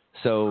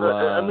 So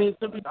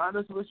to be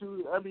honest with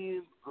you,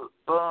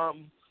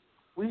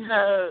 we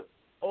had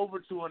over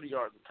 200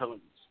 yards of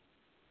penalties,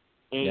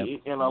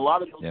 and a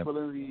lot of those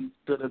penalties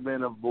could have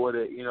been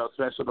avoided.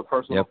 Especially the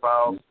personal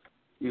fouls.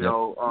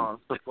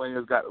 The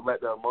players got to let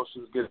the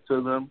emotions get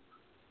to them,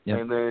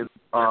 and then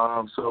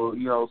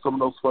some of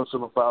those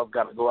personal fouls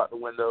got to go out the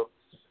window.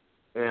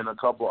 And a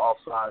couple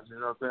offsides, you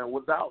know what I'm saying?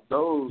 Without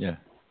those,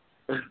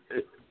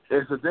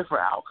 it's a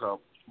different outcome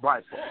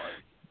by far.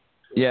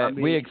 Yeah,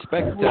 we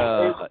expect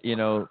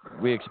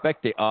we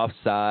expect the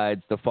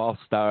offsides, the false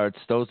starts.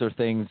 Those are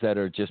things that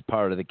are just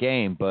part of the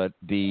game. But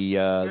the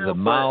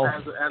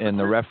mouth and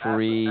the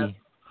referee,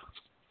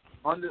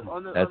 on this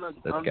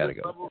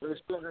level, it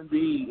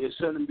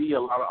shouldn't be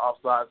a lot of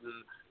offsides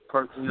and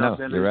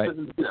you're right.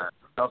 Shouldn't be that.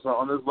 Also,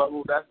 on this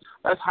level,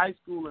 that's high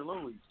school and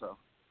little league stuff.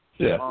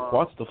 Yeah,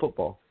 watch the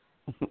football.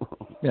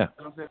 You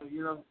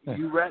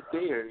right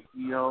there,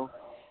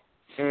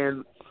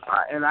 and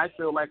I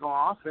feel like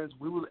on offense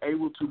we were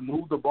able to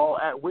move the ball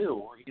at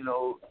will,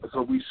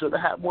 so we should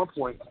have had 1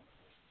 point,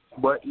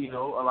 but a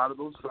lot of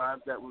those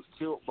drives that was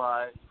killed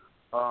by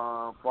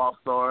false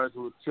starts,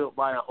 was killed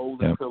by a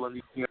holding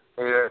penalty here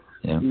and there,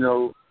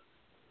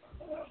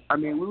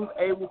 we was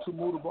able to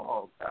move the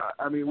ball.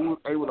 We were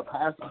able to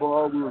pass the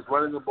ball, we was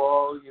running the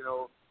ball,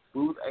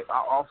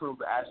 our offense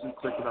was actually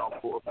clicking on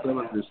for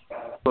penalties.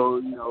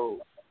 So,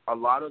 a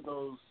lot of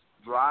those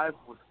drives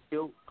was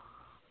killed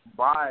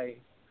by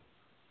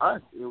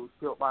us. It was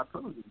killed by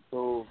penalties.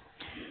 So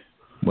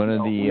one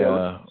of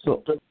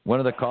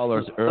the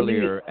callers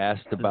earlier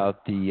asked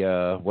about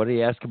the what did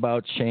he ask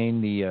about,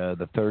 Shane?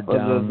 The third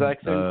down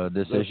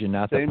decision,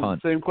 not the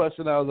punt. Same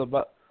question I was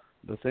about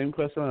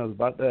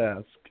to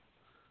ask.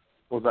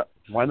 What was that?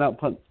 Why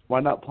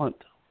not punt?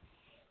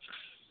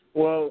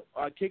 Well,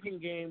 our kicking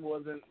game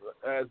wasn't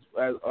as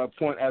a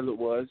point as it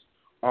was.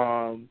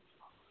 Our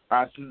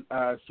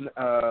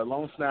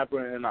lone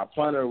snapper and our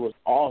punter was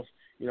off.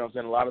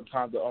 A lot of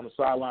times on the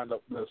sideline,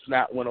 the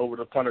snap went over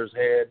the punter's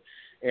head,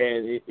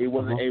 and it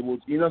wasn't able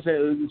to,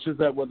 it's just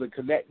that wasn't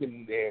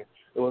connecting there.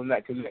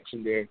 that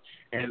connection there.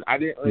 And I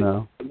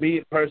didn't,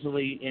 me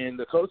personally and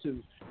the coaches,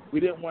 we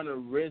didn't want to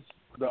risk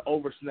the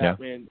over snap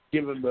and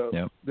give him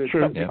the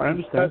True. I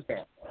understand.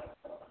 touchdown.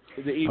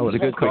 That was a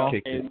good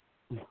quick kick.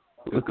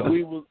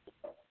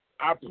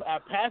 Our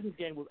passing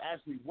game was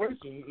actually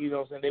working, you know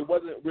what I'm saying? They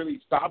wasn't really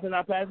stopping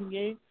our passing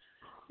game.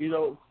 You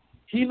know,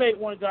 he made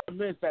one guy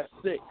miss at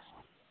 6.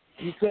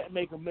 He couldn't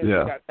make a miss. He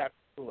got tapped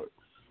short.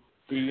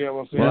 You know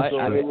what I'm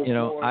saying?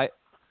 Well,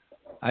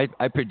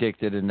 I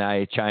predicted and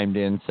I chimed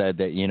in, said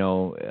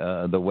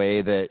that, the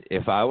way that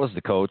if I was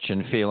the coach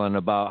and feeling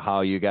about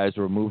how you guys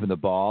were moving the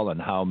ball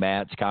and how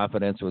Matt's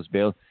confidence was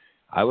built,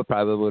 I would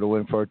have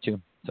went for it too.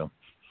 So.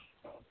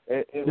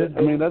 That's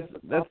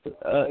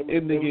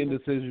in the game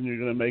decision you're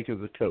going to make as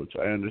a coach.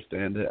 I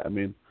understand it. I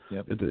mean,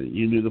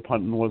 you knew the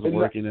punting wasn't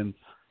working, and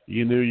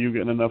you knew you were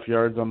getting enough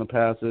yards on the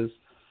passes.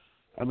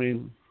 I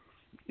mean,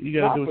 you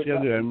got to do what you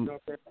got to do.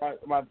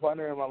 My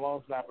punter and my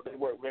long snapper, they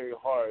work very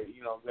hard.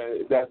 You know,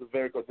 that's a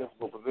very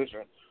difficult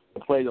position to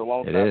play the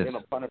long snapper and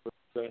a punter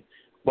position.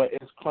 But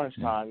it's crunch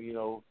time. You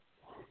know.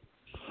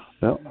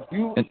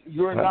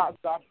 You're not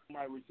stopping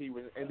my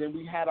receivers. And then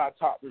we had our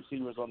top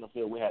receivers on the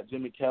field. We had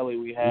Jimmy Kelly.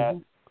 We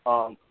had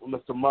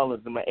Mr.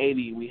 Mullins, number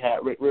 80. We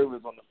had Rick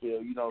Rivers on the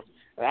field. You know,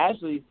 and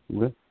actually,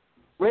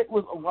 Rick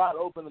was a wide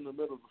open in the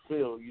middle of the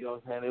field. You know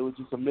what I'm saying? It was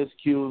just a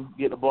miscue,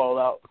 get the ball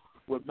out.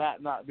 With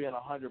Matt not being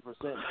 100%,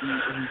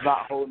 he's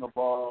not holding the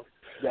ball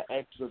the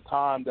extra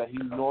time that he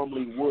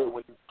normally would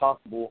when he's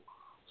comfortable.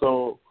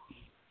 So,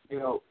 you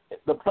know,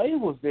 the play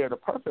was there, the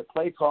perfect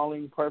play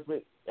calling,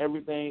 perfect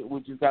everything. We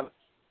just got,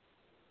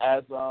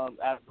 as a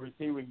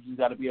receiver, you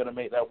got to be able to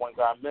make that one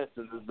guy miss,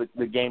 and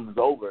the game is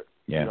over.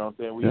 Yeah. You know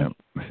what I'm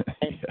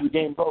saying? The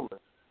game's over.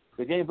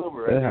 The game's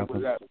over. Right?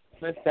 With that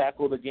missed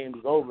tackle, the game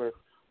is over.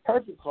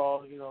 Perfect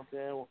call. You know what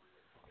I'm saying?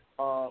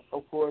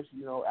 Of course,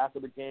 you know,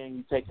 after the game,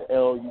 you take the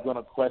L, you're going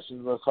to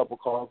question a couple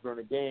calls during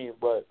the game.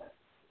 But,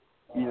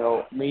 you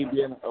know, me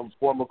being a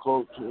former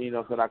coach, you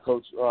know, because I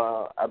coach,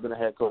 I've been a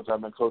head coach. I've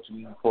been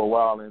coaching for a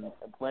while and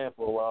playing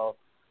for a while.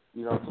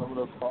 You know, some of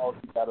those calls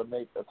you got to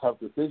make a tough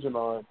decision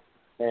on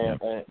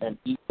and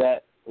eat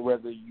that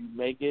whether you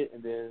make it,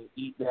 and then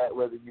eat that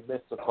whether you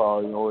miss the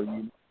call, you know, or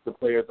the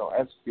players don't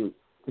execute.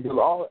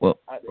 Because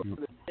at the end of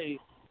the day,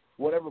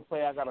 whatever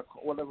play I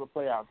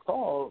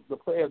call, the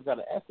players got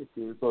to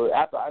execute. So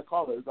after I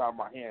call it, it's out of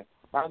my hand.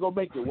 I'm gonna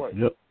make it work.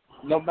 Yep.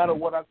 No matter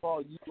what I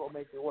call, you gonna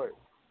make it work.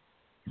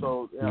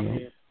 So you know what I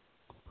mean.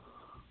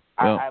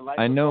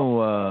 I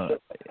know.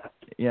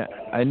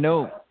 I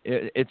know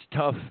it's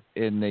tough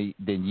in the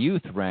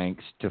youth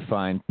ranks to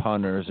find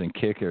punters and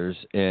kickers,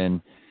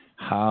 and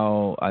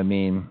how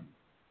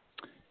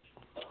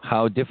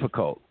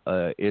difficult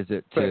is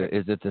it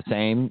the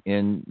same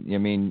in? I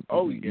mean,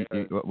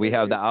 we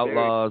have the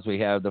Outlaws, we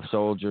have the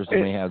Soldiers,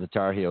 and we have the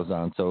Tar Heels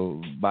on.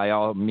 So by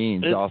all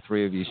means, all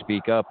three of you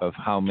speak up of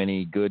how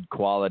many good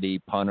quality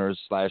punters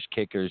 /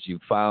 kickers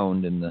you've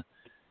found in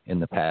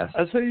the past.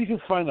 I'd say you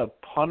can find a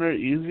punter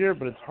easier,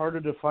 but it's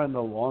harder to find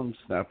the long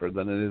snapper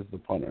than it is the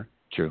punter.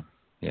 True.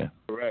 Yeah.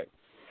 Correct.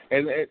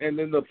 And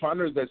then the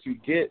punters that you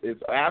get is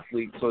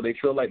athletes, so they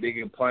feel like they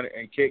can punt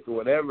and kick or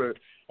whatever.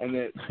 And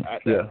then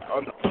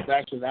on the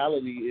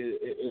nationality,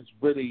 it's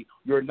really,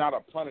 you're not a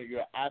punter, you're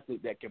an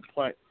athlete that can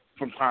punt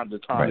from time to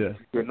time. Right.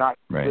 You're not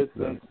consistent.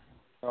 Right. You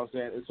know what I'm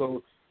saying?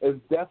 So it's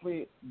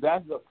definitely,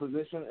 that's the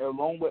position,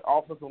 along with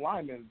offensive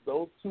linemen.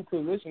 Those two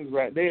positions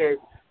right there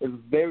is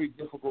very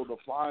difficult to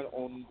find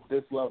on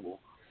this level.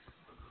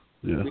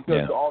 Yeah.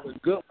 Because all the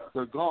good ones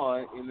are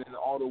gone, and then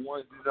all the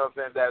ones, you know what I'm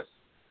saying, that's,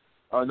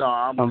 oh no,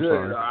 I'm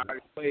good. Sorry. I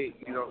already played.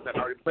 You know, I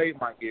already played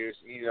my years.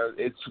 You know,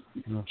 it's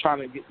trying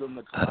to get them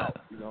to come out.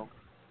 You know.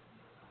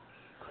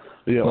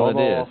 Yeah, well, all the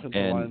it is.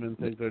 offensive linemen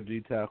think they're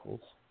D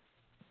tackles.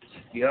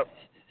 Yep.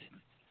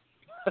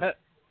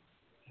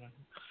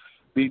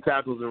 D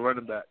tackles and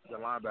running back, the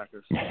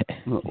linebackers.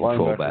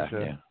 Fullback.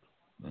 Yeah.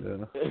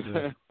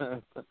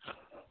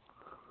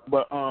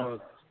 But I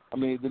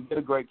mean, they did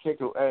a great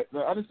kicker.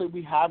 Honestly,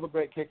 we have a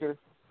great kicker.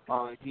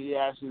 He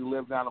actually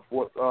lived down in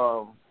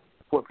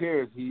Fort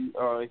Pierce. He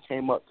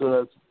came up to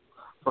us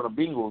from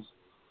the Bengals,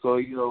 so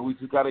you know we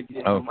just got to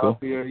get him up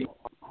here.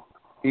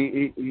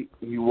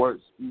 He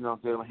works, you know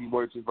what I'm saying? He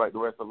works just like the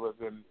rest of us,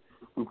 and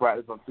we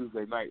practice on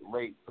Tuesday night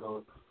late.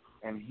 So,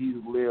 and he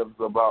lives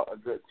about a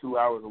good 2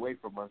 hours away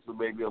from us, so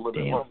maybe a little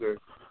bit longer.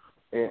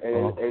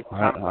 And it's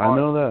kind of hard. I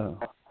know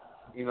that.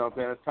 You know what I'm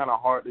saying? It's kind of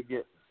hard to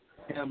get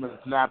him and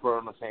Snapper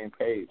on the same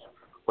page,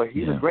 but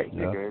he's a great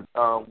kicker.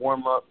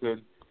 Warm up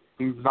and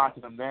he's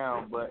knocking them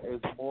down, but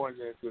it's more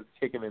than just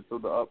kicking it through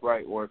the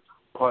upright or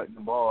putting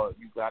the ball.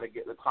 You got to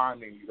get the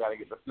timing. You got to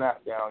get the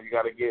snap down. You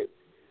got to get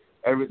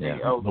everything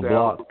else the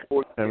down block,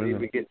 before you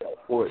even get that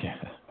for it. Yeah.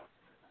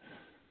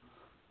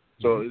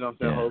 So you know what I'm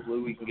saying? Hopefully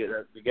we can get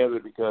that together,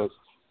 because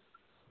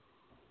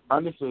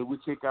honestly, we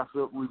kick our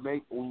field, we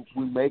make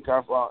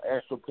our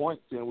extra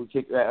points, and we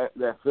kick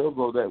that field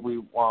goal that we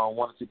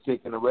wanted to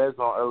kick in the red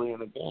zone early in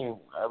the game.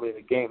 I mean,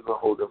 the game's a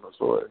whole different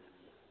story.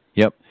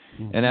 Yep.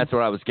 And that's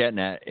what I was getting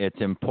at. It's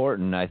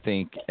important, I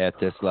think, at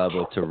this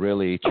level to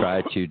really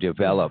try to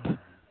develop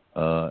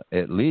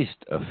at least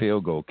a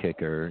field goal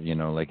kicker.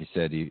 Like you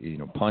said,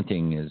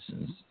 punting is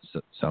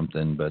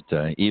something, but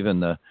even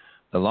the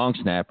long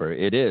snapper,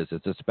 it's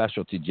a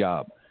specialty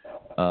job.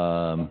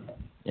 Not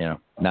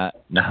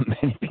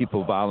many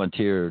people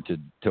volunteer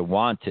to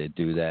want to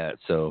do that.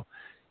 So,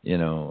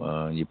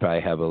 you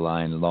probably have a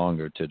line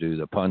longer to do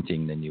the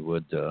punting than you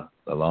would the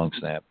long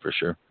snap for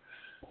sure.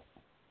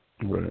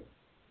 Right.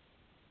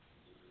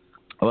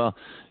 Well,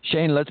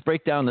 Shane, let's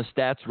break down the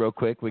stats real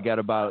quick. We got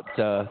about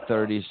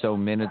 30 so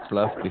minutes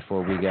left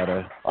before we got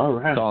to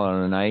call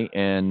on the night.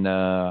 And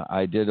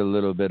I did a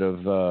little bit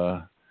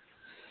of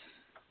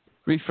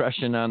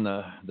refreshing on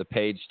the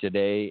page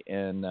today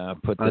and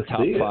put the top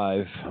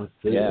 5.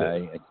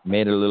 I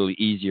made it a little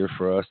easier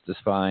for us to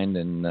find.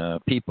 And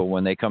people,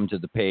 when they come to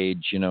the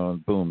page,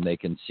 boom, they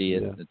can see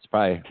it. Yeah. It's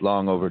probably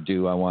long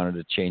overdue. I wanted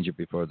to change it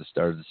before the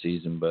start of the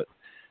season. But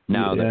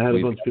now that I had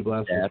a bunch of people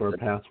asking for a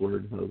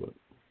password.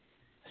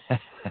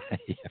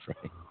 Yeah,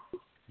 right.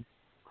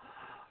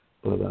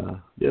 But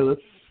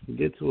let's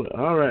get to it.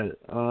 All right,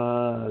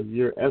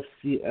 your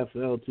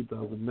FCFL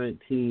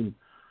 2019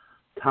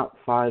 top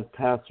 5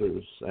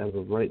 passers as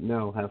of right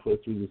now, halfway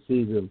through the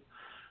season.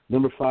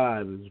 Number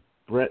 5 is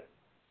Brett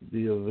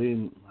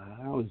Diavignon.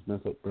 I always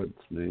mess up Brett's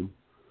name.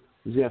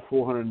 He's got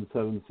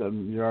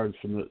 477 yards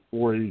from the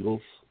War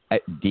Eagles.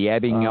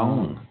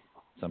 Diavignon,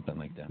 something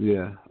like that.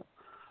 Yeah,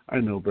 I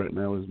know Brett, and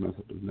I always mess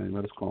up his name.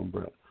 I just call him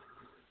Brett.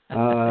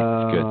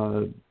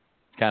 Good.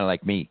 Kind of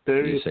like me.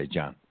 You say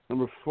John.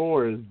 Number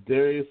 4 is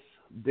Darius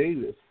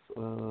Davis.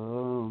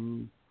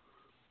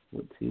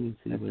 What team is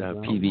he? That's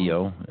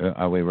PBO.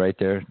 Are we right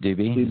there,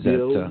 DB?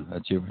 PBO.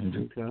 That's your.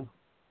 Okay.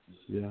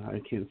 Yeah, I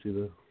can't see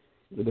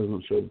it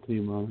doesn't show the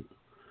team on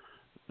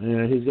it.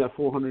 Yeah, he's got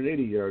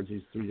 480 yards.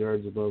 He's 3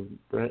 yards above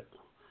Brett.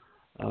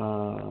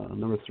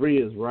 Number 3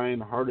 is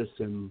Ryan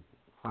Hardison,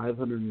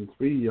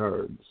 503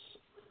 yards.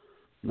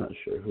 Not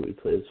sure who he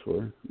plays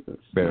for.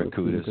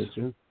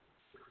 Barracudas.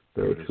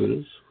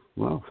 Barracudas.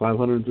 Wow,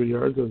 503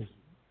 yards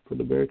for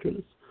the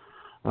Barracudas.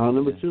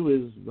 Number 2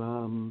 is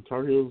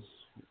Tar Heels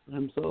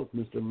himself,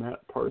 Mr.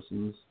 Matt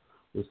Parsons,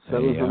 with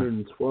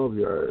 712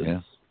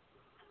 yards.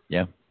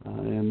 Yeah.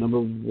 And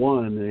number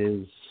 1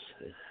 is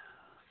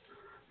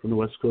from the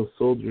West Coast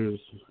Soldiers,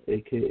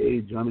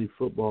 a.k.a. Johnny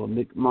Football,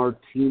 Nick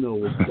Martino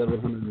with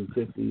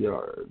 750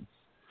 yards.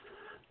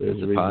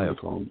 There's a reason to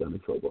call him Johnny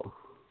Football.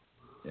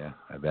 Yeah,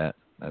 I bet.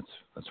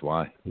 That's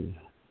why. Yeah.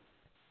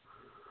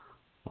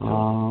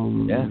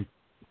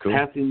 Cool.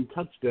 Passing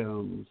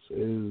touchdowns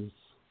is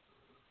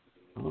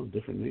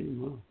different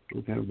name. Wow.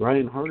 Okay,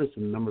 Ryan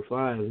Hardison, number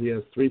 5. He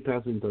has 3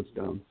 passing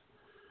touchdowns.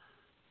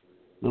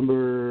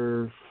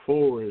 Number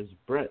 4 is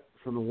Brett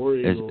from the War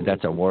Eagles.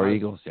 That's a War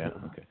Eagles? Yeah.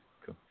 Okay.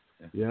 Cool.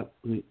 Yeah.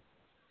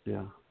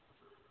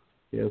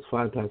 He has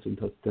 5 passing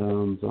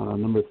touchdowns.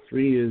 Number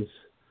 3 is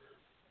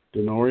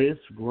Denorius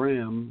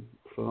Graham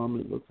from,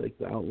 it looks like,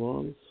 the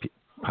Outlaws.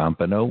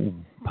 Pompano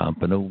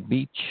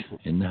Beach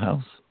in the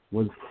house.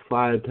 With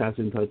 5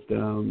 passing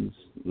touchdowns.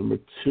 Number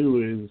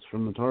 2 is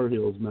from the Tar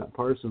Heels, Matt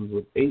Parsons,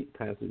 with 8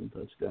 passing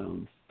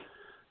touchdowns.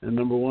 And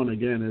number 1,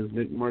 again, is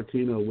Nick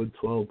Martino with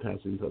 12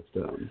 passing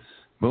touchdowns.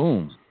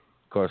 Boom.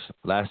 Of course,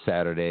 last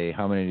Saturday,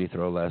 how many did he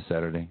throw last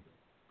Saturday?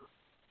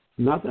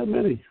 Not that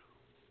many.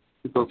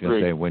 I was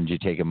going to say, when did you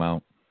take him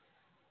out?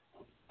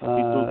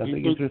 I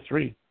think he threw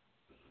 3.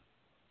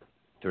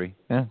 3?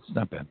 Yeah, it's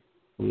not bad.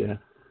 Yeah.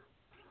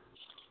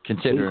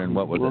 Considering,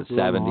 what was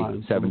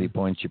it, 70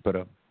 points you put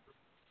up?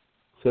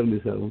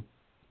 77.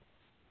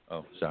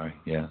 Oh, sorry.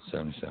 Yeah,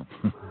 77.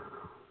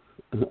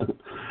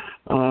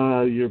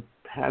 Your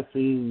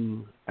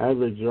passing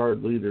average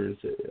yard leaders.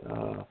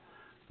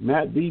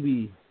 Matt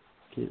Beebe.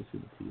 Can't see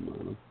the team on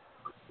him.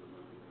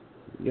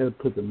 You got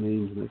to put the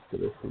names next to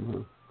this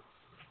somehow.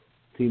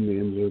 Team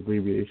names or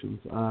abbreviations.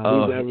 He's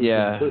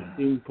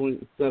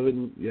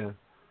averaging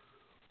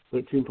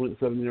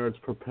 13.7 yards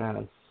per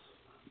pass.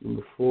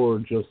 Number 4,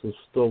 Joseph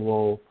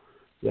Stovall,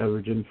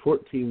 averaging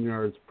 14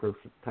 yards per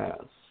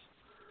pass.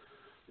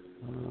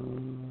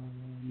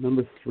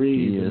 Number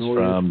 3, he is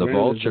from the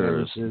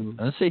Vultures.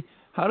 Let's see,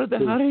 how did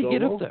he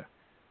get up there?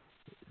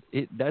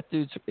 That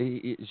dude's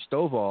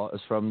Stovall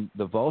is from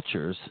the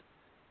Vultures,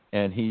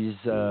 and he's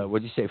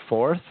what did you say,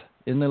 4th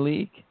in the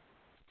league?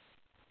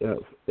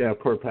 Yeah,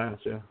 per pass,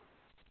 yeah.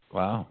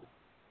 Wow.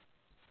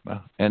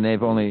 And they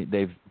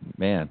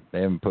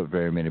haven't put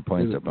very many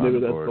points up on the board. Maybe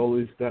that's the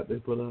only stat they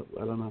put up.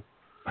 I don't know.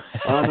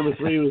 Number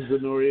 3 was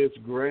Denorius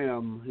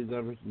Graham. He's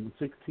averaging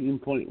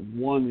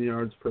 16.1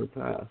 yards per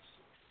pass.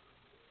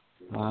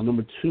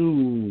 Number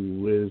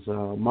 2 is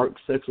Mark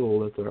Sexel.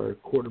 That's our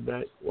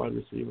quarterback, wide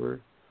receiver.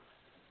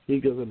 He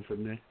goes in for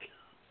Nick.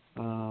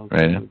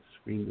 Right.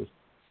 Screen just.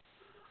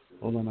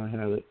 Hold on, I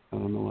had it. I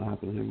don't know what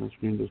happened here. My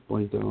screen just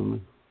blanked out on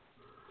me.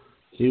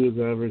 He was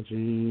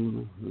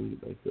averaging. Let me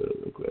get back to it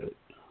real quick.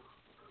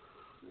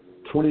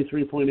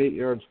 23.8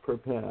 yards per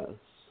pass.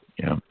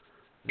 Yeah.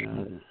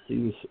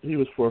 He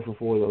was 4 for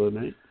 4 the other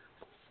night.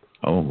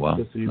 Oh wow!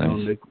 Just so you know,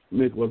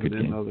 Nick wasn't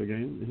in the other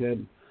game. He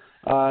had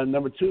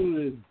number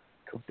 2 is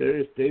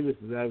Darius Davis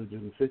is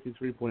averaging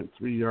 53.3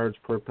 yards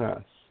per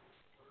pass.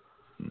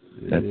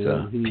 That's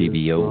a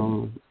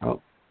PBO.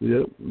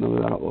 Yep,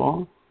 another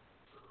outlaw.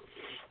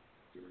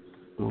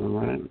 All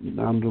right,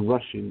 down to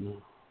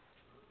rushing.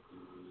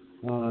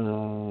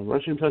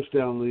 Rushing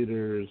touchdown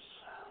leaders.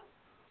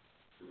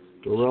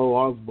 Darrell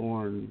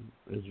Osborne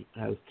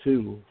has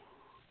 2.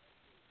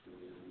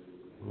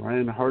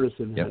 Ryan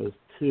Hardison has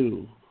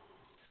 2.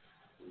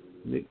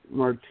 Nick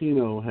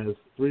Martino has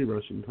 3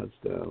 rushing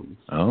touchdowns.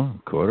 Oh,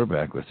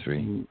 quarterback with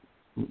 3.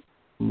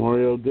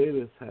 Mario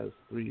Davis has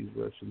 3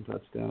 rushing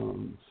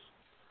touchdowns.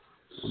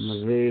 And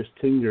Lavarius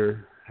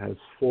Tinger has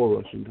 4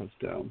 rushing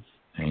touchdowns.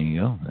 There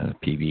you go. That's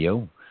a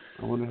PBO.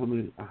 I wonder how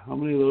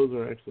many of those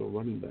are actual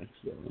running backs,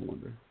 though. I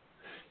wonder.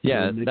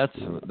 Yeah, that's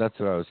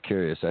what I was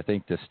curious. I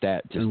think the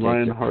stat just takes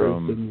Ryan it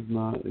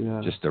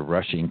from just the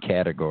rushing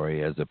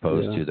category as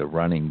opposed to the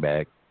running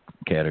back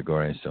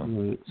category.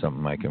 So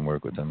something I can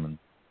work with them.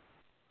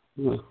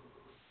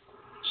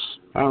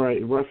 All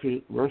right,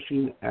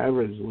 rushing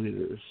average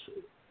leaders.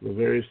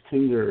 Lavarius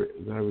Tinger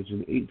is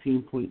averaging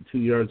 18.2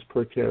 yards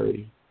per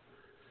carry.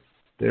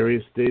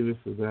 Darius Davis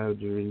is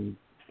averaging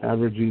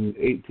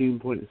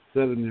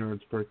 18.7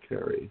 yards per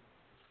carry.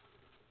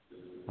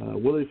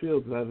 Willie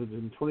Fields is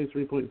averaging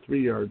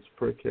 23.3 yards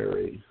per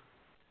carry.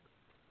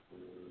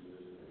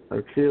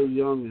 Arcale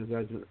Young is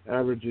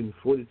averaging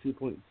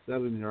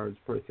 42.7 yards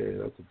per carry.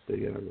 That's a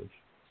big average.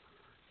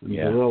 And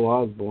Darrell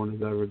Osborne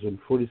is averaging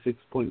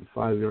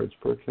 46.5 yards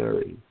per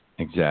carry.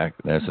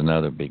 Exactly. That's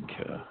another big,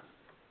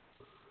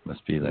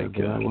 must be like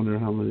I wonder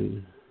how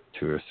many.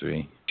 2 or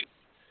 3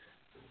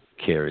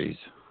 carries.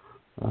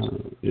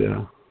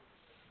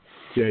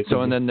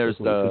 So, and then there's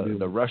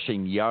the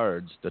rushing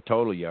yards, the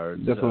total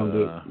yards. That's what I'm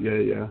doing.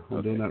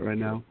 I'm doing that right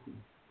now.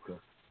 Cool.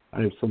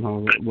 I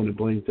somehow, when it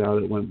blinked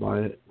out, it went by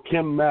it.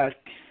 Kim Mack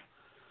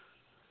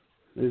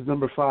is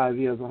number 5.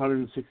 He has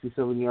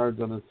 167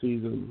 yards on a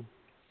season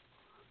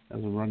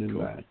as a running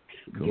back.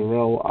 Cool.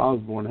 Darrell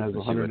Osborne has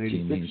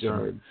 186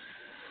 yards.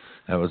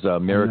 That was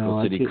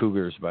Miracle City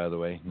Cougars, by the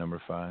way, number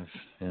 5.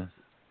 Yeah.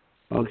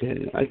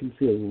 Okay, I can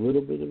see a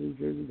little bit of his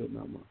jersey, but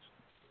not much.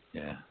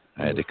 Yeah,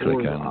 I had to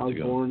click on it to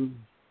go.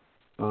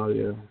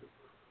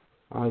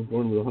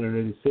 Osborne with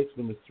 186.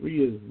 Number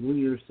 3 is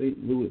Junior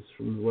St. Louis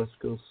from the West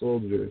Coast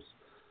Soldiers.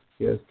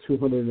 He has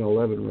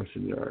 211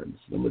 rushing yards.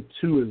 Number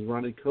 2 is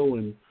Ronnie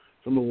Cohen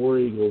from the War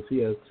Eagles. He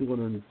has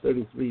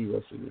 233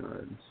 rushing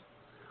yards.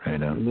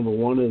 Right on. And number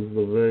 1 is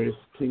Lavarius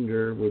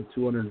Tinger with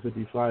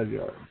 255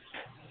 yards.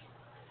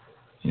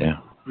 Yeah.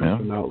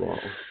 An outlaw.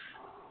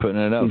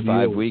 Putting it up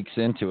 5 weeks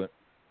into it.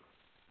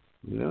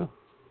 Yeah.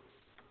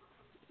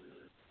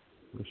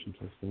 Rushing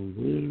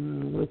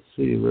touchdown. Let's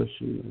see.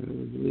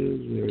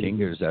 Rushing.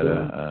 Tinger's at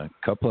a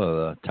couple of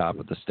the top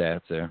of the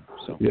stats there.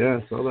 So. Yeah,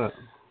 I saw that.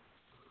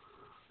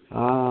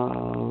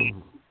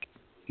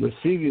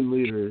 Receiving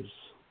leaders.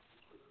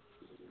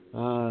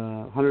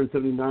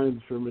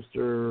 179 for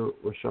Mr.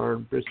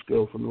 Rashard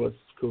Briscoe from the West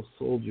Coast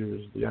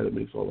Soldiers, the guy that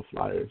makes all the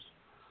flyers.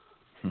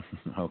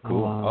 Oh,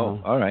 cool.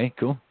 All right,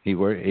 cool. He's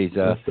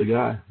that's the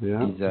guy.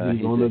 Yeah,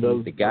 he's one of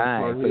those. The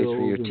guy who plays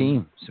for your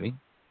team. Sweet.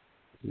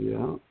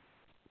 Yeah.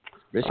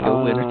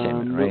 Briscoe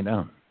Entertainment, right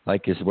now.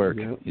 Like his work.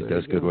 He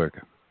does good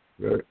work.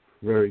 Very,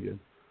 very good.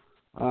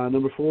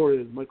 Number 4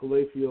 is Michael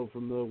Layfield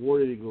from the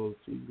War Eagles.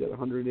 He's got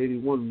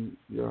 181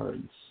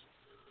 yards.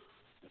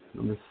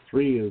 Number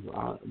 3 is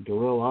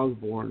Darrell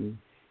Osborne.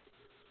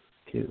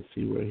 Can't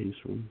see where he's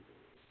from.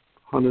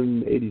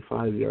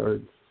 185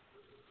 yards.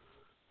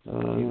 He's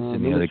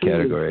in the other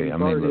category. I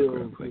may look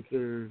real quick.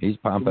 He's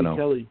Pompano.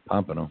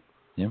 Pompano.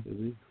 Yeah. Is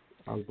he?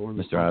 Osborne.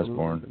 Mr.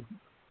 Osborne.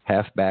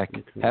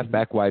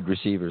 Halfback wide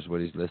receiver is what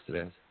he's listed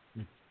as.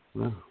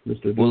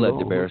 We'll let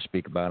the Bears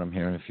speak about him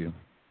here in a few.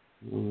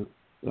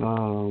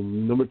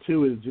 Number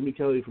 2 is Jimmy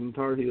Kelly from the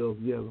Tar Heels.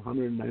 He has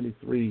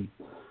 193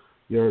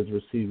 yards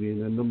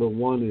receiving. And number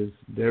 1 is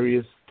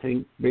Darius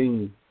Tank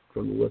Bing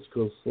from the West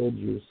Coast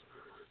Soldiers.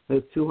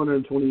 Has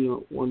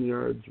 221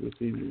 yards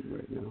receiving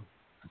right now.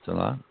 That's a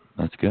lot.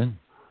 That's good.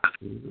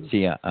 Is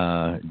he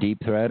a deep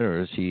threat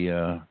or is he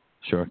a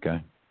short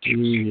guy?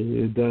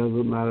 It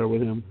doesn't matter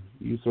with him.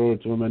 You throw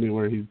it to him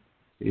anywhere.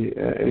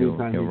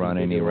 Anytime he'll run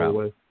any route.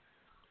 Away.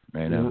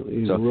 Right now.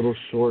 He's a little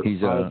short,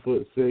 he's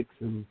 5'6",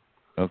 and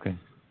okay.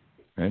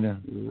 Right now.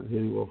 He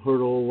will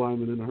hurt old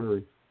lineman in a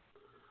hurry.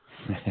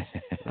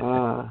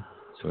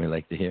 So we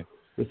like to hear.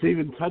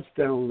 Receiving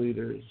touchdown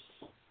leaders.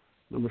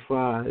 Number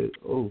 5.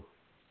 Oh,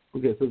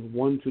 okay. It says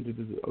 1, 2,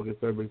 2. Okay,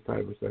 so everybody's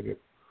tied for second.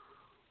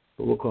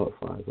 But we'll call it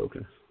 5.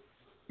 Okay.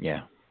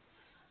 Yeah.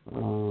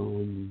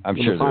 I'm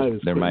sure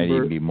there might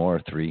even be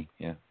more. 3.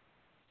 Yeah.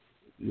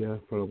 Yeah,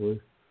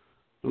 probably.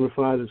 Number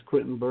 5 is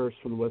Quentin Burst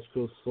from the West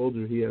Coast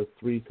Soldier. He has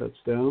 3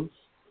 touchdowns.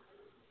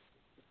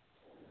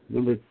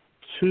 Number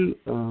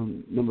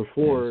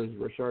 4 is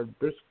Rashard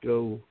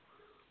Briscoe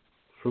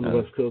from the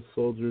West Coast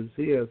Soldiers.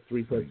 He has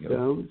 3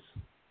 touchdowns.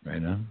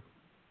 Right on.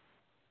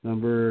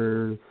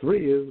 Number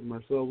 3 is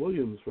Marcel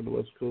Williams from the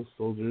West Coast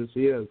Soldiers.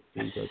 He has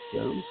 3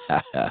 touchdowns.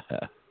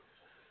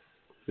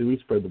 See, we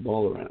spread the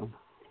ball around.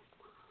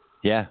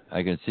 Yeah,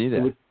 I can see that.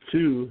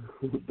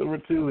 Number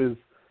 2 is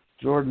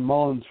Jordan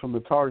Mullins from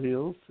the Tar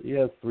Heels. He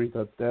has 3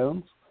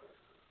 touchdowns.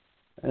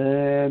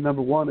 And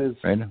number 1 is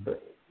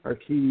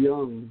Archie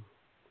Young.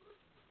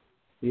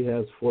 He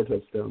has 4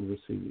 touchdowns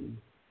receiving.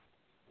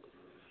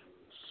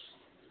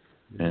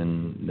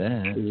 And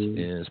that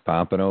is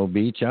Pompano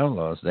Beach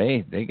Outlaws.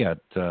 They got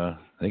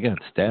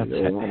stats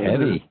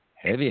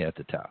heavy at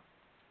the top.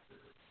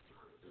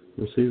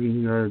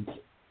 Receiving yards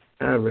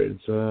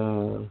average.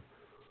 Mr.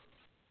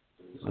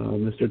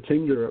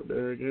 Tinger up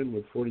there again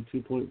with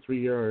 42.3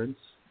 yards.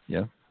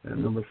 Yeah.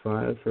 And number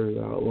 5 for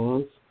the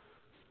Outlaws.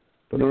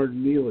 Bernard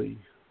Neely.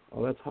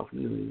 Oh, that's Hawk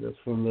Neely. That's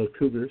from the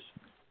Cougars.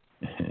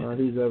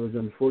 He's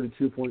averaging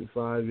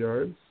 42.5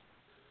 yards.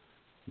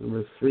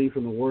 Number 3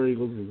 from the War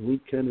Eagles is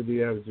Luke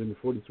Kennedy, averaging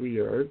 43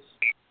 yards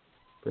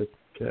per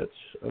catch.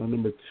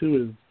 Number 2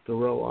 is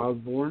Darrell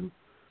Osborne.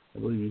 I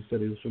believe you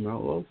said he was from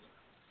Outlaws.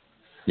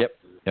 Yep.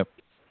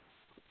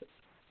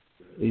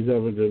 He's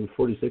averaging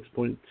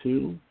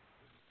 46.2.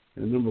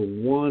 And number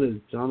 1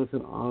 is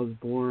Jonathan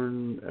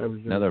Osborne,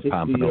 averaging another 60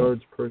 Pompano.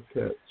 yards per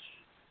catch.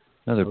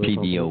 Another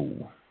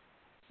PBO.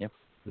 Yep.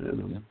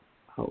 And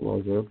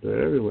Outlaws are up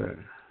there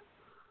everywhere.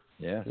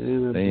 Yeah,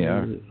 and they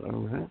are.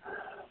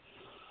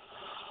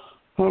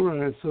 All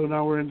right, so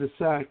now we're into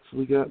sacks.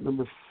 We got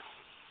number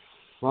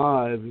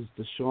 5 is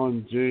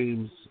Deshaun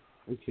James.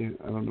 I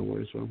don't know where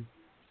he's from.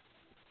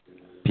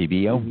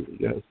 PBO? He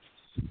got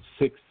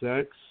 6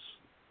 sacks.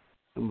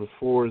 Number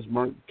 4 is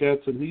Mark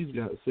Gatson. He's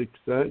got 6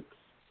 sacks.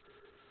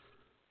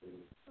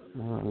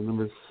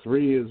 Number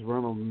 3 is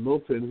Ronald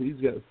Milton. He's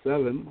got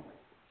 7.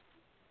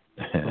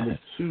 Number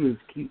 2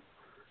 is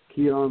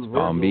Keon Virgil.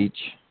 Palm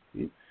Beach.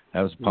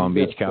 That was Palm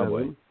Beach Cowboy.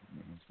 7.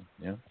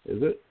 Yeah.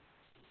 Is it?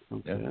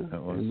 Okay. Yeah,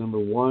 that was. And number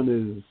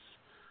 1 is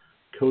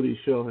Cody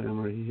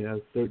Shellhammer. He has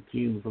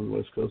 13 from the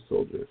West Coast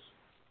Soldiers.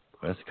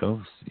 West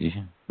Coast.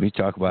 Yeah. We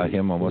talk about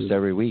him almost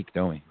every week,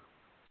 don't we?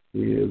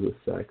 He is a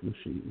sack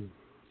machine.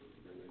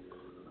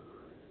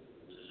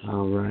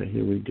 All right,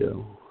 here we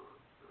go.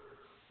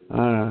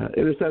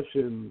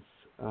 Interceptions.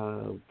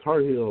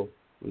 Tar Heel.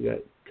 We got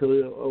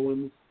Khalil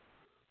Owens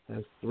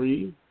has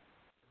 3.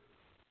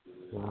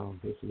 Wow,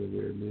 this is a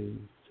weird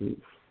name. St.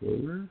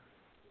 Fleur?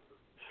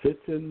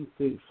 Fitton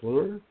St.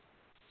 Fleur?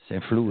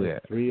 St. Fleur.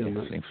 3 on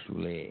that. St.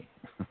 Fleur.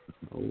 I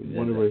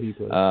wonder where he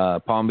plays.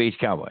 Palm Beach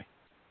Cowboy.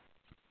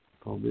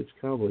 Palm Beach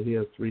Cowboy. He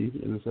has 3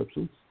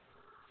 interceptions.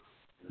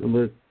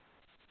 Number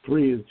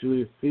 3 is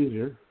Julius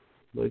Caesar,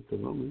 like the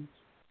Romans.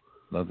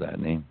 Love that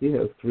name. He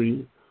has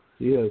 3.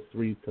 He has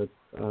 3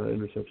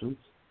 interceptions.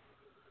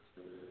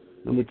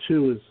 Number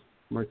 2 is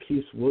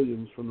Marquise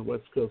Williams from the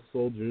West Coast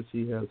Soldiers.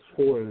 He has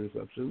 4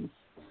 interceptions.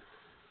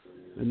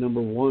 And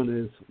number 1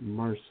 is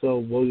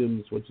Marcel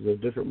Williams, which is a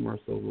different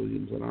Marcel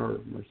Williams than our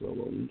Marcel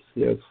Williams.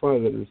 He has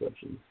 5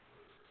 interceptions.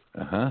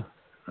 All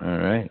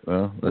right.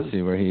 Well, let's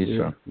see where he's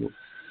from.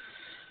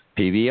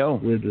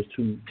 PBO. We're just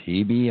 2.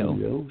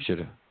 PBO. Should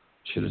have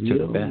took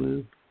it back.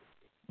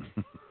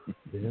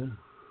 Yeah.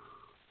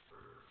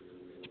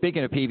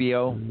 Speaking of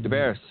PBO,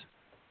 DeBaris,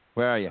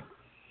 where are you?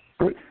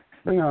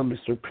 Hang on,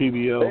 Mr.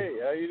 PBO. Hey,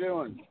 how you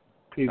doing?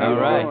 PBO. All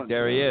right,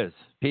 there he is.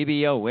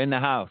 PBO in the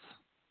house.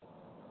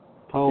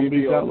 Palm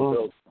Beach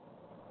Outlaws.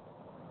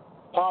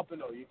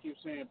 Pompano. You keep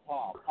saying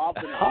Palm.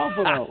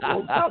 Pompano.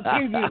 Well,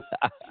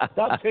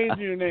 stop changing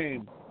your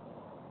name.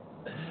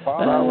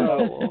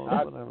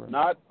 Pompano.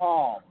 Not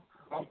Palm.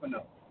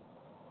 Pompano.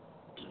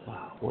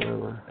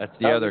 Whatever. That's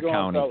the other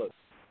county. Fellas?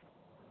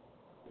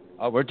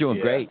 Oh, we're doing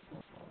great.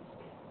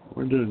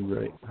 We're doing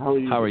great. How are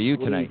you? How are you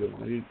tonight?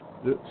 He's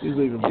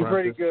leaving practice. I'm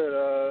pretty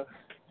good.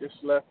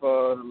 Just left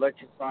an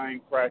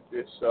electrifying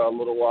practice a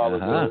little while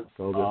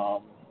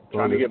ago.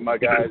 Trying to get my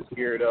guys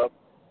geared up.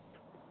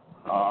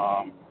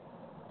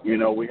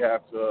 We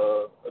have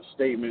a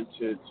statement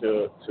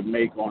to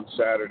make on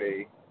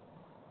Saturday,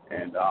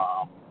 and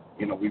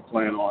we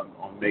plan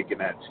on making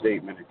that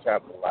statement and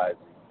capitalizing.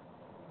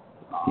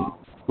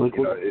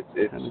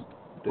 It's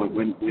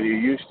when you're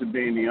used to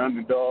being the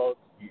underdog,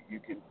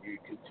 you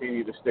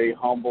continue to stay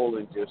humble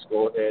and just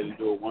go ahead and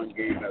do it one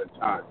game at a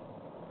time.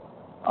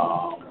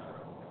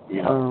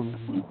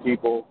 When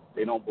people,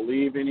 they don't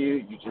believe in you,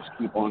 you just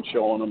keep on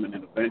showing them, and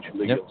then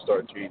eventually you'll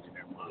start changing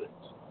their minds.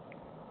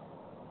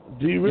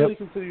 Do you really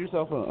consider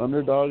yourself an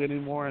underdog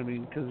anymore? I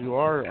mean, because you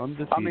are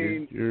undefeated. I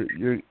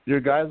mean, your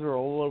guys are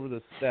all over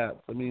the stats.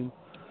 I mean,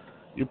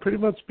 you're pretty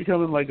much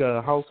becoming like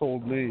a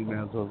household name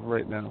as of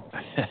right now.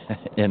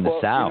 In the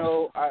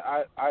South.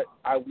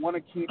 I want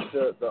to keep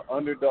the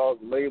underdog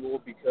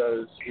label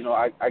because,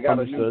 I got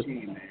a new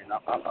team, man.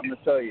 I'm going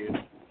to tell you,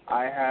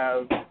 I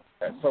have,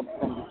 from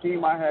the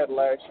team I had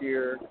last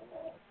year,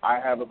 I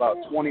have about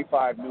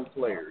 25 new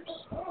players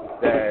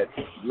that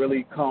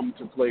really come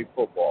to play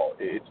football.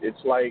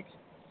 It's like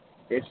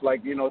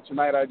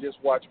tonight I just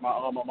watched my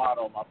alma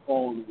mater on my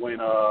phone win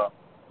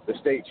the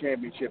state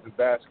championship in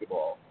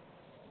basketball.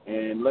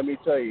 And let me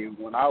tell you,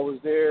 when I was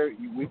there,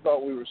 we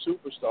thought we were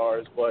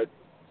superstars, but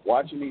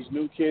watching these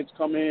new kids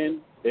come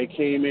in, they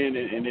came in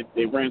and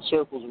they ran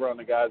circles around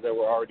the guys that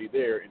were already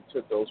there and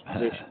took those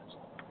positions.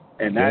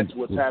 And that's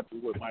what's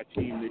happened with my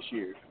team this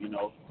year. You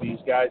know, these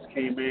guys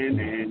came in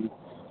and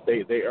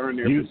they earned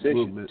their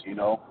positions, you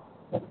know.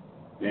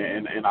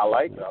 And I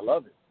like it. I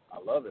love it.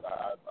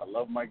 I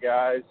love my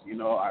guys. You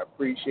know, I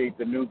appreciate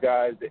the new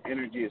guys. The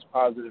energy is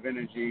positive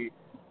energy.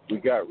 We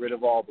got rid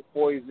of all the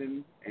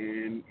poison.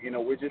 And, you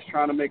know, we're just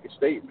trying to make a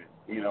statement.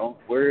 You know,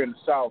 we're in the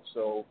South,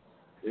 so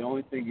the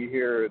only thing you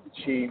hear are the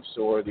Chiefs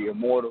or the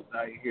Immortals.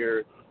 Now you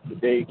hear the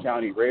Dade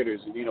County Raiders.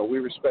 And, you know, we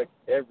respect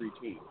every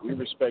team. We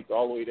respect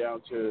all the way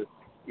down to,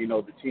 you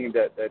know, the team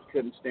that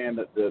couldn't stand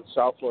the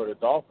South Florida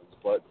Dolphins.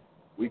 But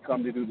we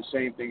come to do the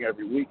same thing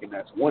every week, and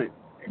that's win.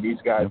 And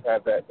these guys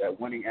have that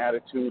winning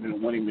attitude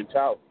and winning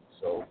mentality.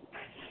 So,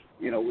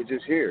 you know, we're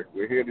just here.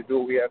 We're here to do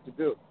what we have to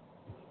do.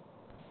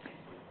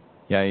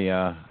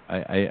 Yeah,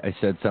 I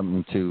said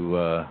something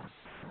to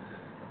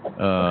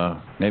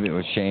maybe it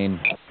was Shane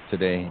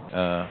today.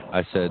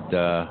 I said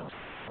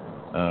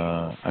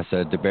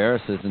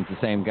DeBarris isn't the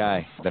same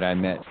guy that I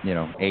met, you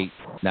know, 8,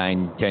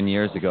 9, 10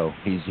 years ago.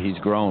 He's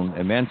grown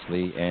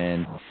immensely,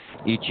 and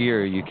each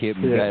year you keep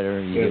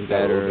better, you get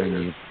better,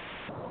 and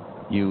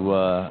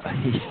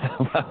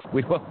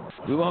we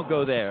won't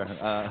go there.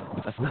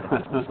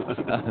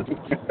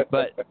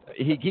 But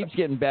he keeps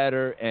getting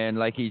better, and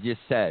like he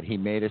just said, he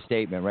made a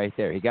statement right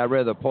there. He got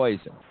rid of the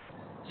poison.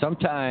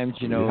 Sometimes,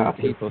 you know,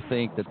 people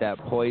think that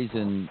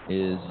poison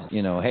is,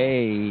 you know,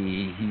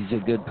 hey, he's a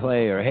good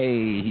player,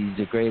 hey, he's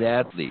a great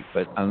athlete.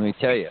 But let me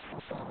tell you,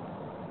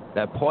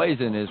 that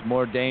poison is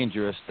more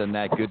dangerous than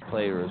that good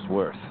player is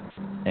worth.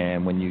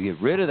 And when you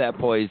get rid of that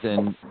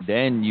poison,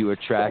 then you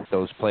attract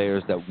those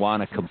players that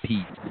want to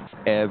compete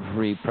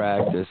every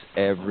practice,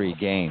 every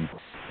game.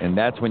 And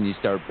that's when you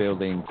start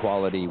building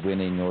quality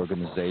winning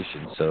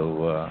organizations.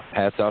 So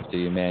hats off to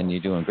you, man.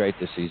 You're doing great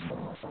this season.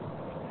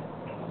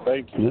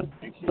 Thank you.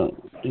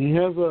 He's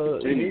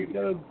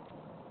got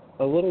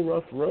a little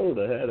rough road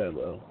ahead of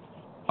him.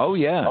 Oh,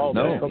 yeah.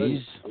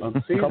 He's a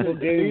couple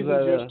games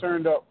that just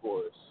turned up for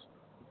us.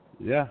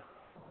 Yeah.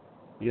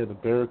 Yeah, the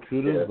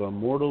Barracudas, the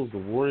Immortals, the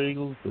War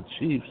Eagles, the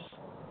Chiefs.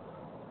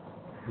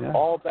 Yeah.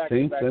 All back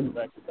to back.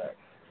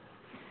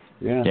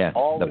 Yeah.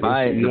 The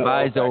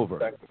bye's over.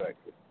 Back to back.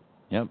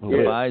 Yep,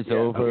 the bye's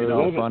over.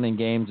 The fun and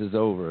games is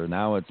over.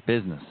 Now it's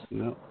business.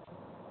 Yep.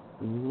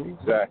 Mm-hmm.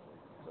 Exactly.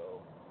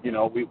 So, you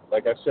know, we,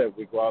 like I said,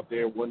 we go out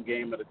there one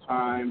game at a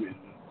time,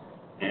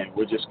 and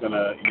we're just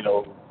gonna, you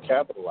know,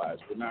 capitalize.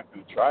 We're not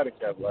gonna try to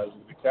capitalize.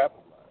 We're gonna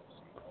capitalize.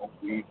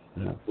 You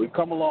know, we've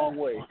come a long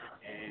way,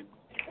 and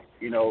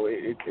you know,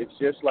 it's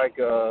just like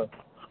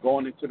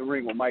going into the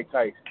ring with Mike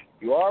Tyson.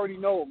 You already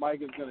know what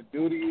Mike is gonna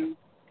do to you,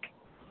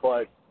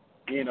 but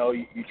you know,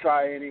 you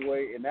try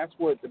anyway, and that's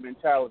what the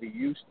mentality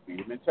used to be.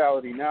 The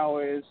mentality now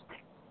is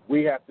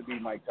we have to be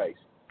Mike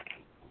Tyson.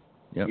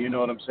 Yep. You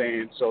know what I'm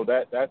saying? So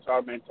that's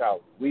our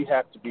mentality. We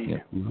have to be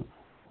him. Mm-hmm.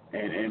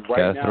 And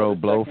right now, throw the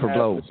blow second for half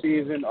blow. of the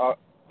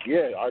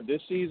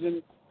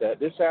season,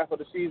 this half of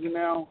the season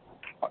now,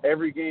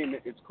 every game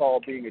it's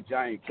called being a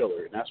giant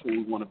killer, and that's what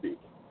we want to be.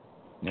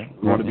 Yeah.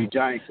 We want to be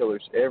giant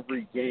killers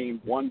every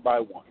game, one by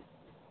one.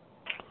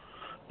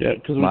 Yeah,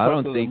 because we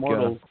talked to the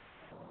Immortals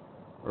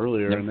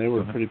earlier, and they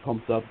were pretty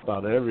pumped up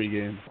about every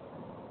game.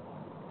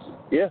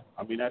 Yeah,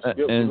 I mean that's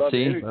good. And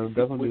see,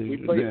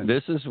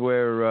 this is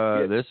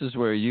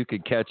where you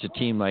could catch a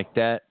team like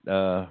that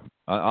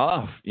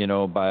off. You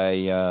know,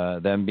 by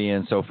them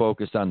being so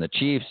focused on the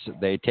Chiefs,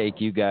 they take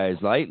you guys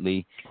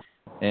lightly,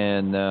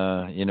 and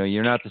you know,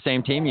 you're not the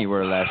same team you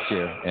were last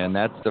year. And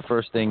that's the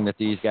first thing that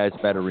these guys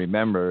better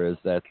remember is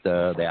that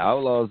the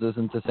Outlaws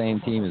isn't the same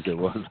team as it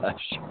was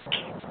last year.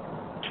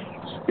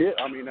 Yeah,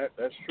 I mean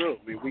that's true.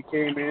 I mean, we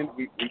came in,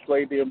 we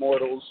played the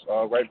Immortals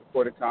right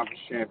before the conference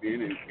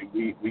champion, and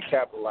we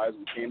capitalized.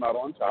 We came out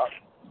on top,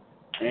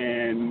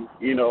 and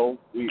you know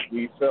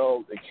we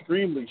fell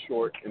extremely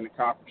short in the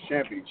conference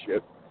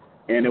championship,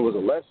 and it was a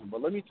lesson.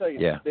 But let me tell you,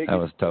 the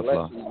biggest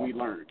lesson we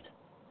learned.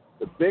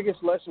 The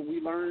biggest lesson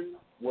we learned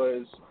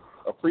was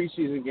a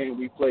preseason game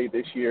we played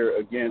this year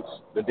against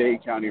the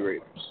Dade County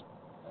Raiders.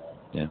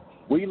 Yeah,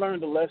 we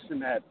learned a lesson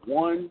that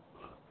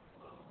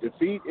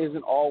defeat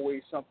isn't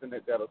always something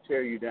that'll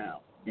tear you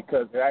down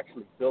because it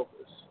actually built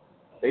us.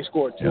 They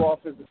scored 2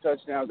 offensive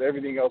touchdowns.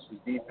 Everything else was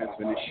defense,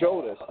 and it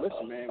showed us,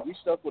 listen, man, we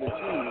stuck with a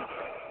team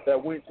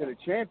that went to the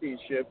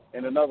championship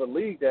in another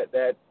league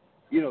that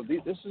you know,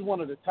 this is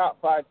one of the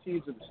top 5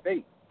 teams in the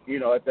state, you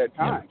know, at that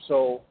time. Yeah.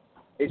 So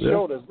it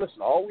showed us,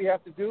 listen, all we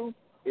have to do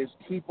is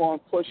keep on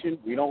pushing.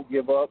 We don't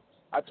give up.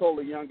 I told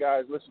the young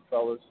guys, listen,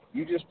 fellas,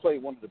 you just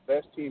played one of the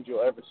best teams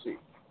you'll ever see.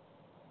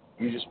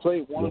 You just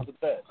played one of the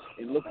best,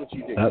 and look what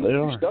you did.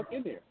 You stuck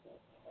in there.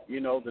 You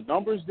know, the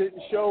numbers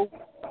didn't show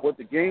what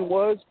the game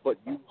was, but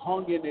you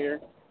hung in there,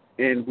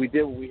 and we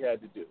did what we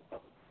had to do.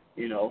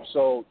 You know,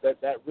 so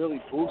that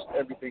really boosted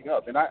everything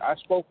up. And I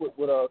spoke with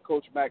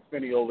Coach Mac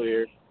Finney over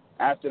there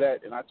after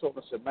that, and I told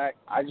him, I said, Mac,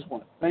 I just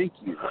want to thank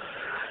you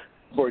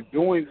for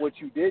doing what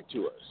you did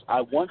to us.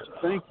 I want to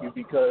thank you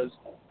because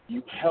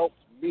you helped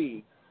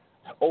me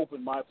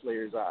open my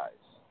players' eyes.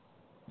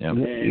 Yep.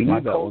 And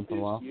my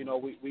coaches, you know,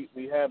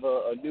 we have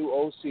a new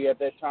OC. At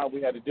that time,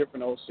 we had a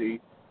different OC.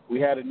 We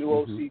had a new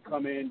OC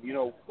come in,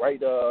 right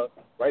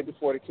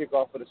before the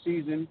kickoff of the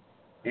season,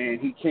 and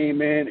he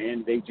came in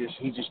and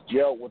he just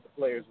gelled with the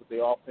players, with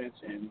the offense,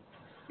 and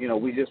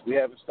we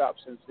haven't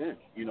stopped since then.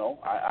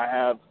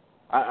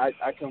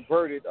 I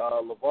converted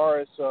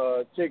Lavaris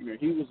Tigner.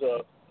 He was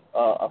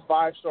a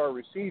 5-star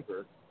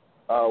receiver,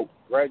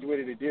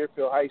 graduated at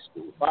Deerfield High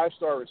School,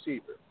 5-star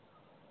receiver.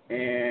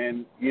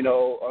 And,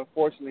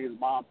 unfortunately his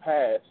mom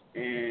passed,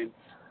 and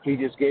he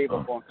just gave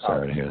up on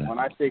college. When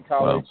I say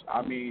college,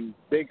 I mean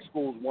big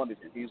schools wanted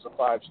him. He was a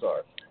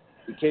 5-star.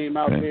 He came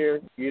out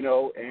there,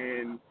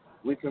 and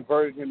we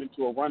converted him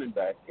into a running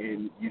back,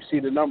 and you see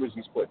the numbers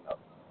he's putting up.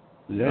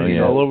 Yeah,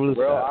 he's all over the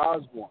stat.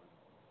 Osborne.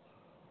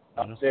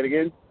 Say it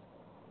again?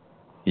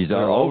 He's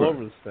all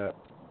over the stat.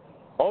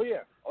 Oh,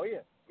 yeah.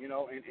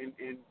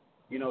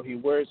 And he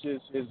wears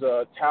his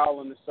towel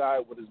on the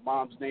side with his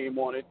mom's name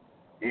on it,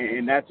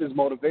 and that's his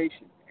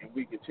motivation. And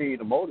we continue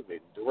to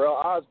motivate him. Darrell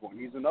Osborne,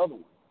 he's another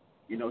one.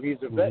 He's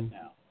a vet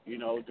now.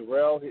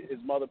 Darrell, his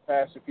mother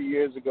passed a few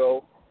years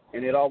ago,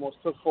 and it almost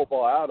took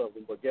football out of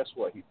him. But guess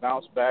what? He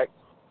bounced back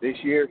this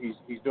year.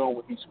 He's doing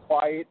what he's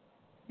quiet.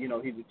 He's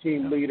a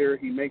team leader.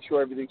 He makes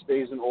sure everything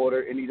stays in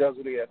order, and he does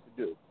what he has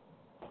to do.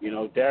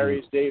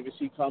 Darius Davis,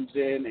 he comes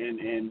in,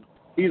 and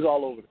he's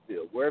all over the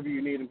field. Wherever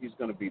you need him, he's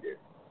going to be there.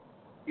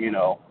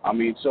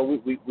 So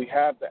we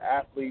have the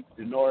athlete,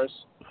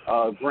 Denoris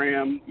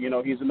Graham.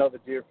 He's another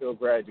Deerfield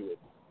graduate.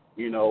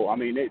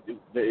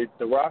 The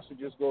roster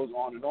just goes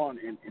on,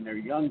 and they're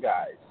young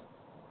guys.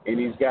 And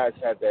these guys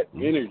have that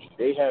energy.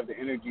 They have the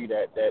energy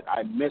that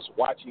I miss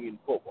watching in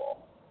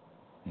football.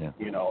 Yeah.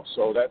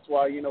 So that's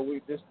why,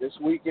 this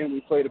weekend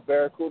we play the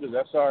Barracudas.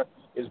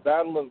 It's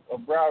Battle of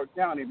Broward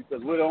County,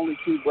 because we're the only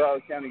 2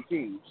 Broward County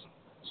teams.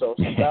 So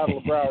it's the Battle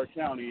of Broward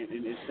County,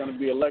 and it's going to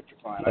be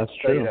electrifying. That's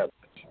true.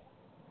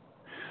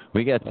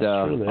 We got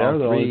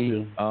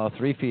all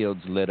 3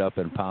 fields lit up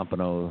in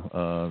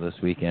Pompano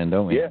this weekend,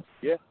 don't we?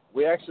 Yeah.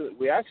 We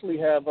actually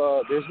have.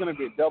 There's going to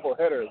be a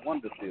doubleheader at one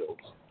of the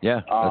fields. Yeah,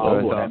 that's what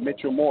I thought. At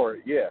Mitchell Moore.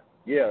 Yeah.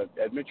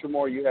 At Mitchell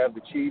Moore, you have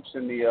the Chiefs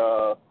and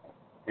the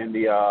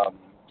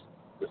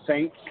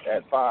Saints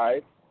at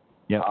 5.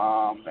 Yeah.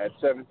 At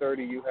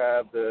 7:30, you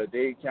have the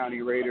Dade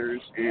County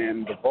Raiders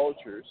and the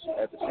Vultures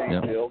at the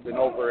same field. And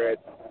over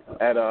at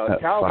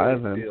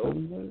Cowboys Field.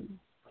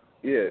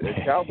 Yeah,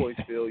 at Cowboys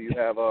Field, you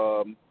have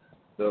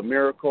the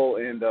Miracle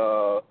and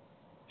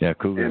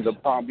Cougars. and the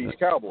Palm Beach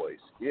Cowboys.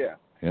 Yeah.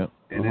 Yeah.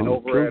 And then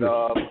over at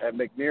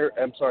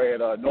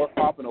North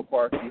Pompano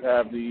Park, you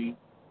have the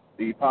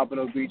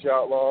Pompano Beach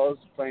Outlaws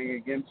playing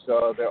against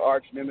their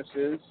arch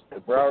nemesis, the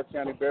Broward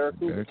County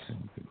Barracudas.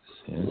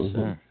 Yes,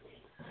 sir.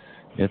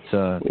 It's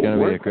going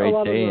to be a great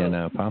day in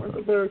Pompano.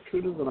 The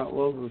Barracudas and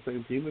Outlaws are the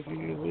same team a few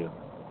years ago?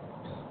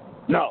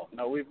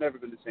 No, we've never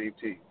been the same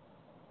team.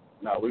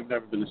 No, we've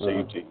never been the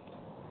same team.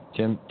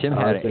 Tim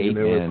had an 8-man.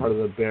 They were part of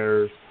the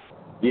Bears.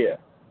 Yeah.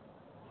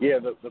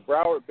 The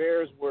Broward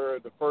Bears were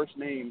the first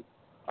name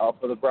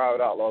for the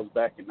Broward Outlaws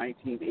back in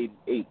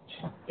 1988,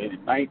 and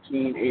in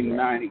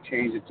 1989 he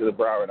changed it to the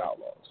Broward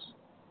Outlaws.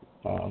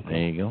 Okay.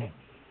 There you go.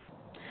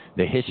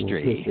 The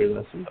history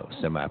lesson. of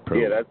semi-pro.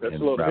 Yeah, that's a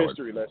little Broward.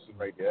 history lesson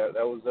right there.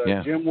 That was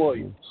Jim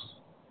Williams.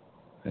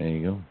 There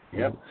you go.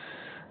 Yep.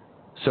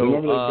 So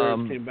remember the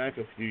Bears came back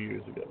a few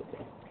years ago.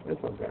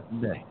 That's okay.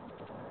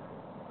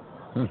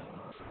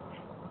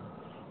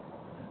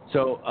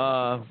 So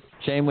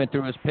Shane went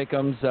through his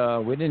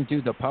pick'ems. We didn't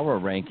do the power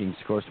rankings.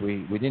 Of course,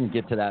 we didn't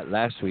get to that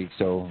last week.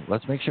 So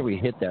let's make sure we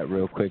hit that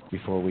real quick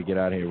before we get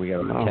out of here. We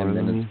got about 10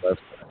 minutes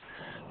left.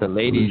 The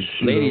ladies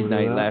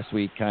night last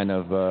week kind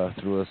of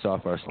threw us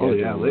off our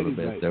schedule a little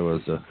bit. There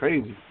was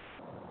crazy.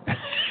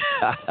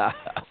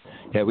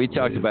 Yeah, we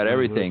talked about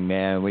everything,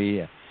 man.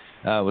 It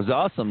was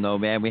awesome, though,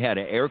 man. We had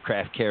an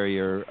aircraft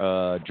carrier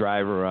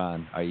driver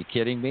on. Are you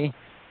kidding me?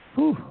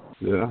 Whew.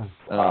 Yeah.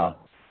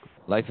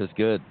 Life is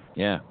good.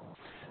 Yeah.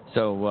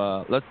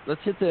 So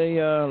let's hit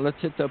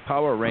the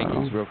power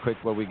rankings real quick.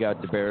 What we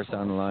got, DeBarris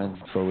on the line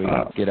before we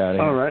get out of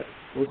here. All right.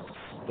 Let's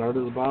start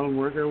at the bottom,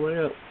 work our way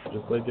up,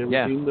 just like every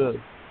team does.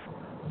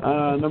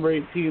 Number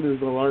 18 is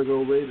the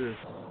Largo Raiders.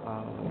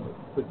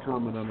 Quick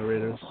comment on the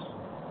Raiders.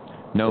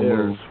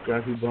 They're a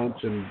scrappy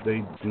bunch, and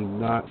they do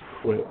not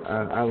quit.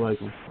 I like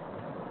them.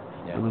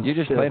 Yeah. You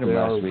just played them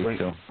last week,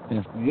 so.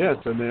 Yeah. Yes,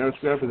 and they are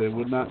scrappy. They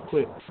would not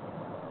quit.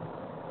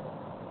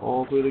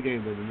 All through the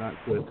game, they did not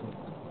quit.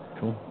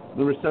 Cool.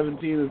 Number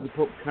 17 is the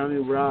Polk County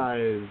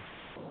Rise.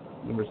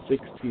 Number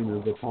 16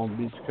 is the Palm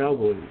Beach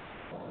Cowboys.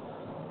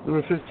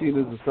 Number 15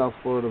 is the South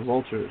Florida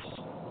Vultures.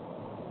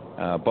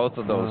 Both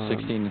of those,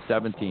 16 and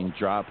 17,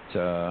 dropped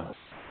from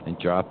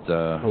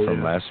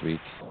last week.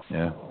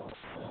 Yeah.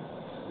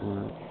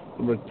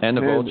 And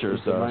the Vultures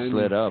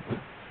slid up.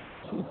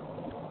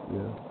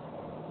 Yeah.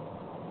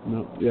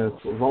 No, yeah,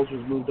 so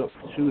Vultures moved up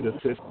 2 to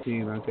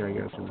 15. Okay, I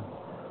got you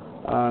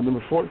now.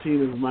 Number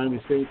 14 is Miami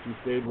Saints, who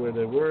stayed where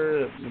they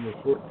were at number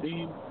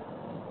 14.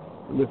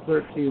 Number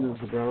 13 is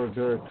the Broward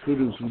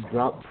Barracudas, who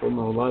dropped from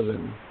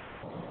 11.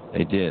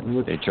 They did.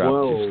 Number they 12,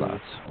 dropped 2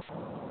 slots.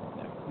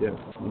 Yes.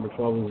 Number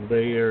 12 is the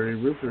Bay Area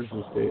Roofers,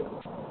 who stayed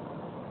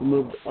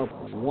moved up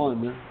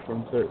 1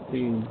 from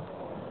 13.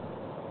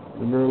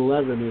 Number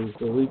 11 is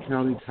the Lee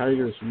County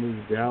Tigers, who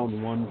moved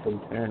down 1 from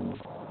 10.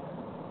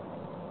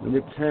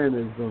 Number 10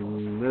 is the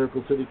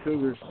Miracle City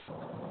Cougars,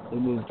 who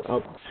moved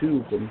up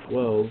 2 from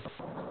 12.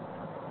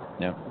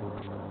 Yep.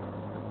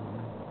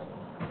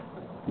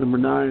 Number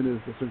 9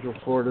 is the Central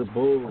Florida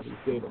Bulls, who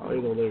stayed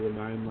idle. They were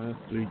 9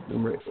 last week.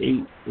 Number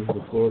 8 is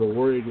the Florida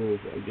War Eagles,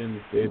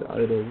 again stayed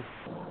idle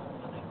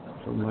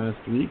from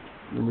last week.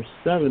 Number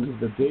 7 is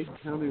the Dade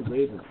County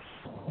Raiders.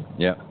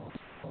 Yep.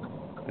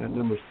 At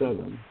number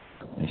 7.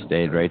 They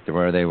stayed right to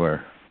where they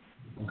were.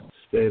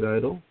 Stayed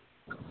idle.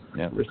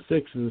 Yep. Number 6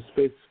 is the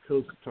Space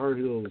Coast Tar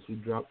Heels, who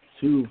dropped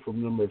 2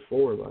 from number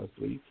 4 last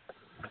week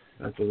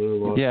after their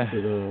loss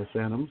to the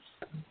Phantoms.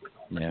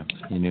 Yeah,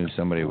 you knew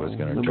somebody was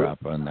going to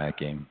drop on that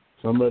game.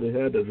 Somebody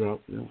had to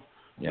drop, yeah.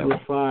 Yep. Number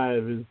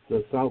 5 is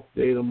the South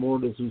Dade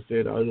Mortals, who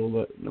stayed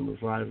idle at number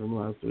 5 from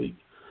last week.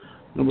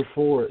 Number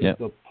 4 is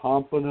the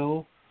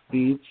Pompano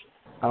Beach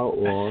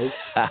Outlaws,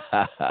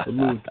 who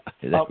moved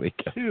up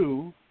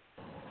 2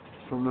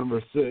 from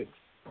number 6.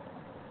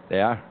 They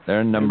are.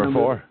 They're in number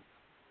 4.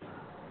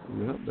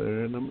 Yep,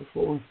 they're in number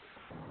 4.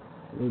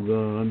 With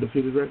an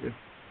undefeated record.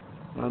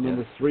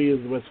 Number 3 is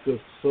the West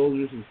Coast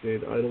Soldiers, who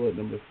stayed idle at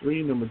number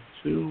 3. Number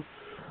 2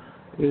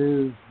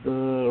 is the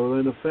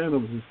Orlando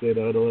Phantoms, who stayed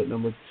idle at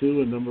number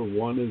 2. And number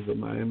 1 is the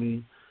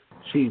Miami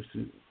Chiefs,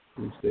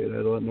 who stayed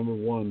idle at number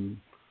 1.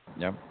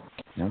 Yep.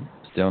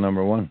 Still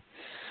number 1.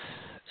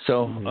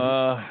 So,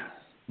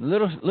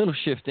 little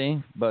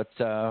shifting, but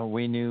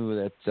we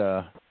knew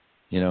that,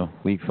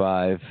 week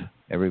 5,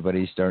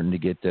 everybody's starting to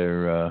get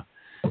their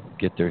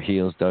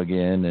heels dug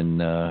in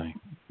and,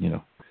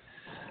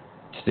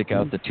 stick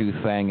out the tooth,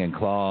 fang, and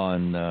claw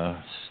and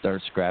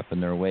start scrapping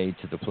their way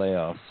to the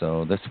playoffs.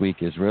 So this week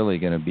is really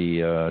going to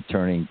be a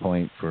turning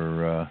point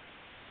for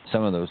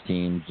some of those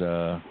teams.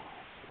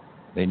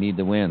 They need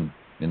the win,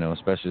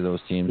 especially those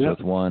teams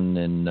with 1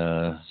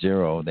 and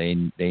 0. They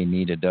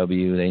need a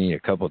W. They need a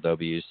couple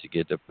W's to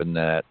get up in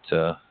that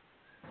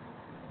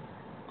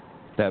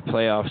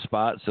playoff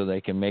spot so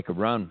they can make a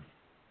run.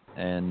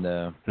 And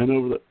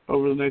over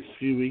the next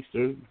few weeks,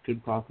 there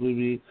could possibly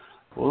be.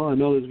 Well, I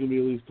know there's going to be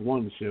at least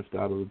one shift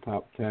out of the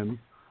top 10.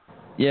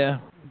 Yeah,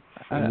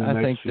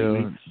 I think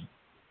so.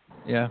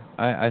 Yeah,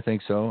 I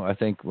think so. I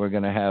think we're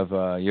going to have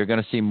you're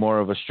going to see more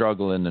of a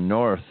struggle in the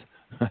North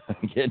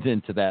getting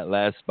into that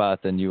last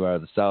spot than you are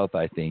the South,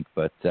 I think.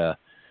 But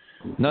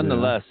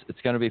nonetheless, it's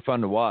going to be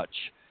fun to watch.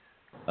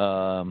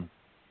 What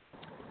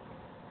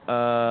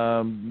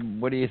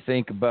do you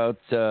think about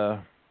the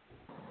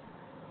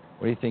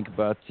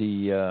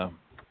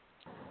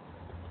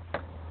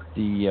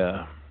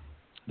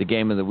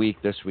game of the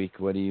week this week?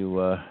 What do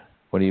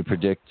you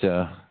predict?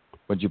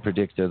 What'd you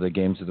predict of the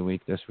games of the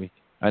week this week?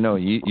 I know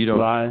you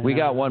don't. We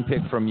got one pick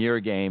from your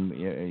game.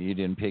 You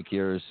didn't pick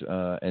yours,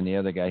 and the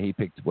other guy he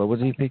picked. What was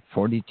he picked?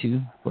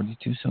 42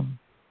 something.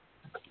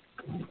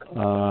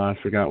 I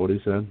forgot what he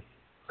said.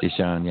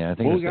 Deshaun, yeah, I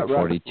think it was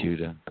 42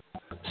 to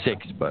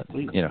 6, but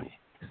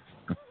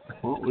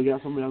Well, we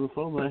got somebody on the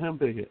phone. Let him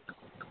pick it.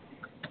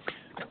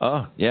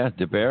 Oh yeah,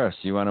 DeBarris.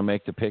 You want to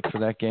make the pick for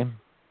that game?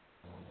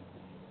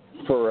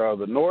 For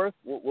the North,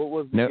 what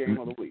was the game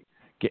of the week?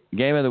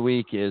 Game of the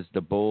week is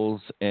the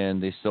Bulls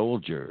and the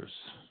Soldiers.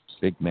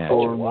 Big matchup.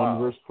 4-1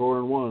 versus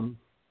 4-1.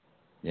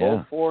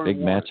 Yeah, 4-1. Big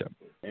matchup.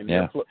 And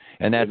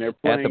and that's they're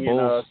playing at the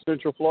Bulls. In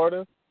Central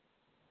Florida?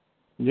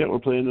 Yeah, we're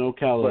playing in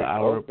Ocala,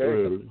 hour up the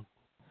road.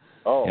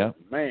 Oh,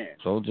 man.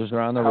 Soldiers are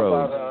on the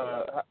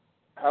road.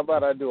 How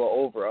about I do an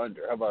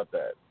over-under? How about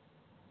that?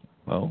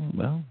 Well,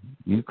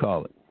 you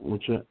call it.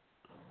 What's that?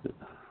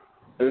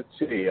 Let's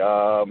see.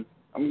 I'm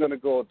going to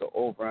go with the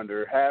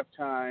over-under.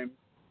 Halftime,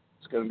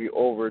 it's going to be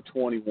over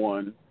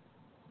 21.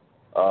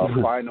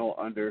 Final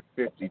under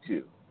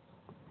 52.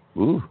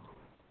 Ooh.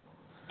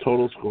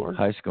 Total score.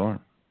 High score.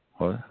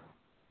 What?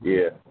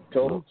 Yeah.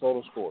 Total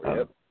score.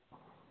 Yep.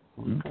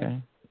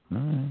 Okay.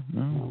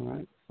 All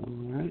right.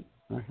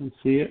 I can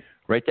see it.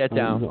 Write that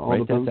down.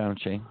 Write that down,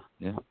 Shane.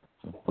 Yeah.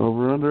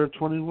 Over under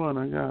 21.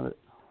 I got it.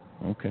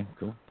 Okay.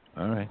 Cool.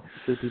 All right.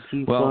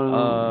 52.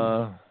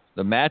 Well,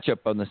 the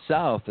matchup on the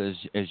South is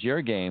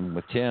your game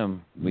with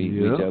Tim. We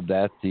dubbed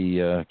that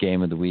the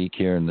game of the week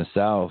here in the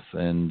South,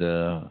 and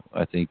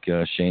I think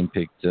Shane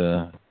picked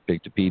the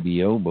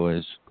PBO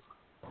boys.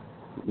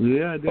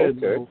 Yeah, I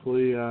did. Okay.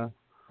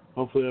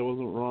 Hopefully I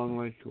wasn't wrong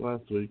like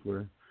last week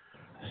where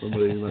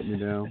somebody let me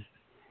down.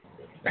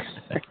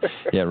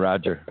 Yeah,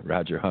 Roger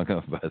hung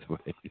up, by the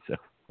way. So.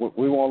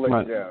 We won't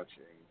let you down,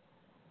 Shane.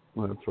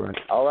 Well, that's right.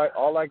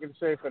 All I can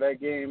say for that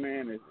game,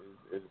 man,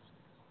 is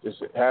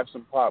just have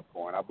some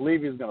popcorn. I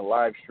believe he's going to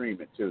live stream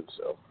it too,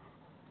 so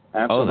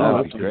have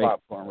some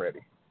popcorn ready.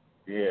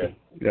 Yeah.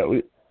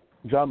 Yeah,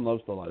 John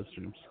loves the live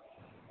streams.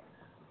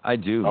 I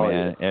do,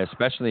 man,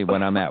 especially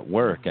when I'm at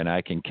work and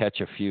I can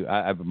catch a few.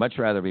 I'd much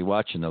rather be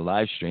watching the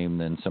live stream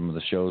than some of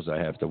the shows I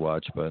have to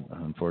watch, but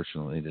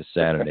unfortunately this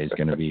Saturday is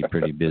going to be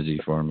pretty busy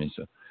for me.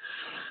 So,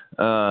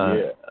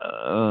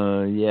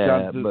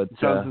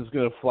 Johnson's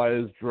going to fly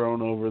his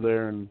drone over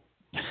there and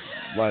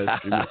live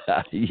stream.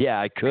 Yeah,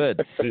 I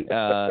could.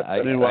 I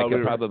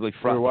could probably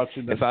fly.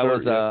 If I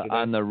was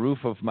on the roof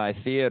of my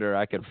theater,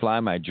 I could fly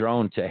my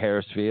drone to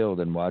Harris Field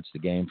and watch the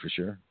game for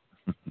sure.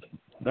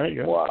 There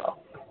you go. Wow.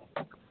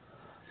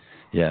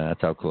 Yeah,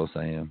 that's how close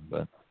I am,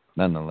 but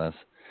nonetheless.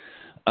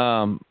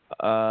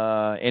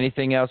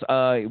 Anything else?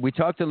 We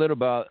talked a little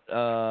about.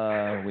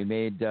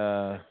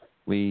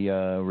 We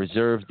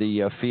reserved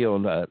the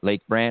field at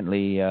Lake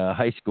Brantley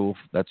High School.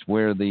 That's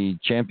where the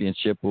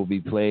championship will be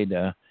played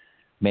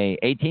May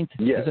 18th.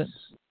 Yes. Is it?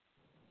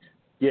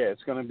 Yeah,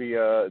 it's going to be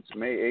it's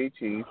May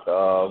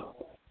 18th.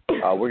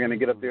 We're going to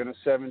get up there on the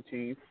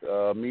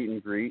 17th, meet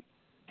and greet.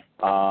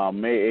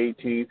 May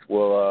 18th,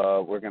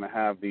 we're going to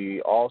have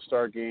the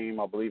All-Star game.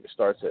 I believe it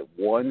starts at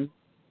 1.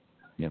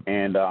 Yep.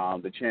 And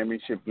the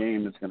championship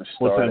game is going to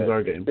start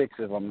at 6,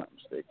 if I'm not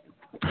mistaken.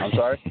 I'm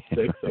sorry?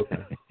 6, okay.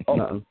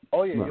 Yeah,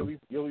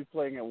 you'll be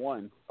playing at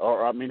 1.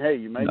 Or, I mean, hey,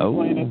 you may be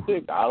playing at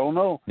 6. I don't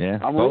know. Yeah,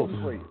 I'm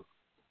rooting for you.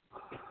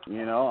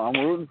 You know, I'm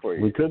rooting for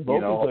you. We could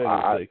both be playing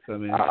at 6. I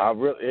mean, I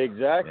really,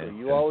 exactly. Yeah.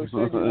 You always say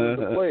you want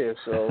to play it,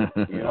 so,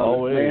 you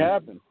know, this may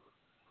happen.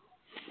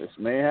 This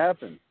may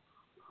happen.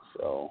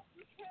 So,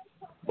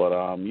 but,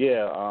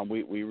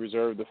 we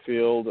reserved the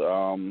field.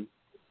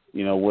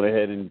 You know, went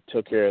ahead and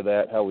took care of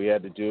that how we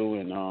had to do,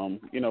 and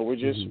you know,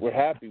 we're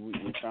happy. We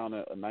found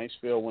a nice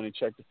field when we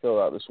checked the field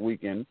out this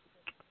weekend.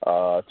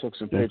 Took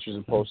some pictures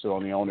and posted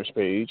on the owner's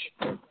page,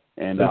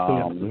 and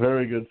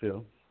very good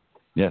field.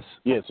 Yes.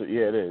 Yes,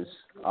 it is.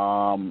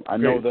 I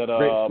know that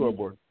great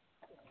scoreboard.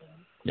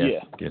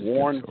 Yes,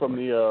 Warren from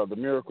the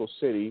Miracle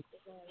City,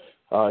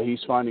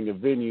 he's finding a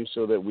venue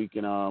so that we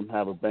can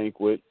have a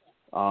banquet.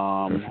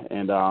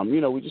 And you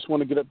know, we just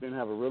want to get up there and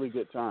have a really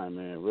good time,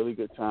 man. Really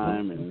good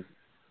time,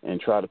 and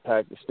try to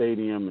pack the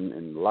stadium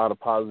and a lot of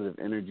positive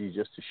energy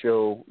just to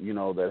show, you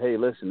know, that, hey,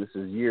 listen, this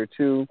is year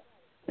 2,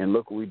 and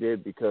look what we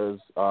did because,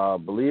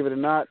 believe it or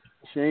not,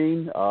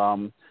 Shane,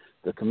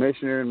 the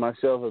commissioner and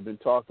myself have been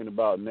talking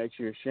about next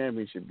year's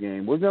championship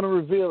game. We're going to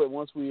reveal it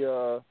once we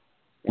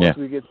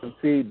get some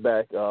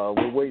feedback.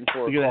 We're waiting for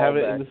a call back. You're going to have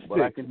it in the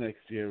sticks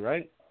next year,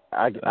 right?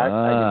 I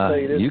can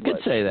say this. You can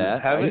say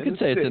that. You can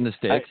say it's in the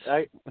sticks.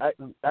 I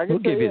can we'll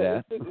give you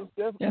that.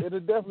 It'll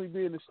definitely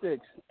be in the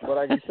sticks. But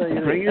I can tell you,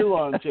 bring your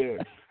lawn chair.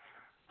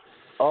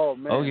 Oh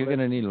man! Oh, you're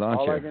gonna need a lawn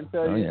chair. All I can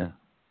tell you,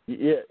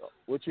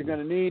 what you're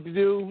gonna need to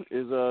do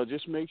is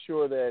just make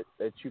sure that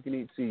you can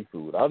eat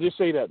seafood. I'll just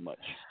say that much.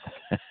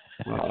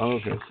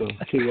 Okay, so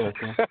yes,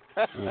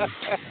 huh?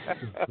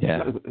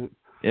 Yeah,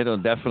 it'll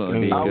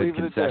definitely be a good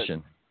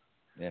concession.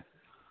 Yeah.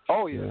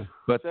 Oh yeah,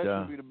 but that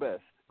would be the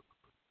best.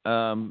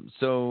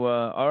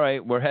 All right,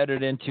 we're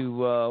headed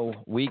into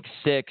week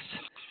 6.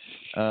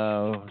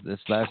 This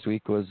last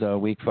week was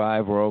week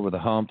 5. We're over the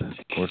hump.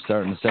 We're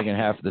starting the second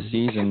half of the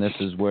season. This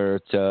is where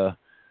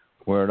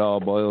it all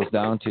boils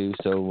down to.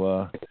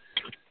 So,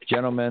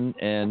 gentlemen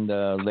and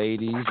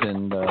ladies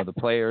and the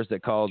players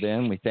that called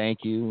in, we thank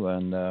you,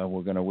 and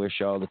we're going to wish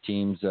all the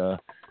teams a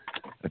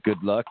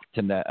good luck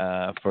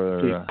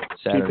for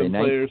Saturday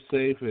night. Keep the players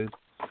safe and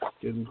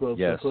getting close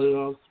to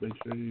playoffs. Make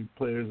sure your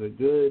players are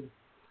good.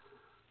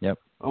 Yep.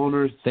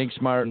 Owners, think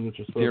smart.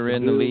 If you're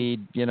in the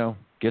lead, you know,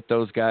 get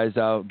those guys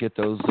out. Get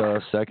those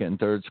second and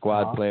third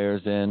squad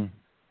players in.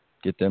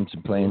 Get them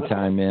some playing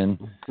time in.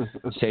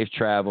 Safe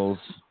travels,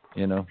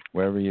 you know,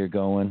 wherever you're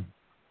going.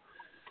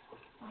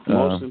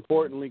 Most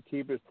importantly,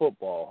 keep it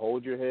football.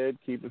 Hold your head.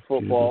 Keep it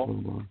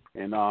football.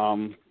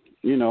 And,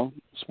 you know,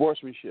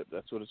 sportsmanship.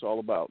 That's what it's all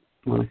about.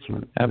 That's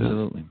right.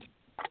 Absolutely.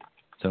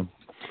 So.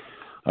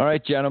 All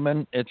right,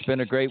 gentlemen, it's been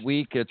a great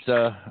week. It's,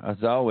 as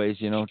always,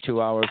 you know,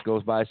 2 hours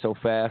goes by so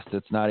fast,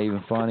 it's not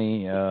even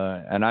funny.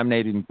 And I'm not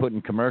even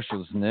putting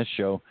commercials in this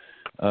show.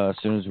 As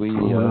soon as we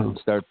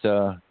start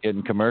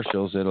getting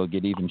commercials, it'll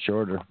get even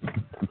shorter.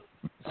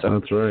 So,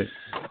 that's right.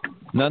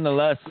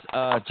 Nonetheless,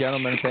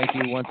 gentlemen, thank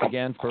you once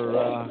again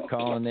for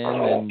calling in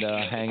and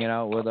hanging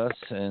out with us.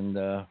 And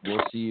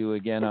we'll see you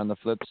again on the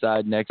flip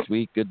side next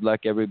week. Good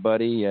luck,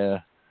 everybody.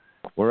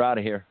 We're out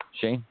of here.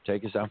 Shane,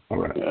 take us out. All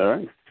right. All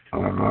right.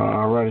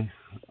 All righty.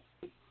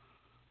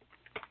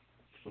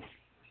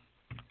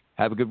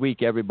 Have a good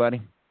week,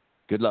 everybody.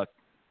 Good luck.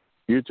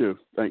 You too.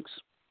 Thanks.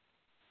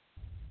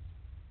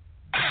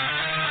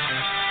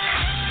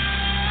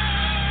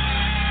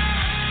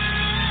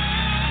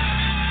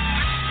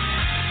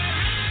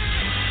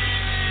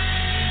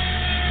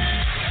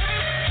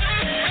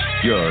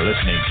 You're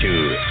listening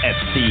to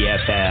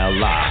FCFL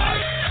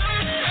Live.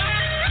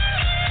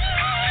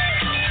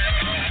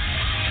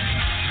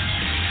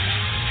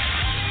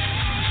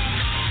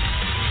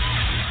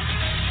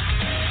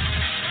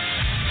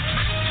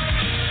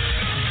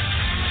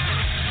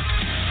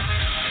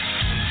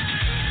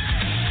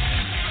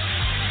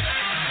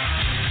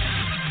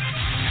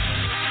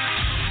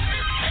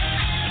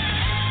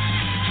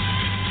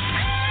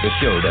 The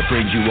show that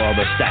brings you all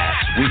the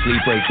stats, weekly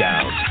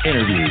breakdowns,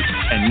 interviews,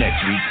 and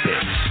next week's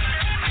picks.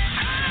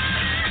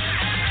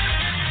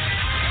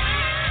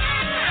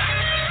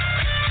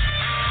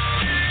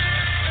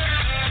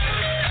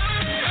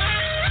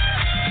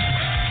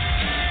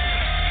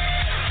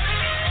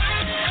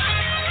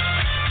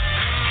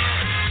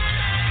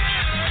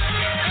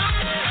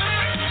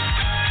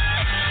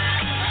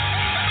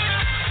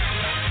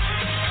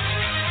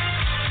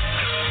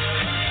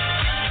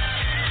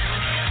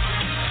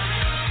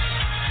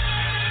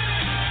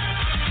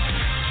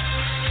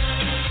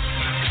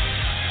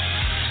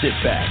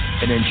 Sit back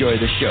and enjoy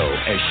the show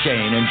as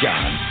Shane and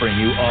John bring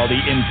you all the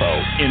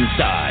info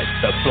inside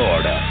the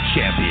Florida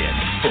Champion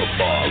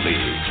Football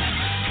League.